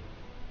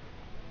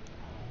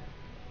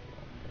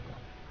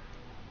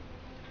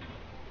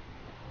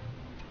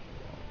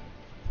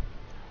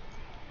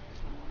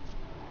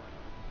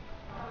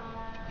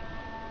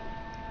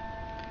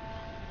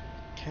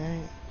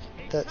 Okay,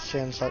 that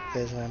sounds like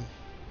there's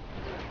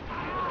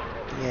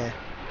yeah,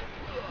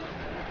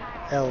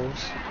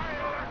 elves.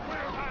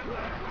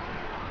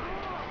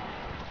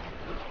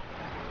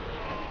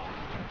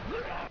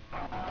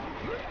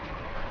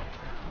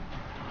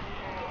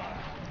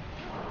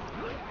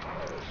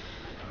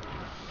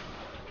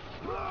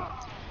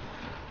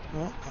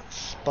 Well,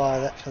 let's buy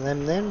that for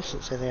them then,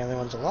 since they're the only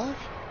ones alive.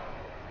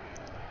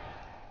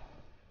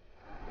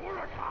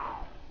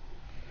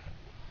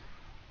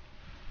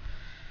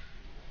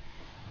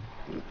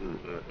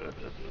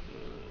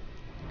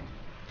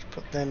 Let's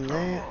put them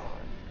there.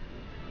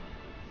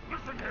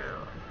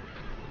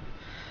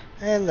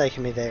 And they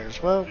can be there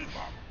as well.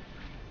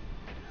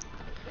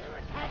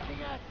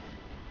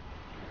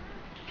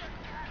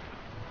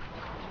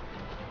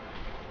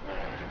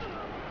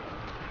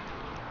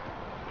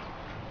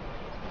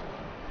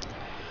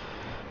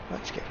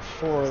 Let's get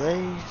 4 of these.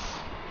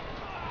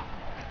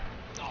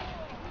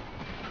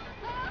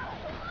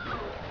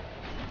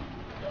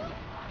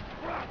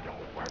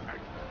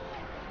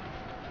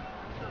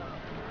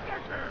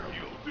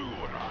 You'll do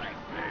what I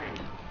say.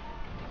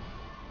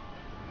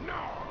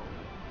 No.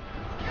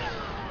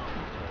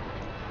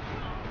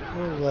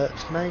 Well,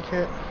 let's make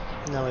it.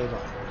 No, we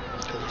won't.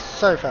 Because it's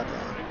so far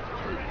down.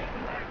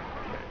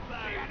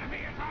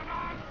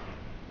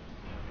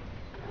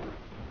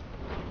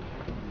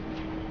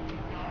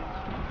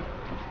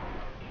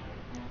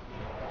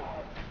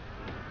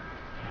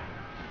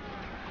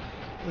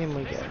 In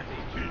we go.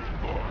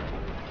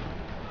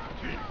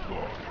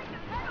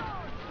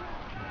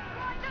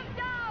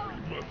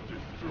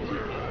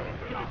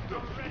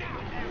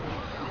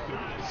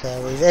 So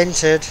we've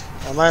entered.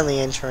 I'm only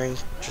entering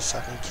just so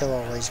I can kill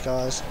all these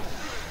guys.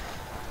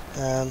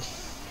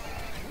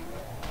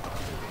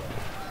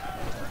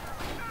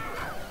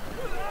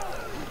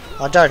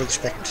 I don't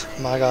expect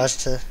my guys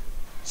to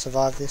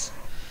survive this.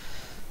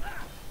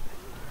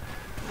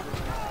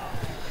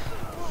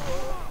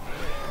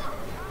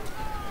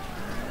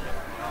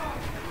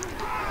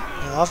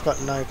 Now, I've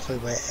got no clue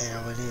where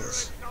Erwin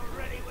is.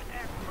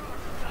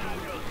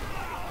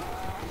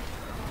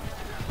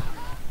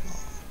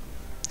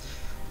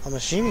 I'm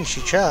assuming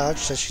she charged,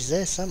 so she's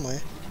there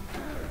somewhere.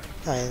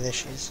 Oh yeah, there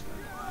she is.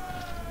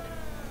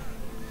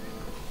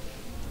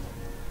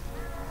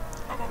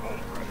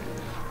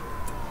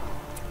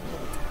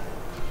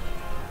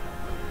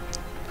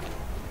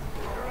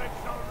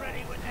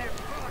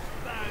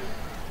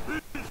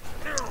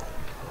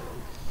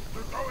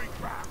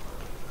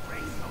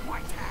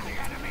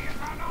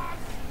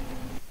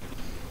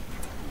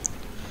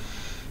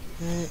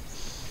 Yeah.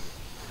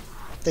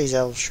 These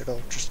elves should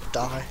all just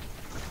die.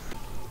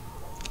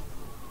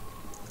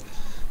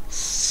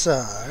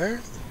 So,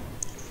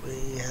 if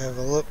we have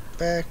a look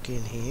back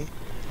in here,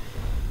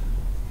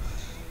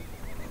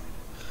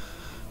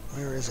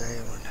 where is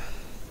Aowen?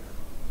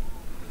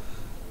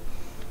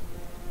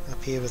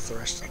 Up here with the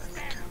rest of them.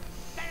 Okay.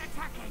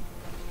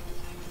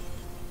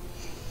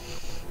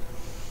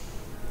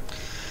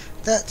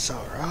 That's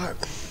alright.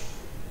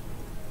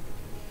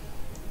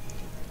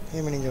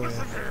 How many do we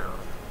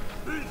have?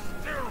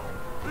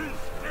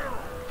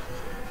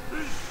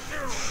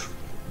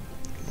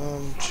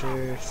 One,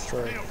 two,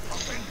 three.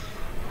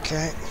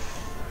 Okay.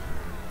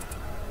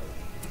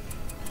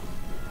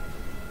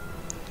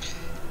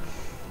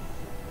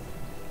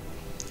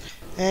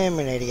 And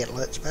we need to get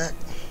Let's back.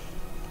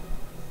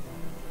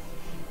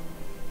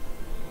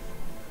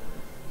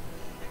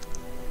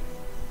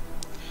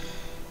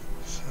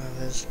 So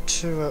there's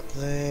two up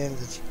there,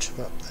 there's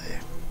two up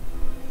there.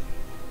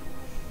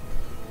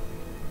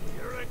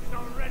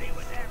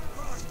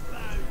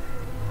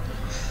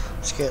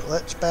 Let's get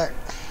Let's back.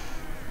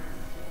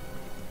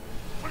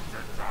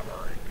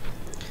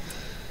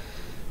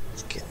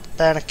 Let's get the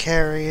banner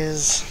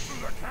carriers.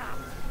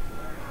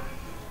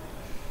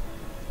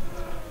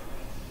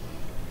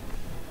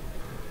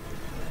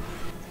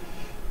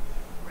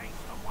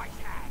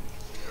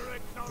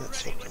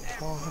 That's looking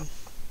fine.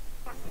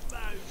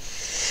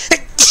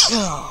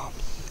 Oh.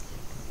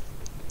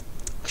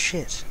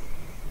 Shit.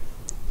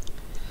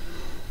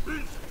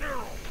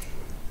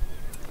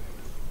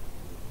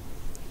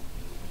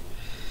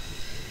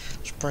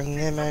 Let's bring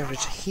them over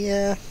to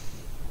here.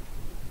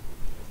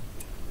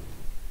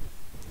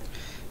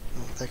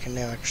 Oh, they can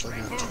now actually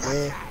go to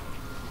there.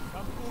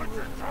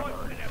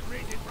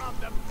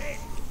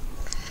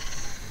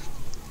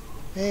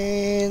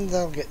 And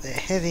they'll get their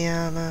heavy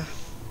armor.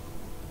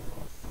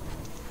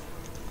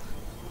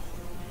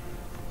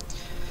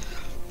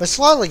 We're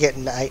slowly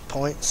getting to 8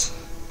 points.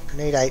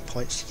 We need 8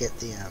 points to get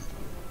the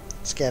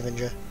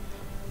scavenger.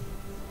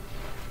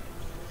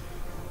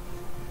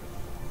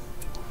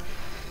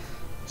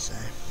 So,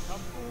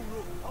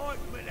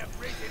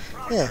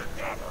 yeah.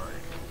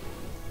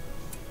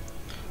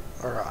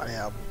 Alright,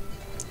 our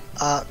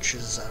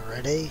archers are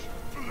ready.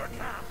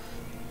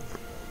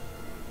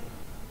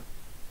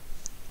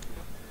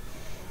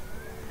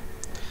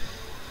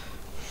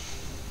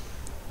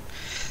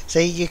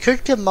 See, you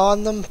could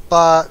combine them,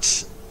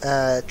 but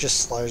it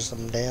just slows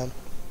them down,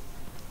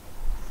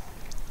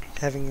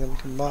 having them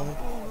combined.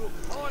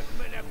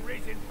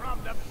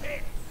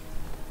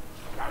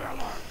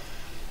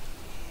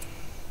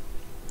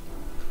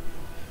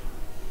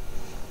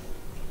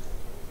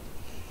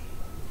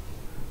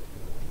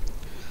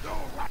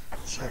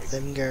 So let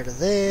them go to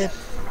there.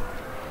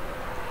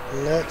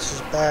 Let's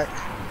is back,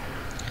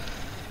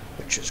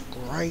 which is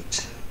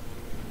great.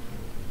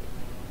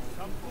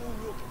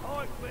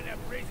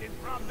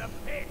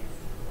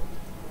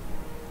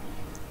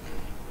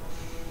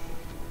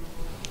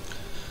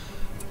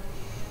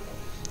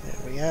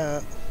 There we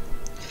are.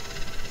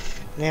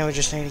 Now we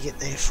just need to get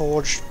their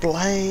forged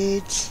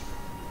blades.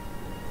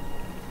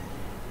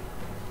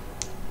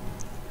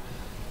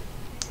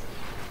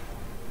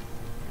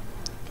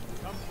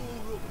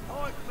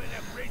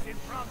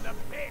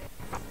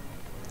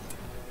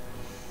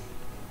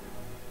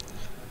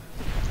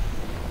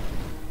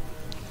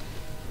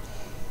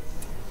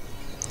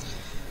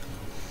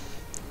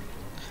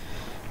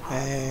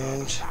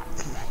 And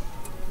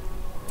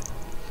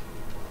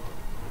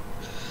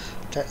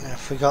don't know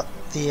if we got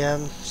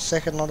the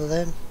second lot of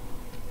them.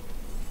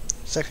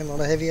 Second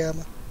lot of heavy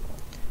armor.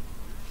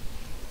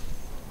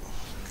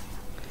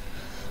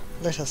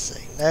 Let us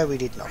see. No, we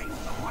did not.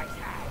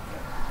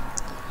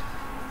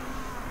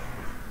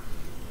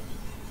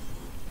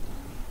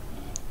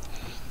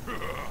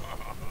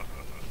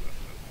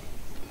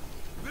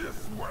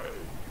 This way,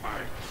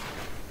 Mike.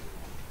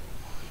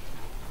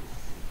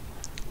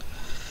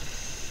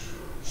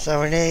 So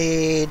we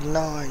need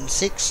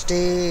 960,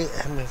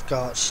 and we've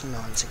got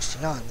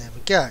 969. There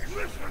we go.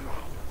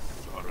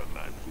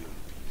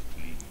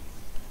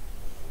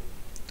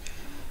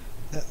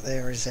 That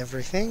there is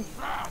everything.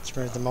 Let's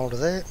move them all to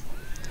there.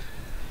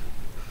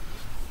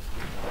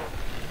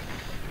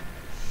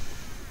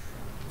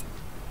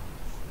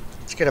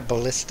 Let's get a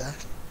ballista,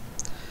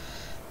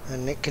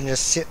 and it can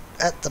just sit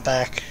at the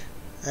back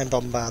and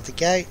bombard the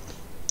gate.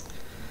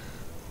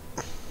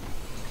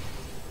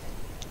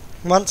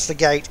 Once the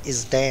gate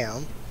is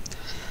down,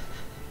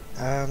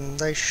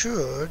 they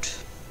should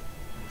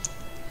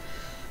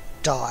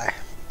die.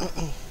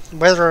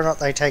 Whether or not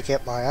they take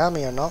out my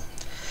army or not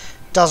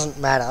doesn't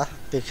matter,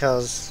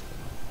 because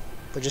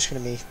we're just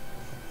going to be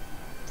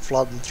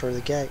flooding through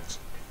the gates.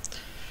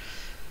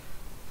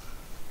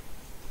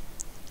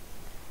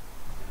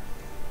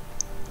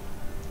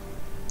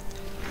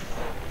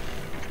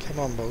 Come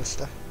on,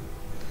 ballista.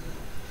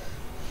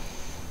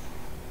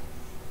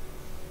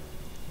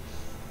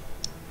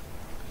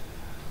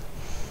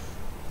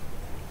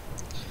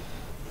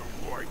 The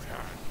White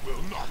Hand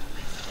will not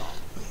be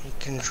stopped.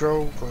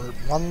 Control group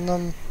 1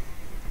 them.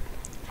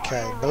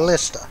 Okay,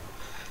 ballista.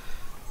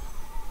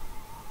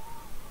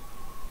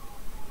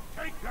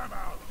 Take them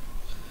out.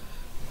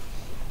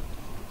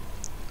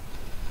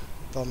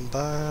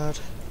 Bombard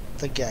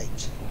the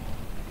gate.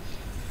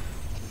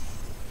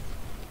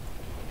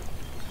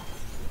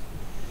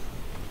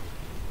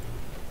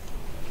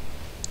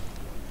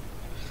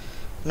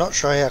 Not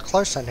sure how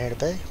close I need to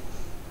be.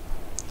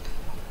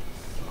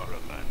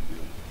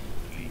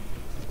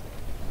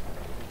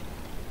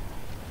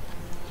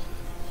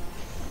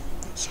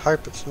 Let's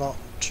hope it's not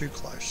too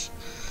close.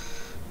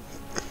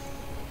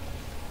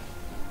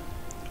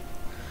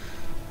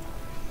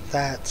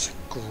 That's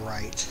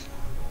great.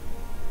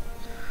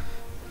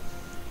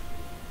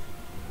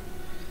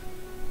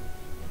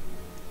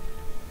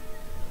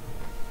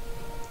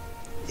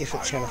 If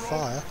it's gonna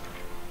fire.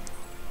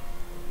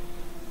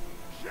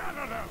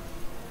 Shatter them.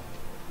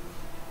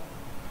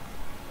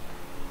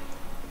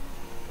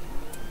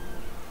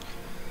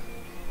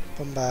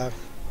 Bombard.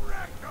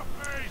 Wreck the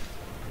place.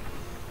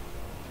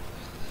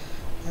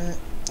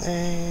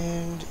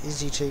 And is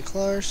he too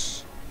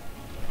close?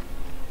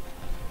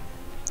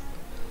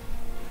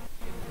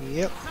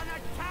 Yep.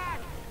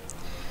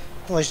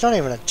 Well, he's not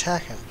even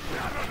attacking.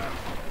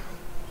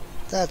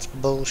 That's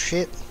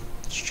bullshit.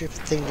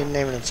 Stupid thing didn't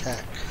even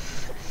attack.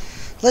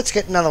 Let's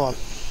get another one.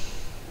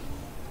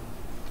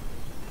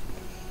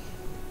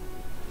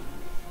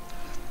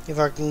 If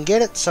I can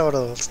get it so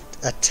it'll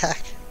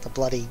attack the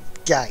bloody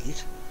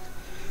gate,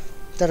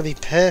 that'll be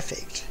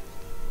perfect.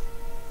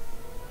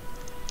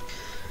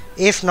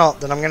 If not,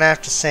 then I'm going to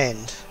have to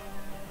send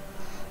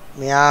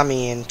my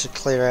army in to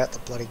clear out the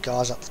bloody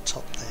guys up the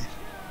top there.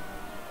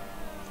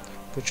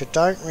 Which I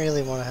don't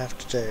really want to have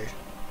to do.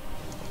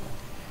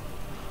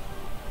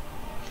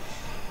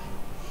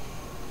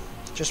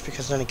 Just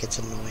because then it gets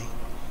annoying.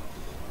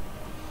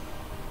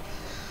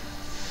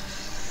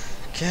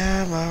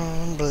 Come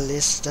on,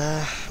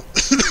 ballista.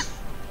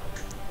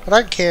 I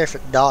don't care if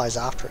it dies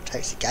after it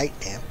takes the gate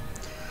down.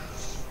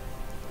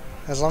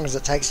 As long as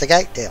it takes the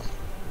gate down.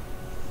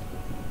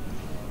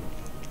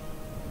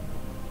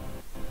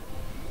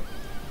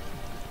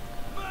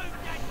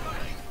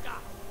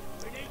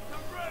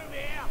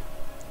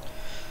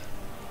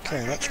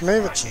 Okay, let's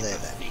move it to there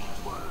then.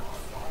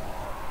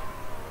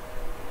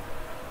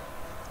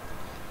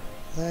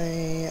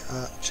 They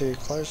aren't too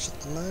close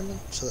at the moment,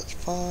 so that's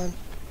fine.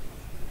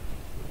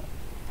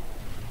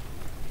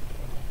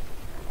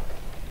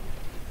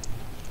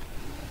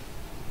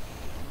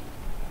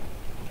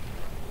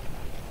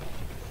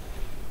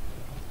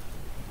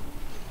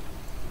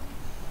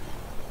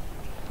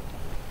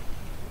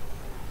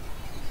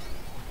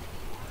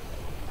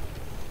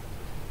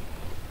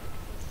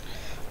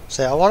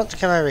 So I want it to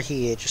come over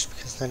here just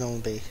because then it'll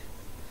be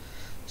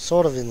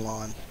sort of in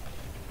line.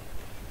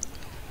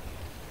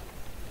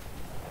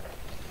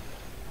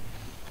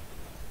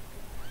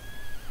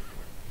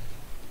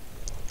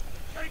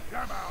 Take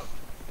them out.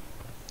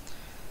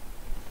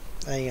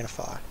 Are you gonna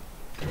fire?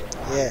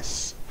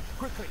 Yes.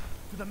 Quickly,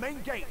 to the main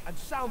gate and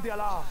sound the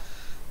alarm.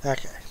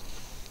 Okay.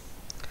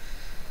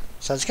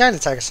 So it's going to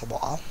take us a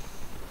while.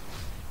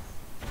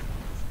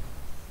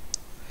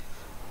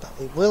 But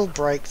we will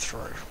break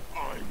through.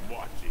 I'm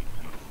watching you.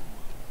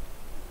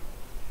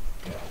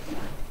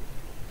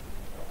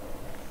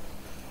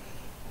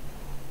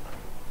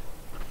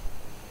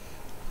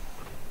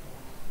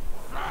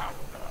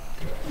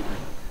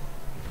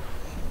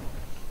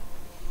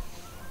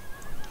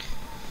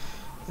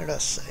 Let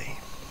us see.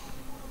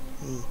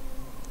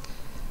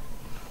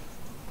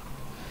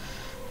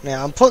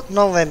 Now I'm putting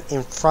all them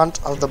in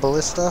front of the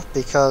ballista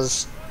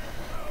because,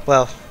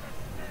 well,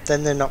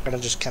 then they're not going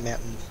to just come out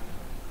and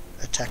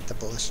attack the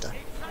ballista.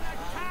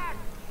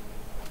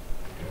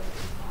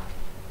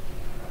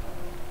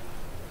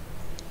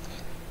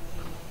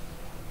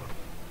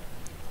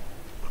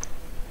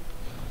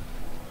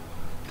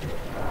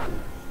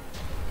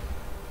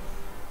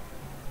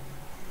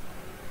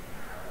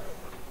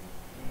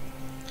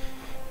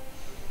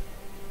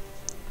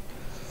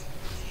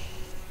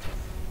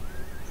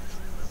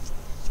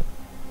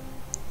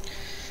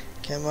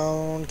 Come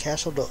on,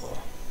 castle door.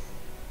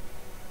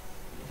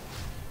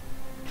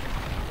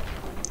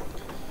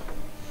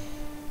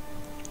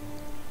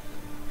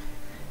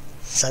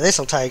 So this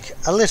will take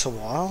a little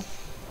while.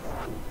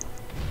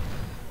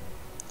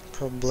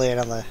 Probably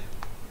another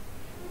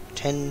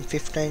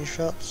 10-15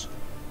 shots.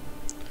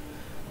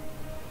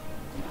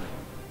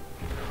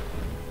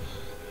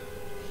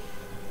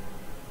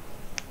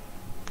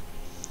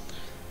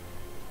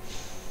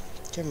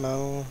 Come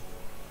on.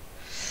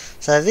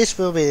 So this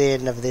will be the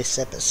end of this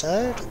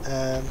episode.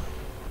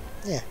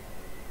 Yeah.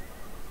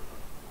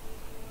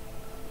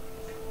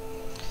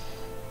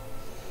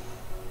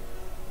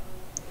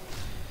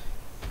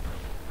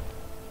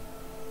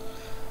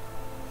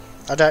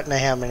 I don't know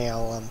how many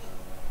I'll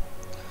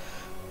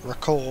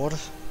record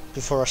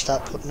before I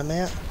start putting them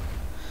out.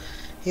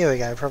 Here we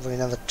go, probably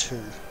another 2.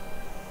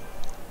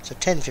 So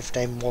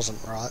 10:15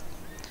 wasn't right.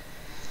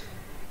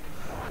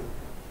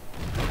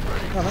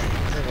 Oh no,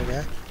 there we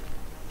go.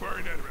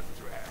 Burn Edoras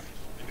to ash.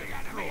 The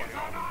enemy is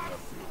on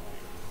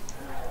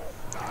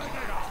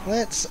us.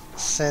 Let's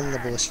send the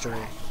ballista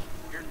in.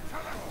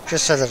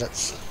 Just so that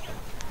it's,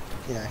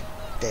 you know,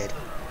 dead.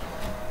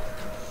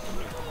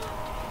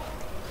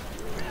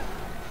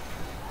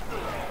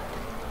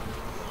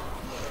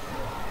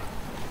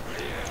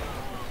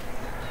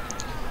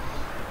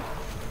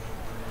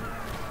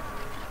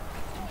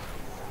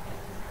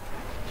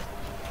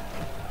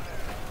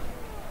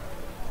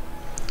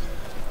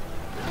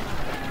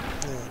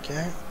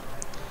 Okay.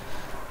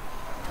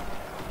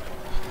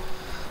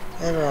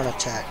 Everyone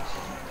attack.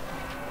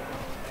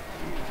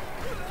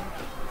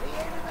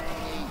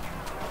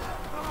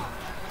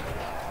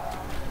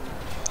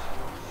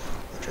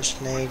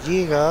 Just need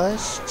you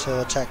guys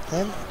to attack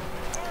them.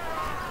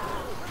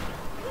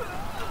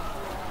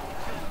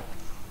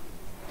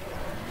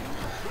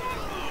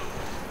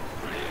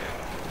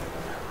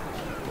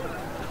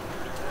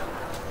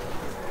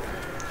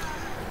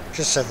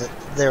 Just so that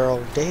they're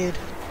all dead.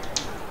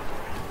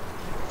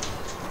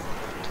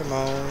 Come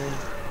on.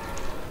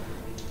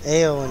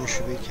 Eowyn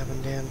should be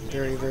coming down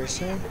very, very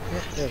soon.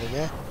 Yep, there we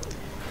go.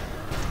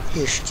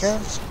 Here she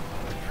comes.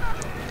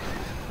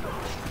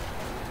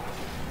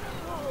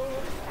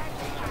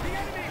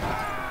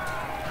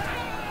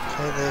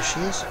 Okay, there she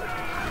is.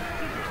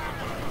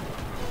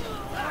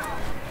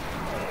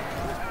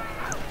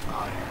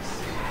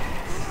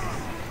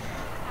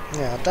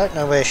 Yeah, I don't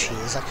know where she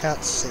is. I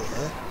can't see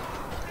her.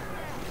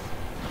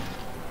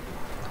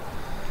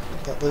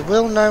 But we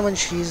will know when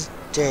she's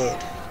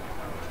dead.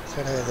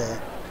 Got her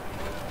there.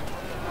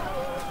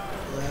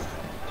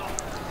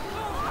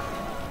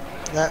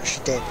 No, she's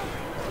dead.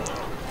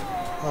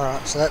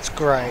 Alright, so that's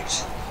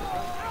great.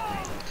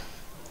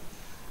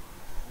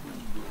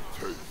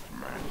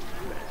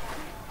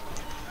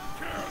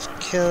 Let's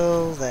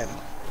kill them.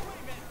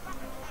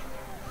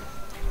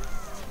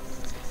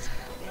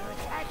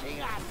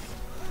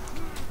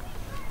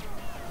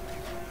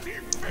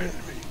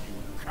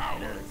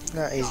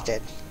 No, he's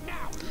dead.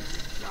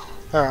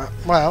 Alright,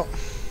 well,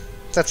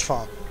 that's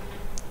fine.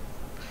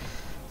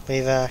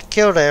 We've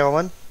killed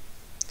Eowyn.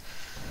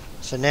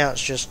 So now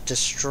it's just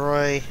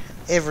destroy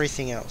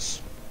everything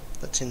else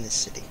that's in this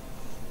city.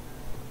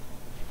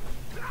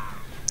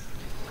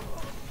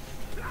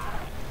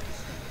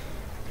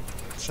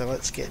 So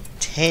let's get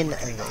 10 of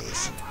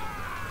these.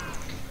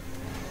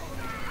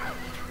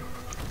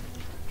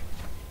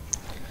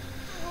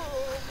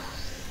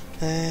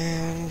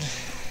 And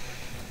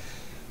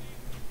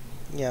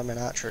yeah, I mean,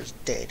 Archer is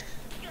dead.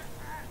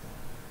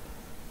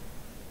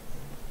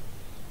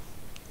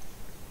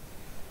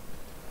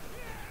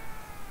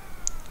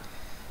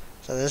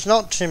 So there's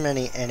not too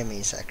many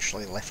enemies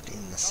actually left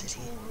in the city.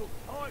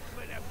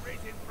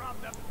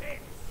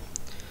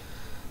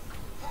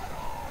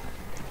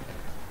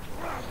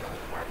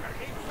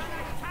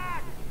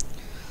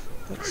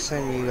 Let's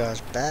send you guys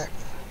back.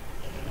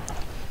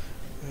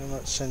 And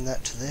let's send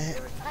that to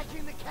there.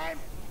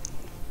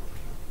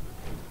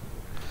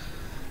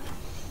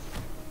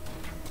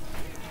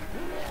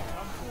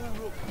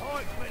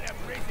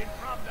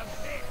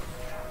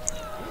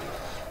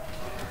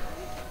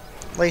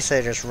 At least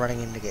they're just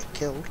running in to get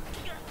killed.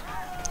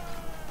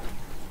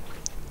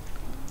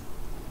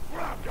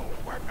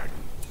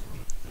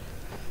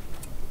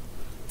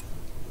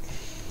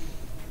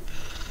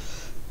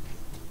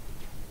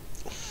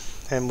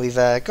 And we've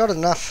got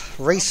enough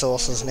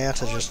resources now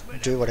to just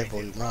do whatever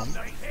we want.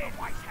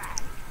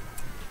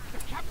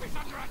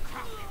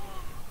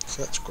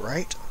 So that's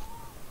great.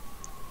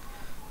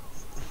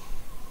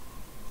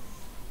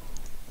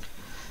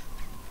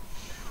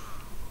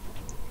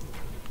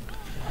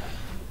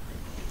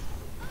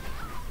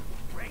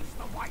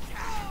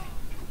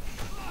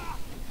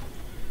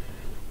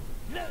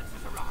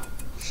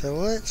 So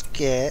let's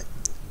get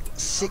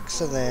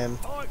 6 of them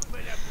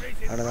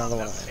and another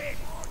one of them.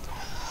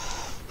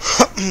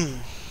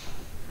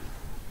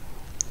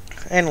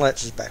 And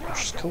Let's is back,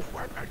 which is cool.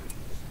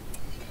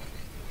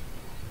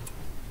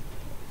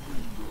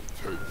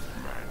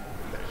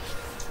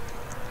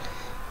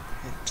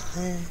 Into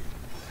there.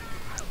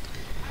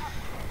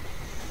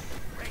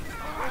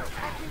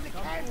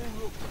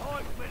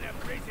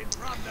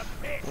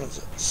 What's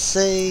it?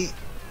 C,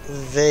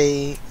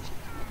 V,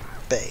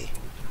 B.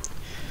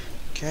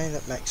 Okay,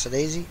 that makes it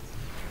easy.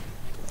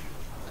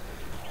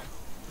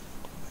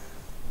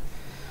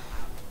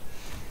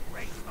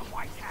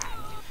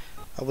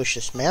 I wish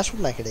this mouse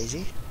would make it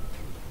easy.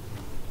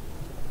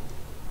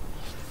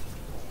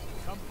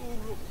 Some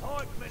Uruk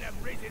pikemen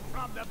have risen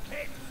from the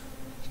pit.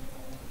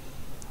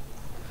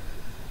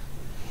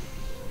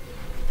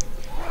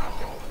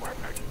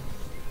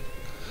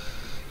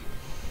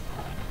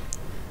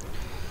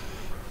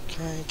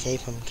 Okay,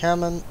 keep them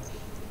coming.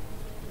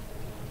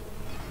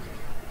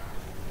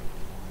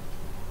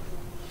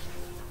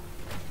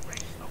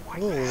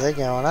 Ooh, they're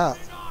going up.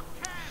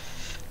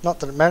 Not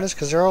that it matters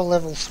because they're all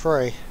level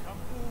 3.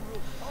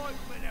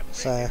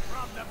 So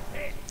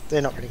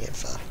they're not going to get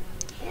far.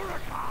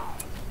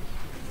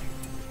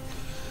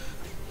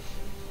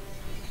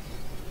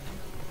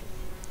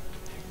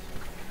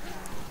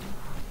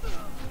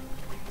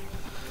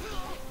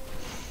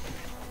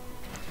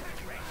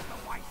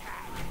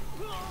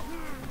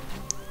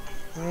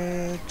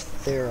 And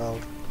they're all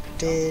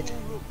dead.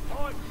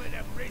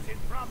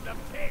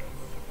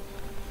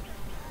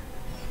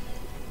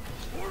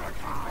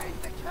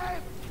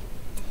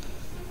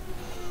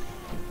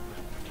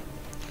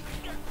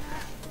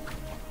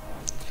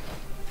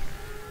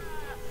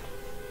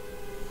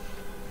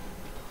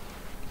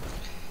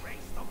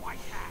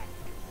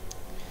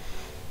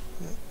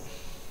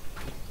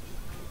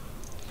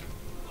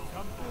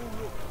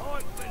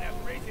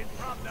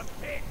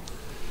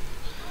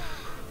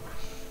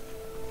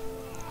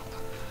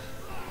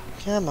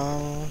 Come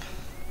on.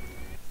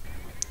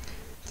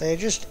 They're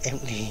just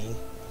emptying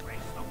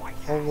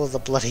all of the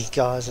bloody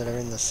guys that are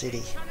in the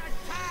city.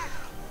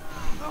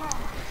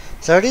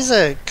 So it is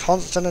a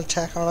constant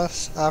attack on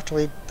us after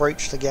we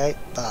breach the gate,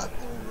 but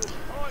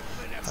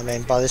I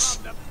mean by this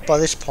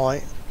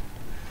point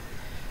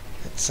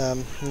it's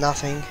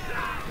nothing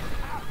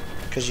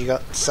because you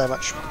got so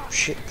much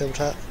shit built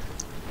up.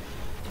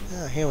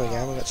 Oh, here we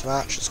go, we've got some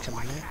archers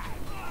coming in.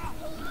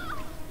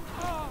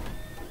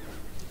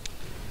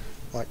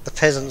 Like, the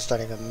peasants don't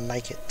even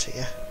make it to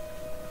you.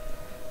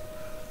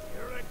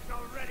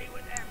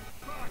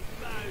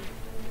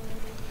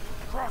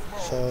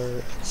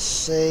 So,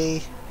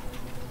 C,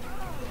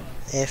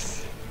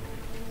 F,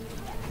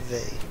 V.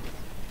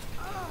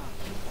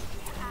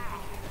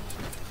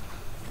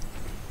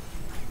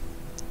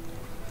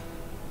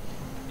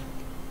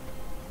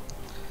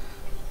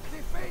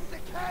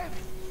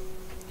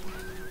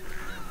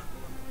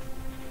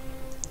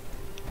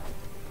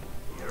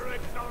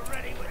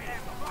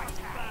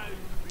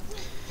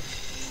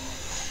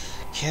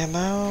 Come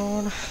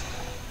on.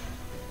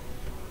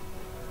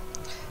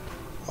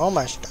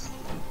 Almost done.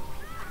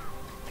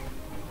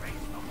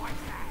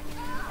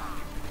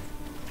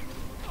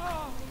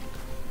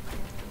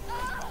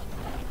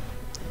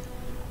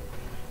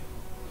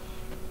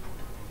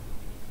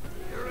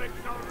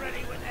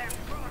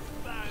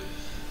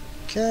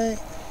 Okay.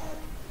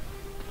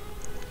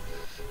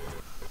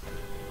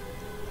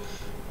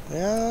 We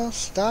are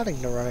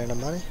starting to run out of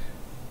money.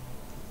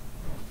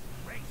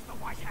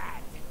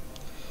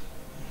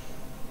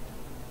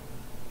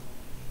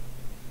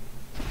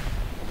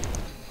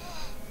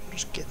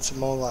 Just get some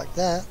more like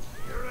that.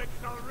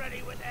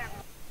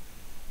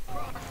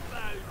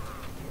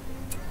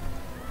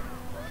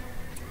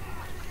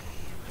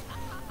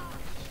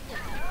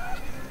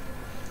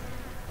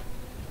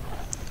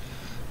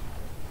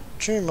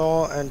 Two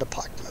more and a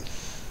pikeman.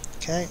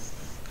 Okay.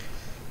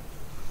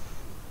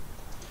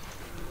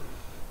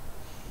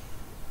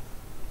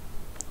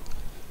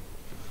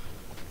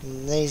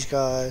 And these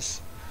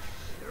guys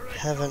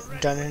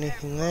haven't done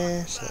anything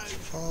there, so that's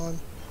fine.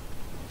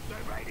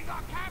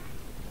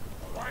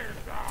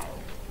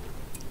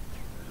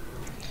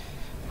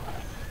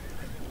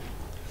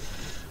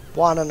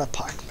 One and a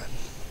pikeman.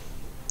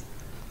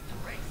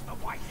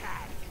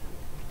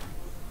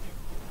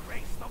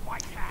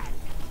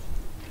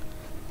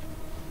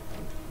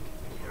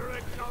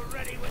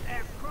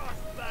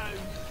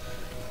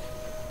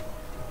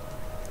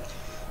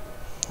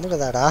 Look at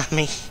that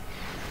army.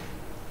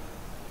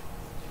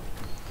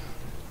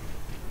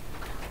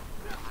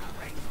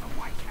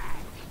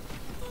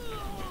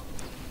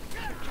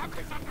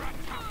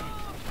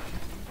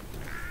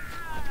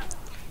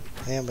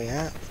 There we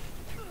are.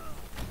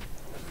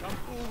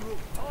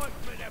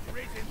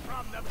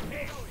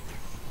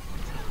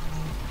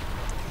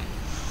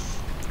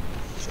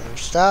 So we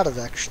started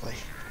actually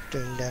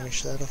doing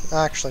damage to that.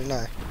 Actually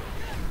no.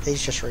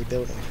 He's just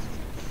rebuilding.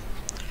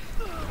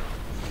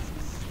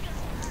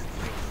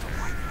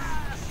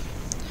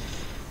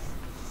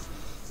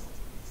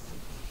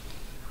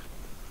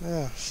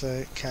 Oh, so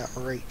it can't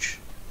reach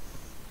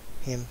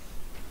him.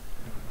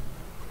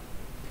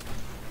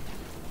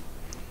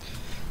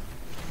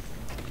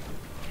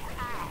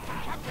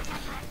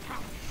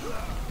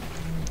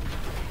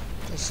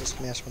 Does this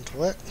mouse want to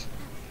work?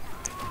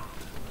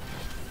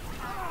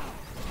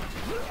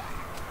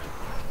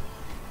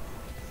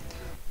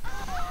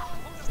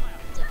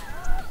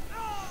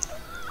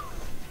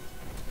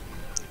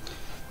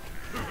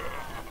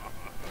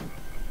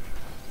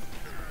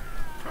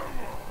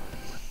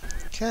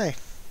 Okay,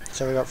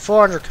 so we got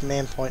 400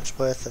 command points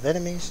worth of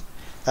enemies,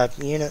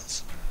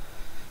 units.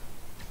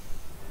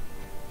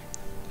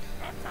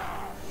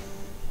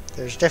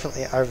 There's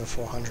definitely over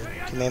 400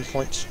 command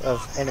points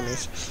of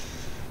enemies.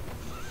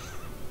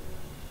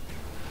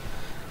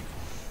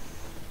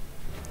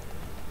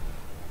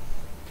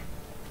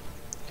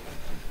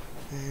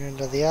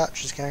 And are the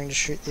archers going to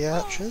shoot the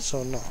archers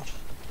or not?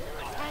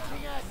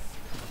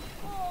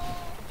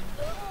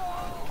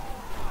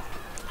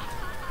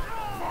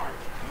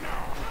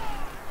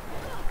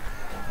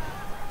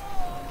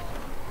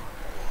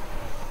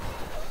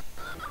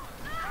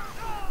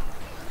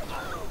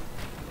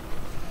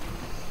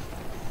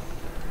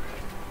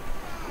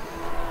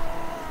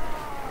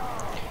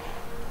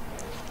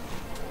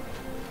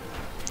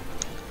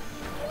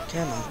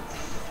 Come on.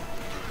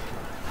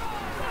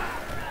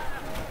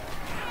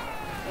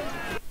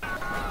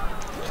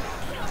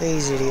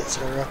 These idiots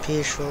that are up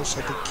here should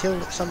also be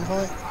killed at some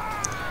point.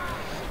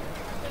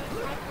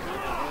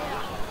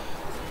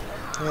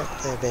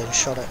 Yep, they're being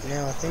shot at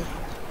now, I think.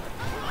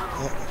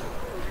 Yep.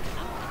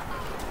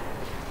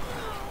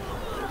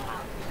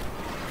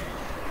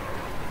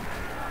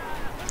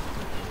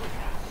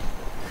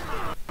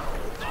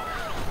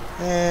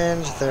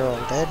 And they're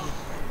all dead.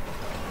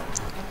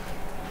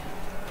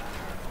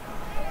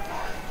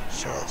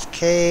 So let's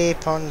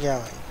keep on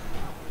going.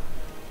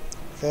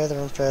 Further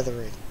and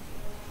further in.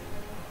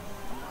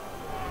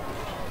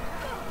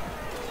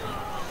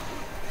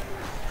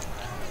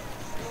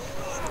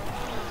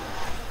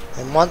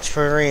 And once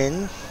we're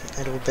in,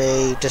 it'll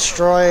be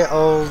destroy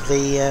all of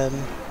the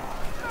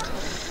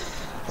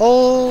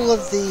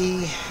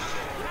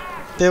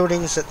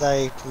buildings that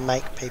they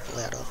make people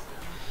out of,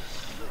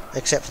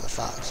 except for the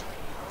farms.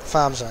 The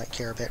farms I don't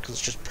care about because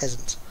it's just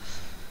peasants.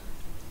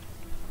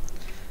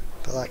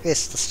 But like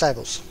this, the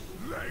stables.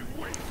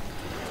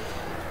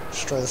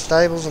 Destroy the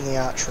stables and the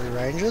archery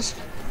ranges,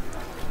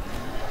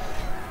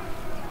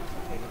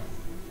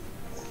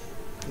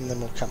 and then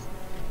we'll come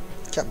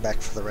back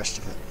for the rest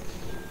of it.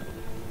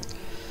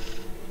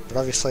 But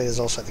obviously there's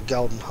also the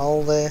Golden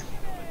Hole there.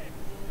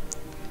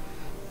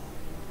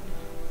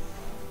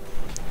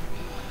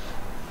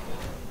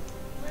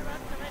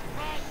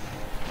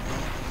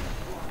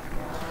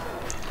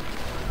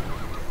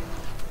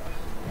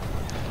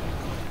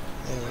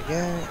 There we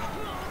go.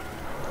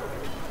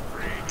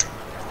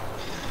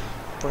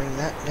 Bring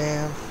that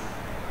down.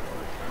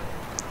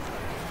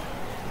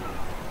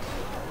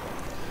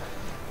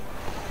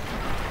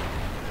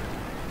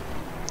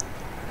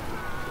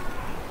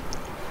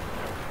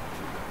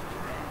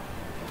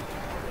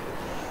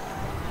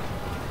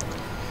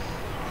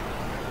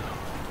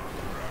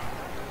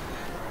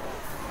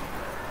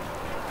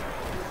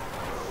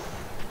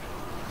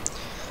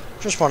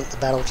 Just want the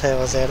battle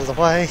towers out of the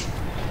way,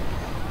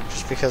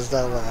 just because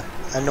they'll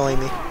annoy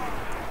me.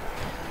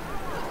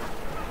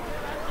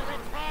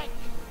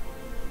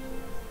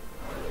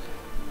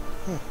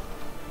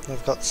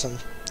 We've got some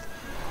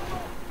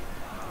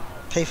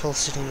people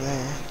sitting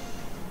there.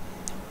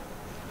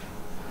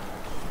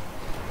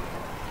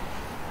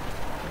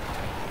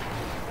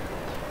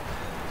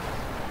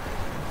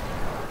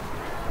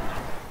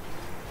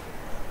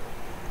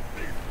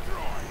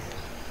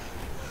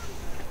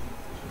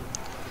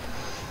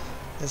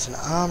 There's an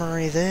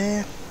armory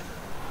there.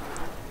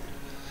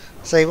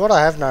 See, what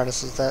I have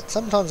noticed is that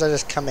sometimes they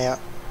just come out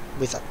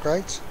with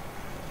upgrades.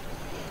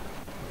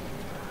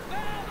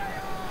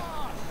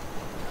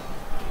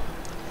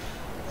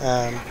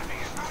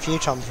 A few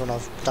times when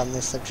I've done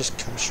this, they've just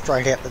come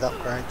straight out with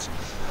upgrades.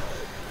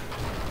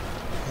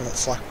 And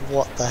it's like,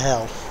 what the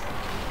hell?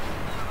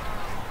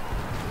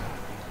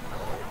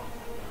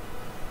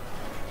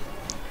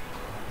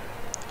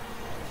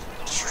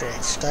 Destroy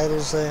the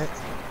stables there.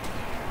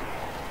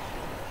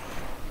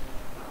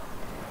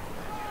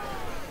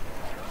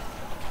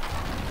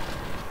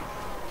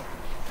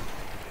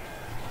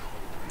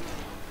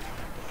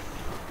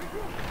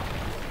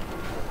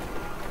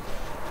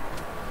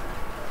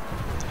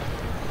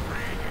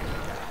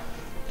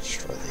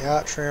 The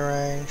archery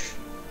range.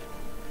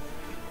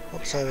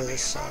 What's over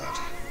this side?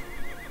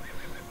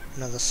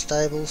 Another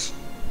stables.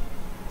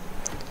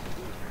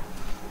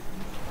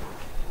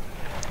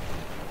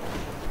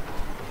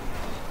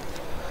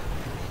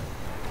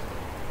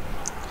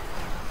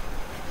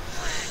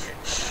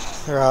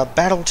 There are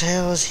battle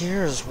towers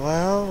here as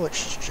well,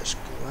 which is just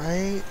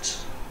great.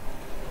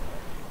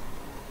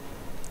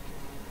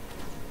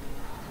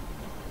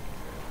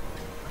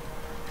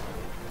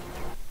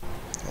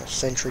 Or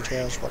sentry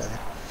towers, whatever.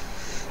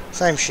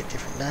 Same shit,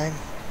 different name.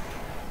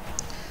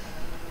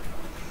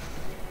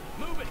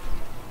 Move it.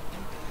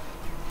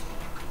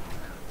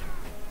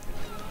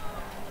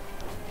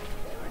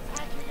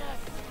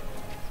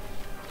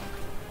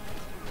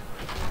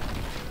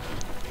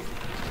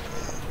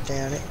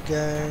 Down it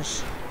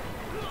goes.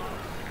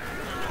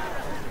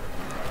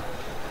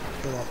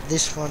 We want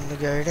this one to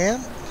go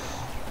down.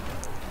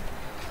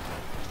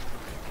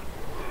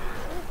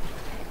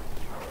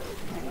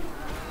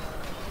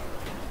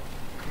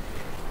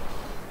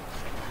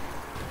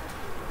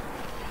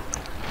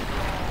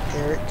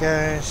 There it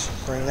goes.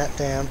 Bring that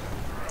down.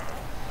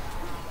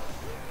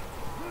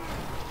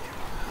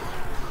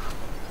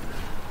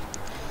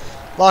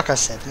 Like I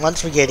said,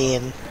 once we get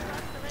in,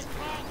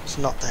 it's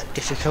not that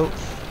difficult.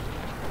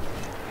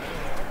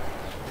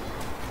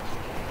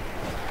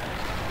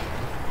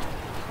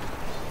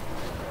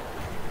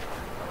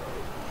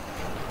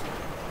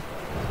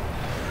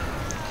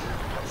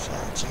 So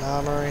it's an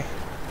armory.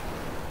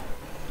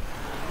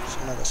 There's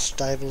another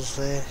stables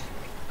there.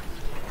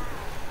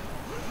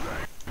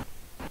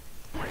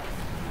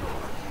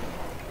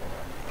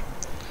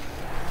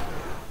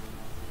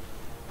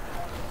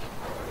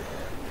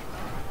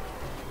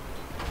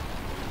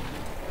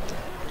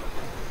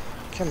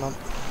 Come on.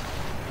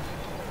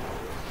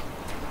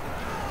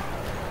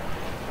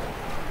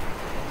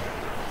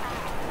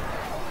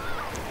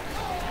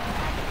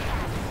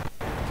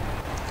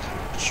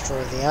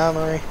 Destroy the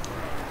armory.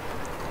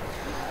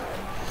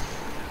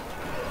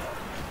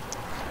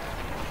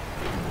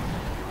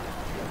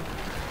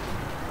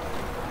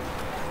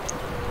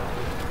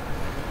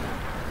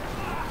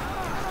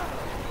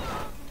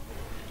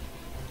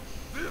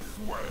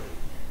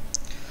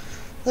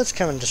 Let's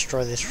come and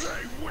destroy this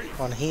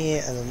one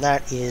here, and then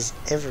that is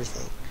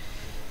everything.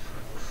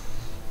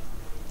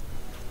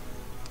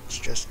 Let's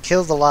just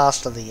kill the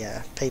last of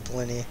the people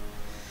in here.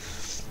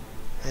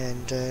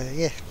 And,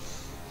 yeah.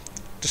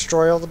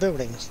 Destroy all the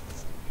buildings.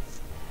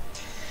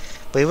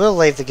 We will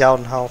leave the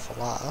Golden Hole for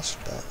last,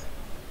 but...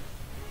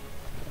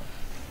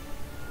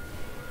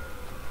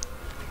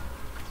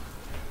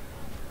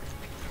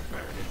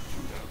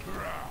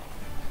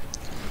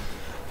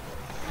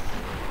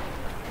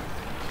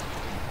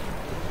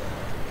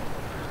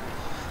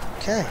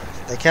 Okay,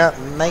 they can't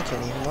make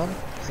anyone,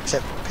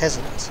 except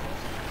peasants.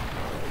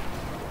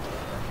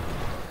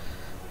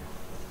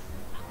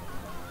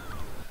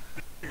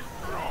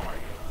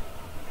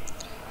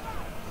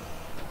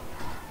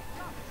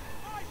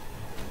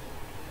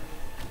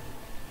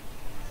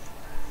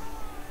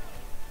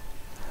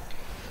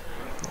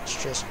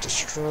 Let's just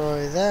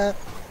destroy that.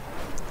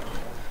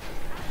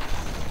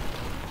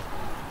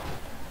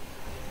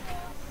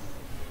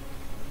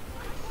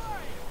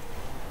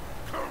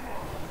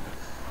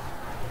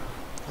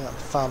 Oh, the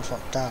farm's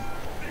not done.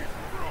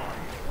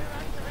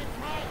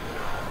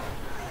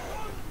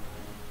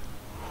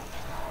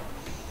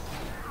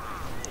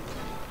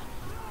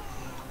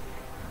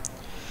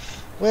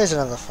 Where's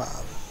another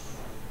farm?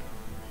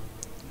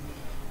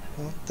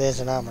 Well, there's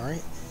an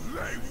armory.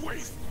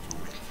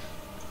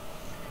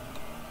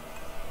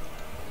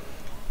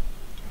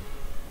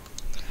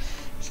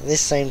 So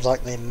this seems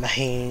like their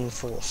main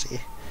force here.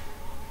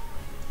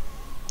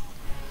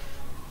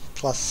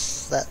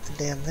 Plus that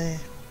down there.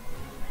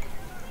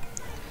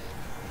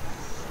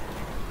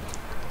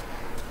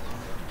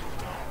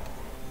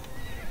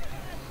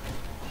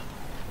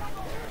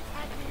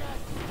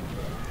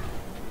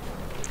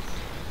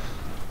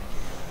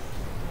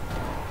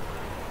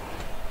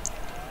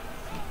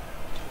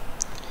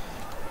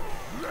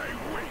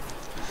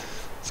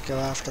 Let's go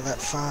after that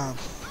farm.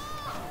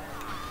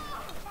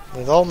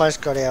 We've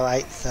almost got our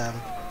 8th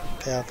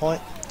power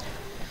point.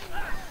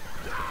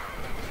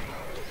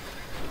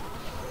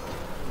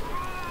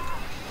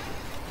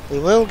 We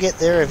will get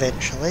there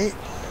eventually.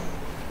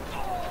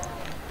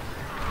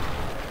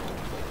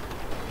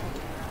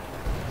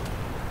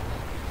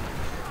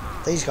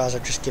 These guys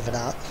have just given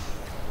up.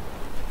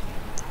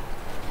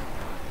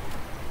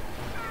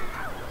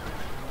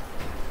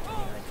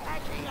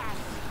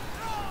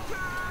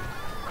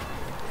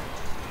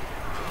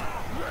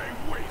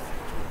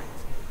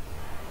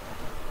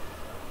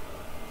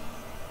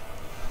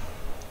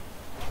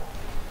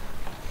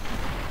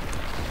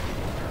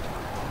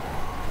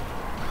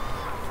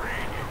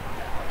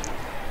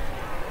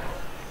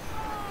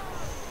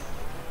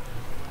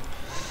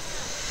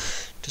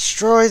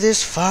 Destroy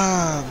this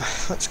farm.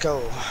 Let's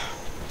go.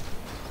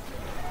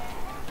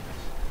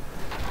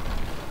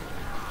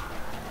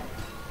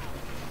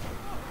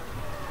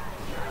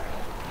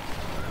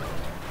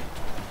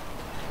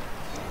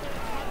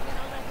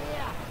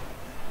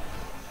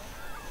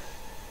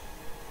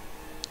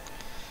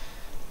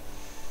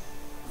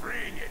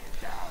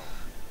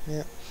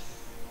 Yep.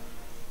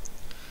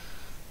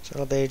 So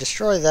it'll be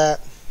destroy that,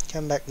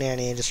 come back down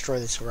here, destroy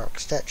this rock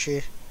statue.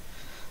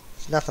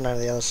 There's nothing over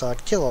the other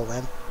side, kill all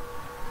them.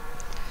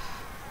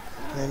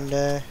 And,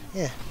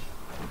 yeah.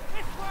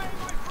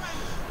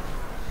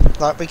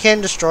 Like, we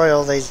can destroy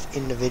all these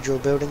individual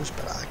buildings,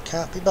 but I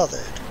can't be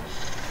bothered.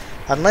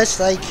 Unless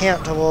they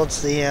count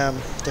towards the,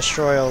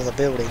 destroy all the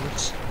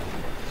buildings.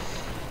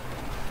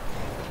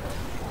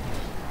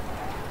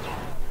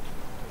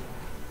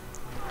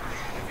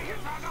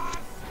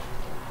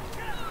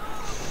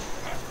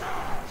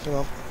 Come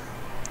on.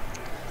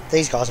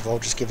 These guys have all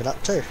just given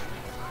up too.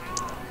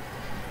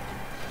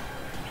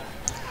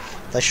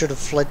 They should have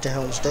fled to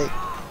Helms Depp.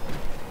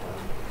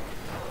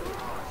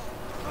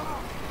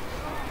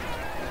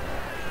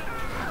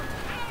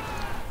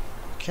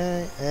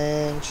 Okay,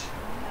 and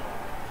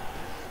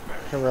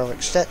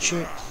heroic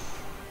statue.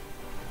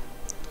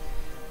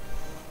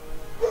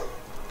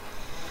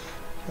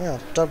 Well,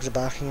 dogs are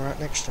barking right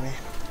next to me.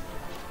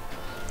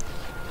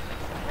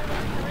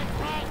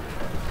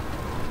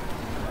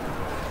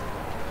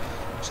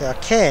 So I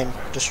can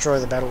destroy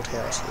the battle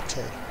towers here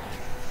too.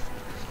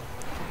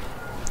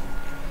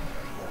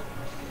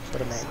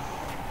 But I mean,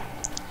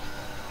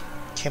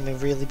 can we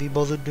really be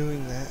bothered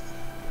doing that?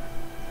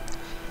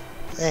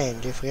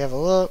 And if we have a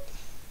look,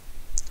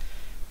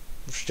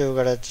 we've still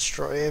got to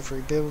destroy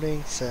every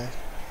building, so...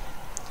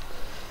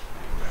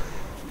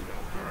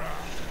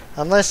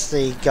 Unless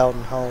the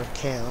Golden Hole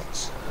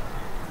counts.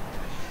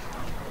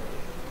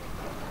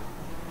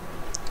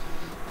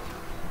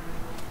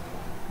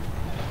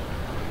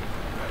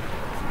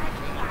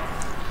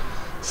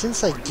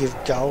 Since they give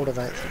gold, I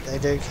don't think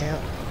they do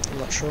count. I'm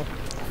not sure.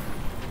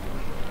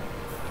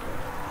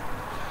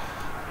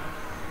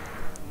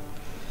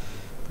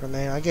 But I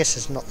mean, I guess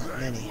there's not that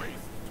many.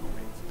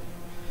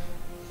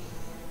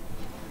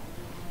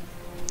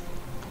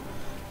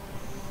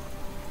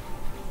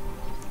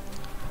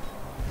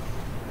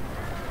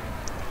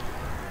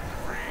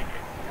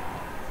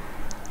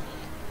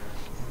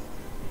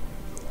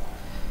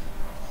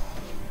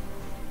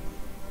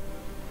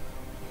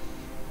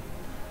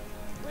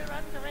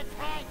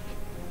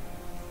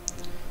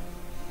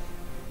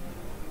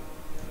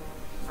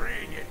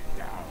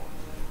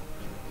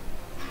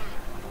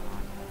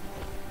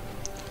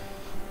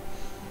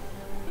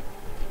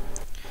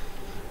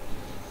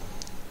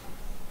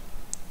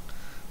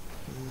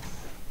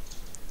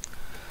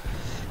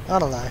 I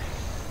don't know.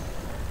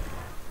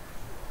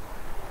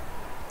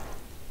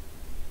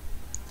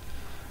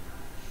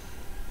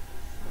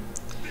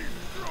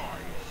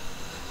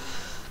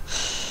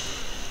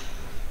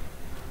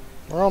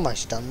 We're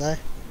almost done though,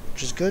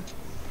 which is good.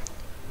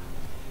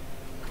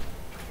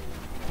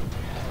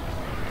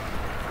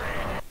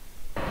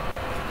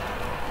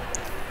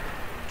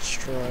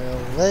 Destroy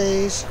all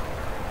these.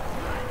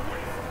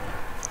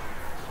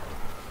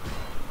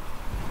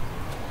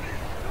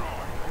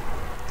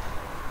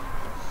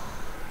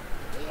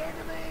 The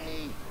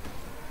enemy!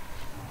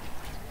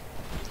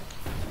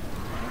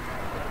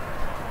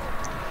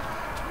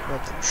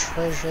 Got the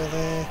treasure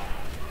there.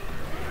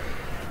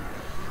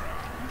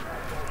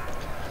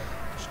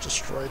 Let's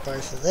destroy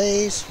both of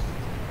these.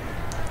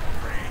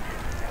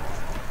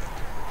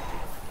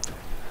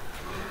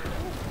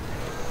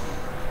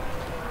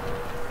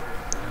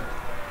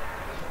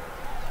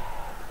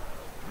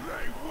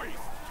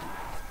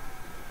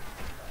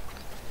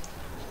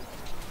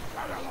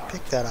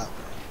 Pick that up.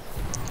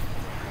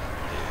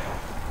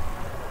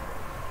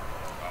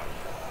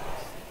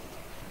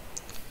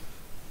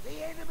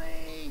 The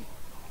enemy!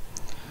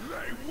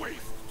 Lay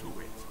waste to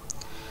it.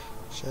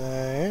 So,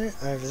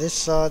 over this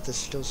side there's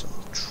still some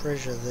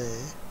treasure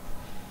there.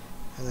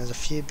 And there's a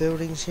few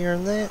buildings here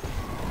and there.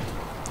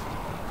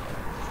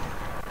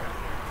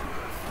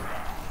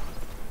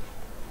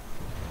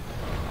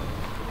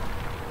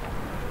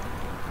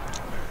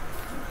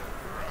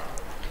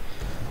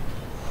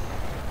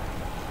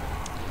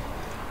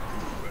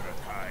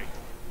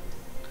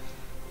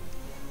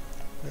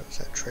 Where was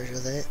that treasure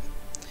there?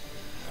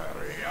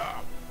 Hurry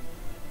up.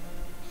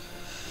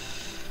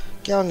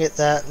 Go and get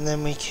that, and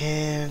then we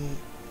can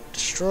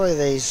destroy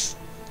these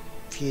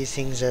few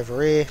things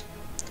over here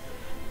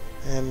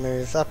and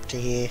move up to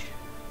here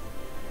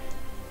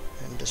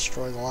and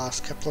destroy the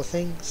last couple of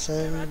things,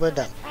 and we're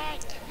done.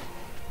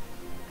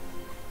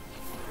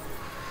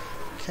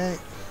 Okay.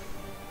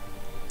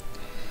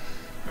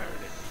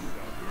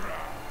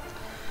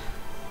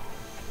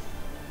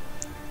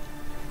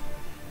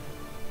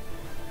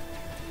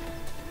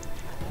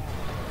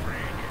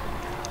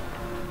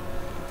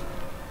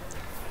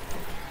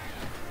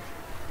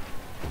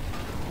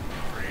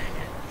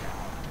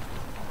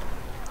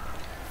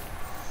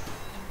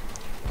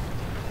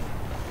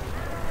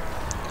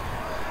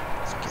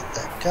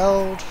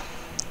 Gold.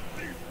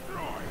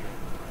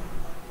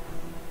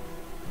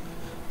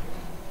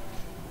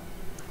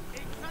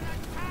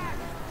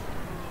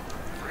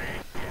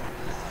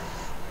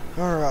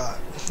 Alright.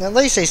 At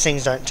least these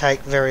things don't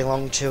take very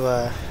long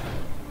to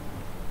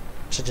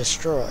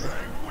destroy.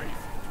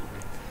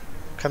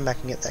 Come back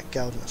and get that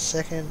gold in a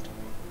second.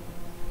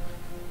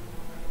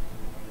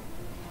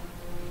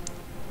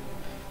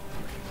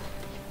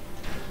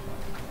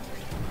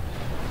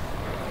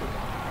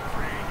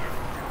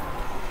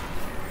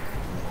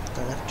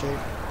 Don't have to.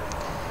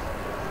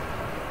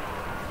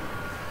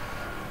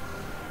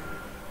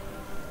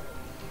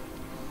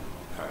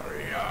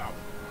 Hurry up.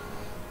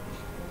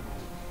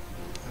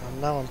 Oh,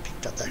 no one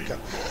picked up that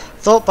gold.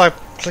 Thought by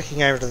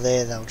clicking over to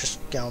there they'll just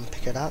go and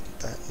pick it up,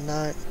 but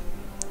no.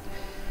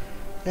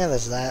 Now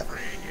there's that.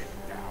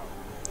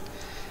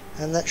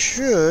 And that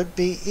should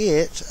be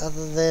it,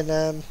 other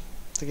than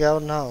the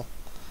Golden Hole.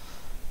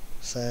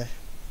 So.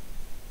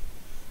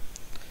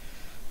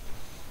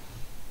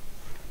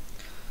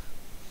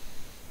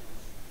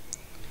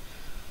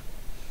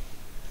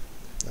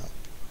 No.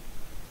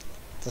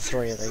 The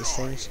three of these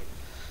things.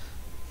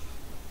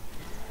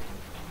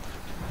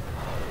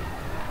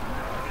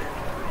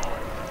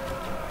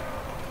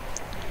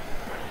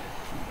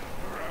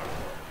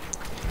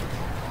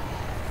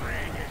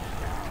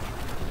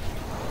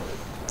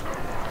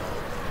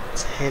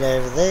 Let's head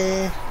over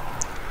there.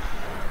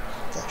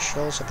 That should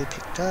also be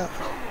picked up.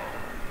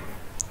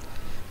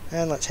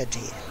 And let's head to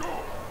here.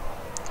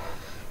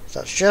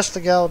 So it's just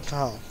the Golden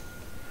Hole.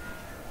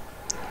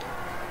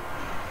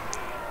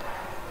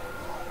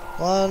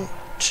 1,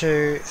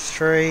 2,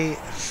 3,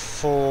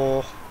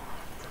 4,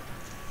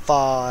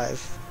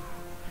 5.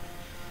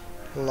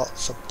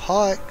 Lots of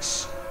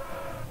pikes.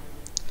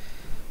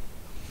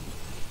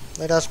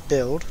 Let us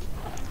build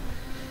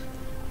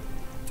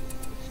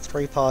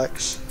 3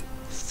 pikes,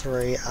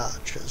 3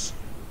 archers,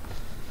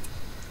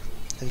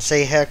 and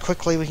see how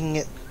quickly we can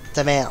get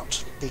them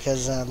out,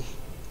 because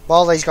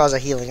while these guys are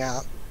healing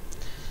up,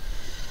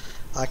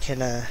 I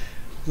can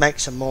make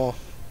some more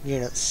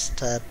units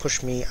to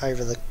push me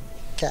over the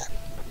cap.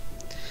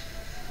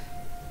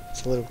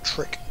 It's a little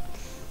trick.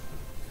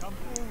 Some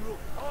Uruk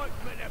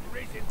pikemen have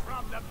risen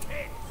from the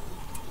pit.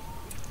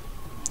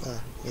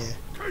 Oh, yeah.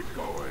 Keep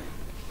going.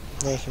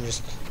 There, you can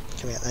just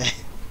come out there.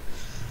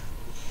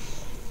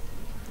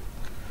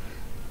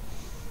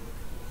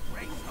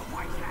 Raise the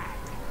white flag.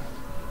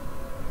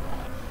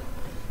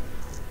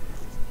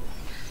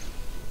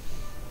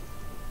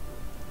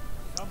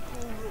 Some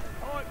Uruk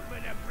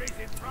pikemen have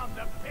risen from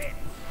the pit.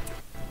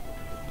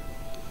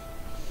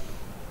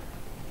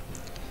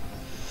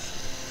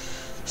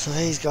 So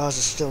these guys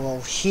are still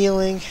all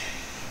healing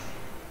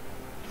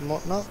and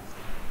whatnot.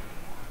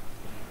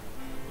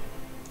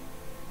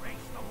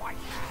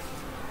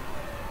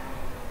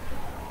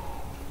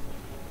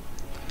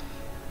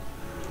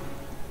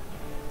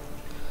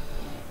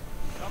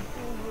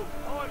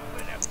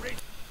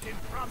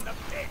 from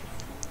the pits.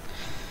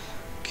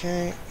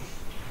 Okay.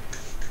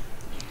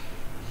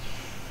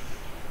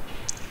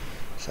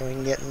 So we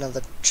can get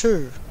another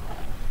 2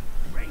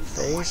 of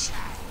these.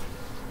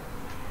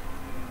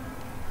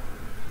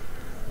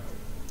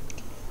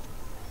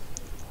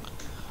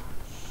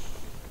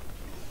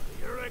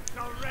 Uruk's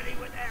already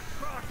with their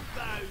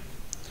crossbows.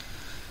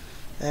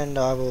 And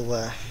I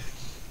will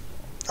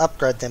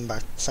upgrade them both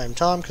at the same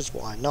time, because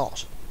why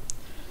not?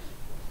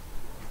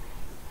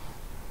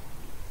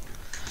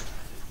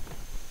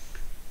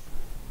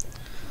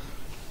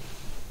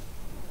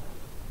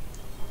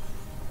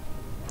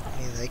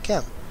 Here they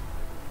come.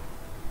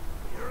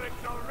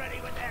 Uruk's already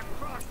with their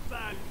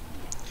crossbows.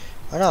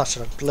 I know I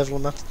should have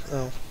leveled them up,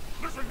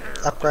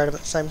 upgrade them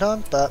at the same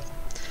time, but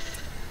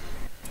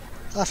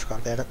I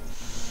forgot about it.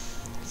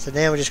 So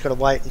now we just got to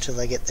wait until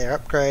they get their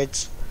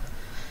upgrades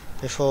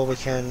before we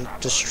can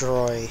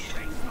destroy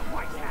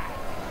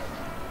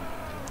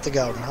the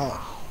Golden Hall.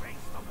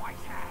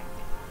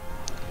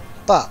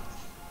 But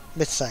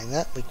with saying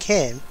that, we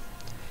can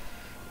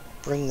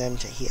bring them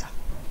to here.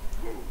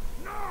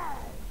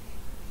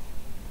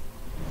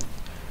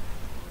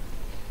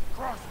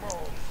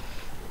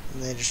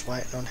 And they're just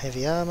waiting on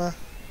heavy armour.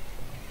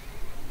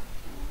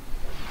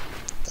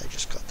 They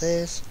just got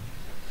theirs,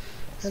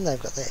 and they've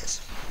got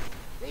theirs.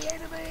 The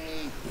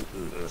enemy!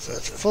 So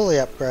it's fully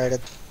upgraded.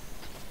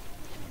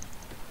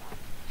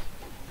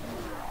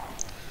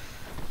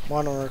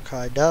 One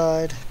Urukai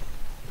died.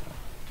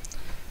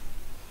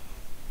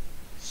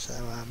 So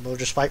we'll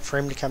just wait for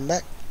him to come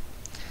back.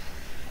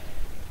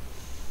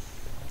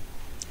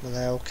 Will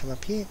they all come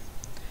up here?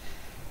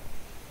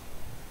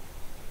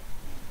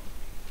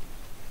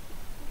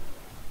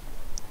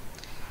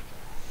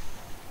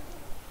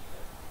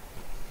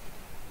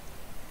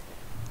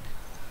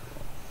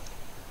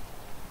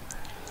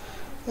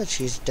 Let's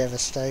use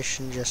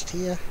devastation just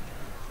here.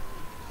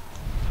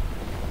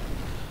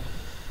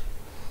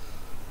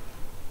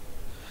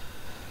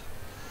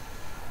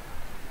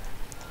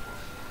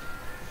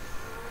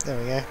 There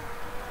we go.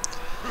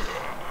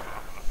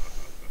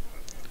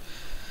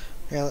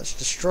 Now let's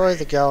destroy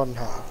the Golden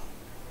Hall.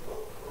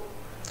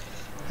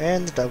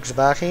 And the dogs are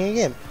barking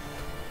again.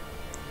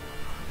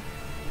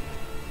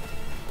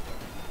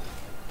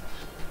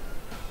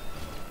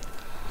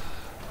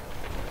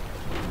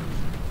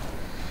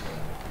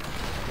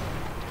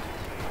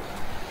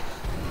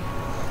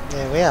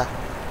 There we are.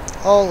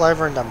 All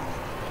over and done.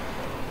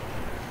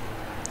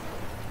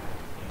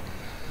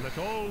 Let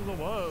all the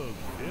world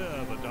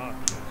fear the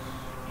darkness.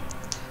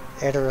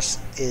 Edoras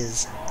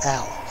is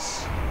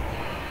ours.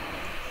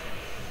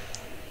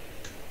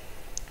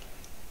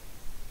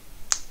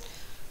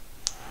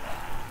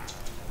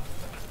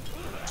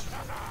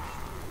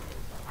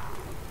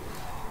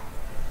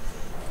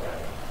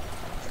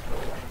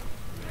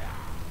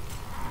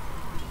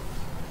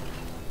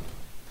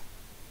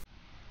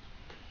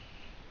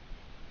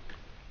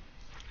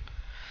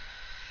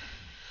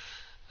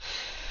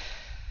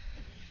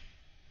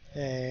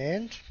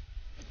 And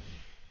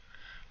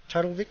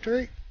total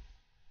victory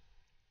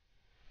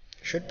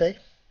should be.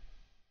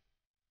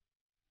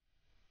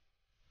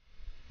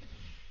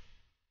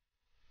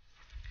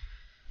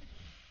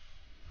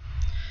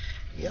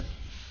 Yep.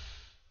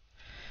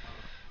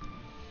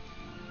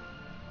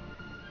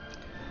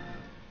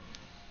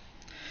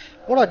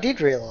 What I did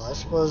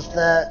realise was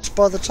that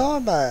by the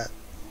time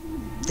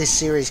this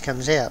series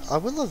comes out, I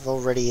will have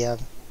already Rohan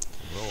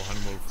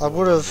will I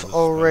would have fall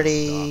under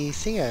the already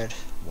spell of dark, thingoed.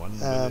 one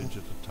village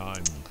at a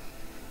time.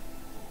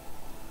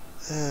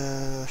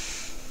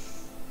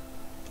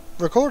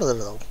 Recorded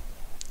it all,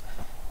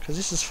 because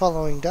this is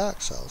following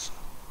Dark Souls.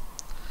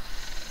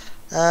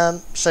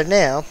 So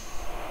now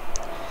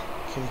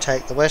you can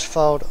take the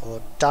Westfold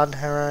or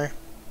Dunharrow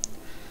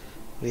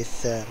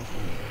with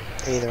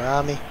either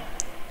army.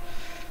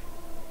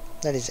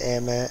 That is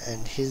Emma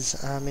and his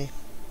army.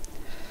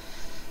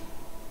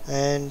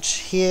 And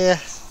here,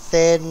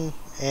 Theden,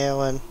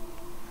 Erwin,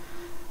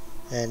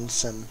 and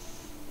some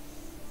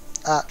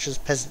archers,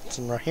 peasants,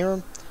 and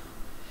Rohirrim.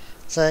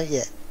 So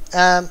yeah,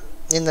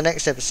 in the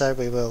next episode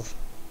we will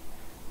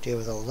deal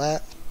with all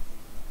that.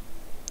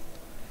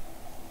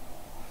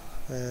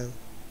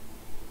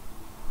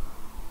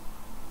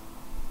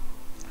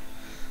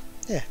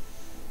 Yeah.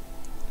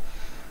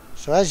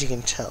 So as you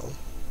can tell,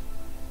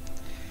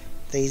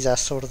 these are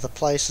sort of the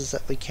places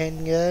that we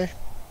can go.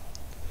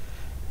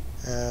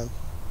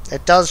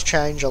 It does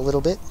change a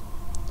little bit,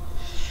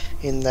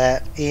 in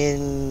that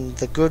in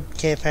the good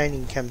campaign you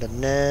can come to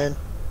Nirn,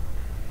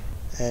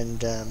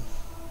 and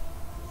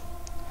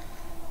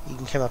you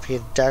can come up here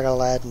to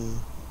Daggerlad and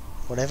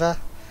whatever,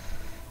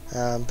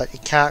 but you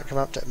can't come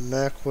up to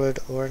Mirkwood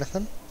or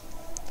anything.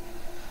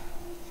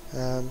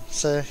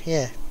 So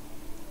yeah.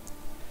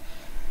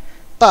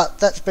 But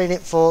that's been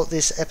it for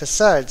this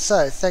episode.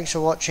 So thanks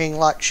for watching.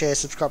 Like, share,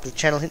 subscribe to the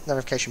channel, hit the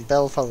notification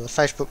bell, follow the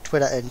Facebook,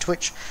 Twitter and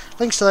Twitch.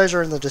 Links to those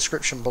are in the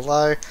description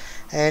below.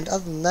 And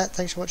other than that,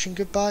 thanks for watching.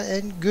 Goodbye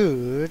and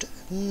good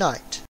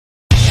night.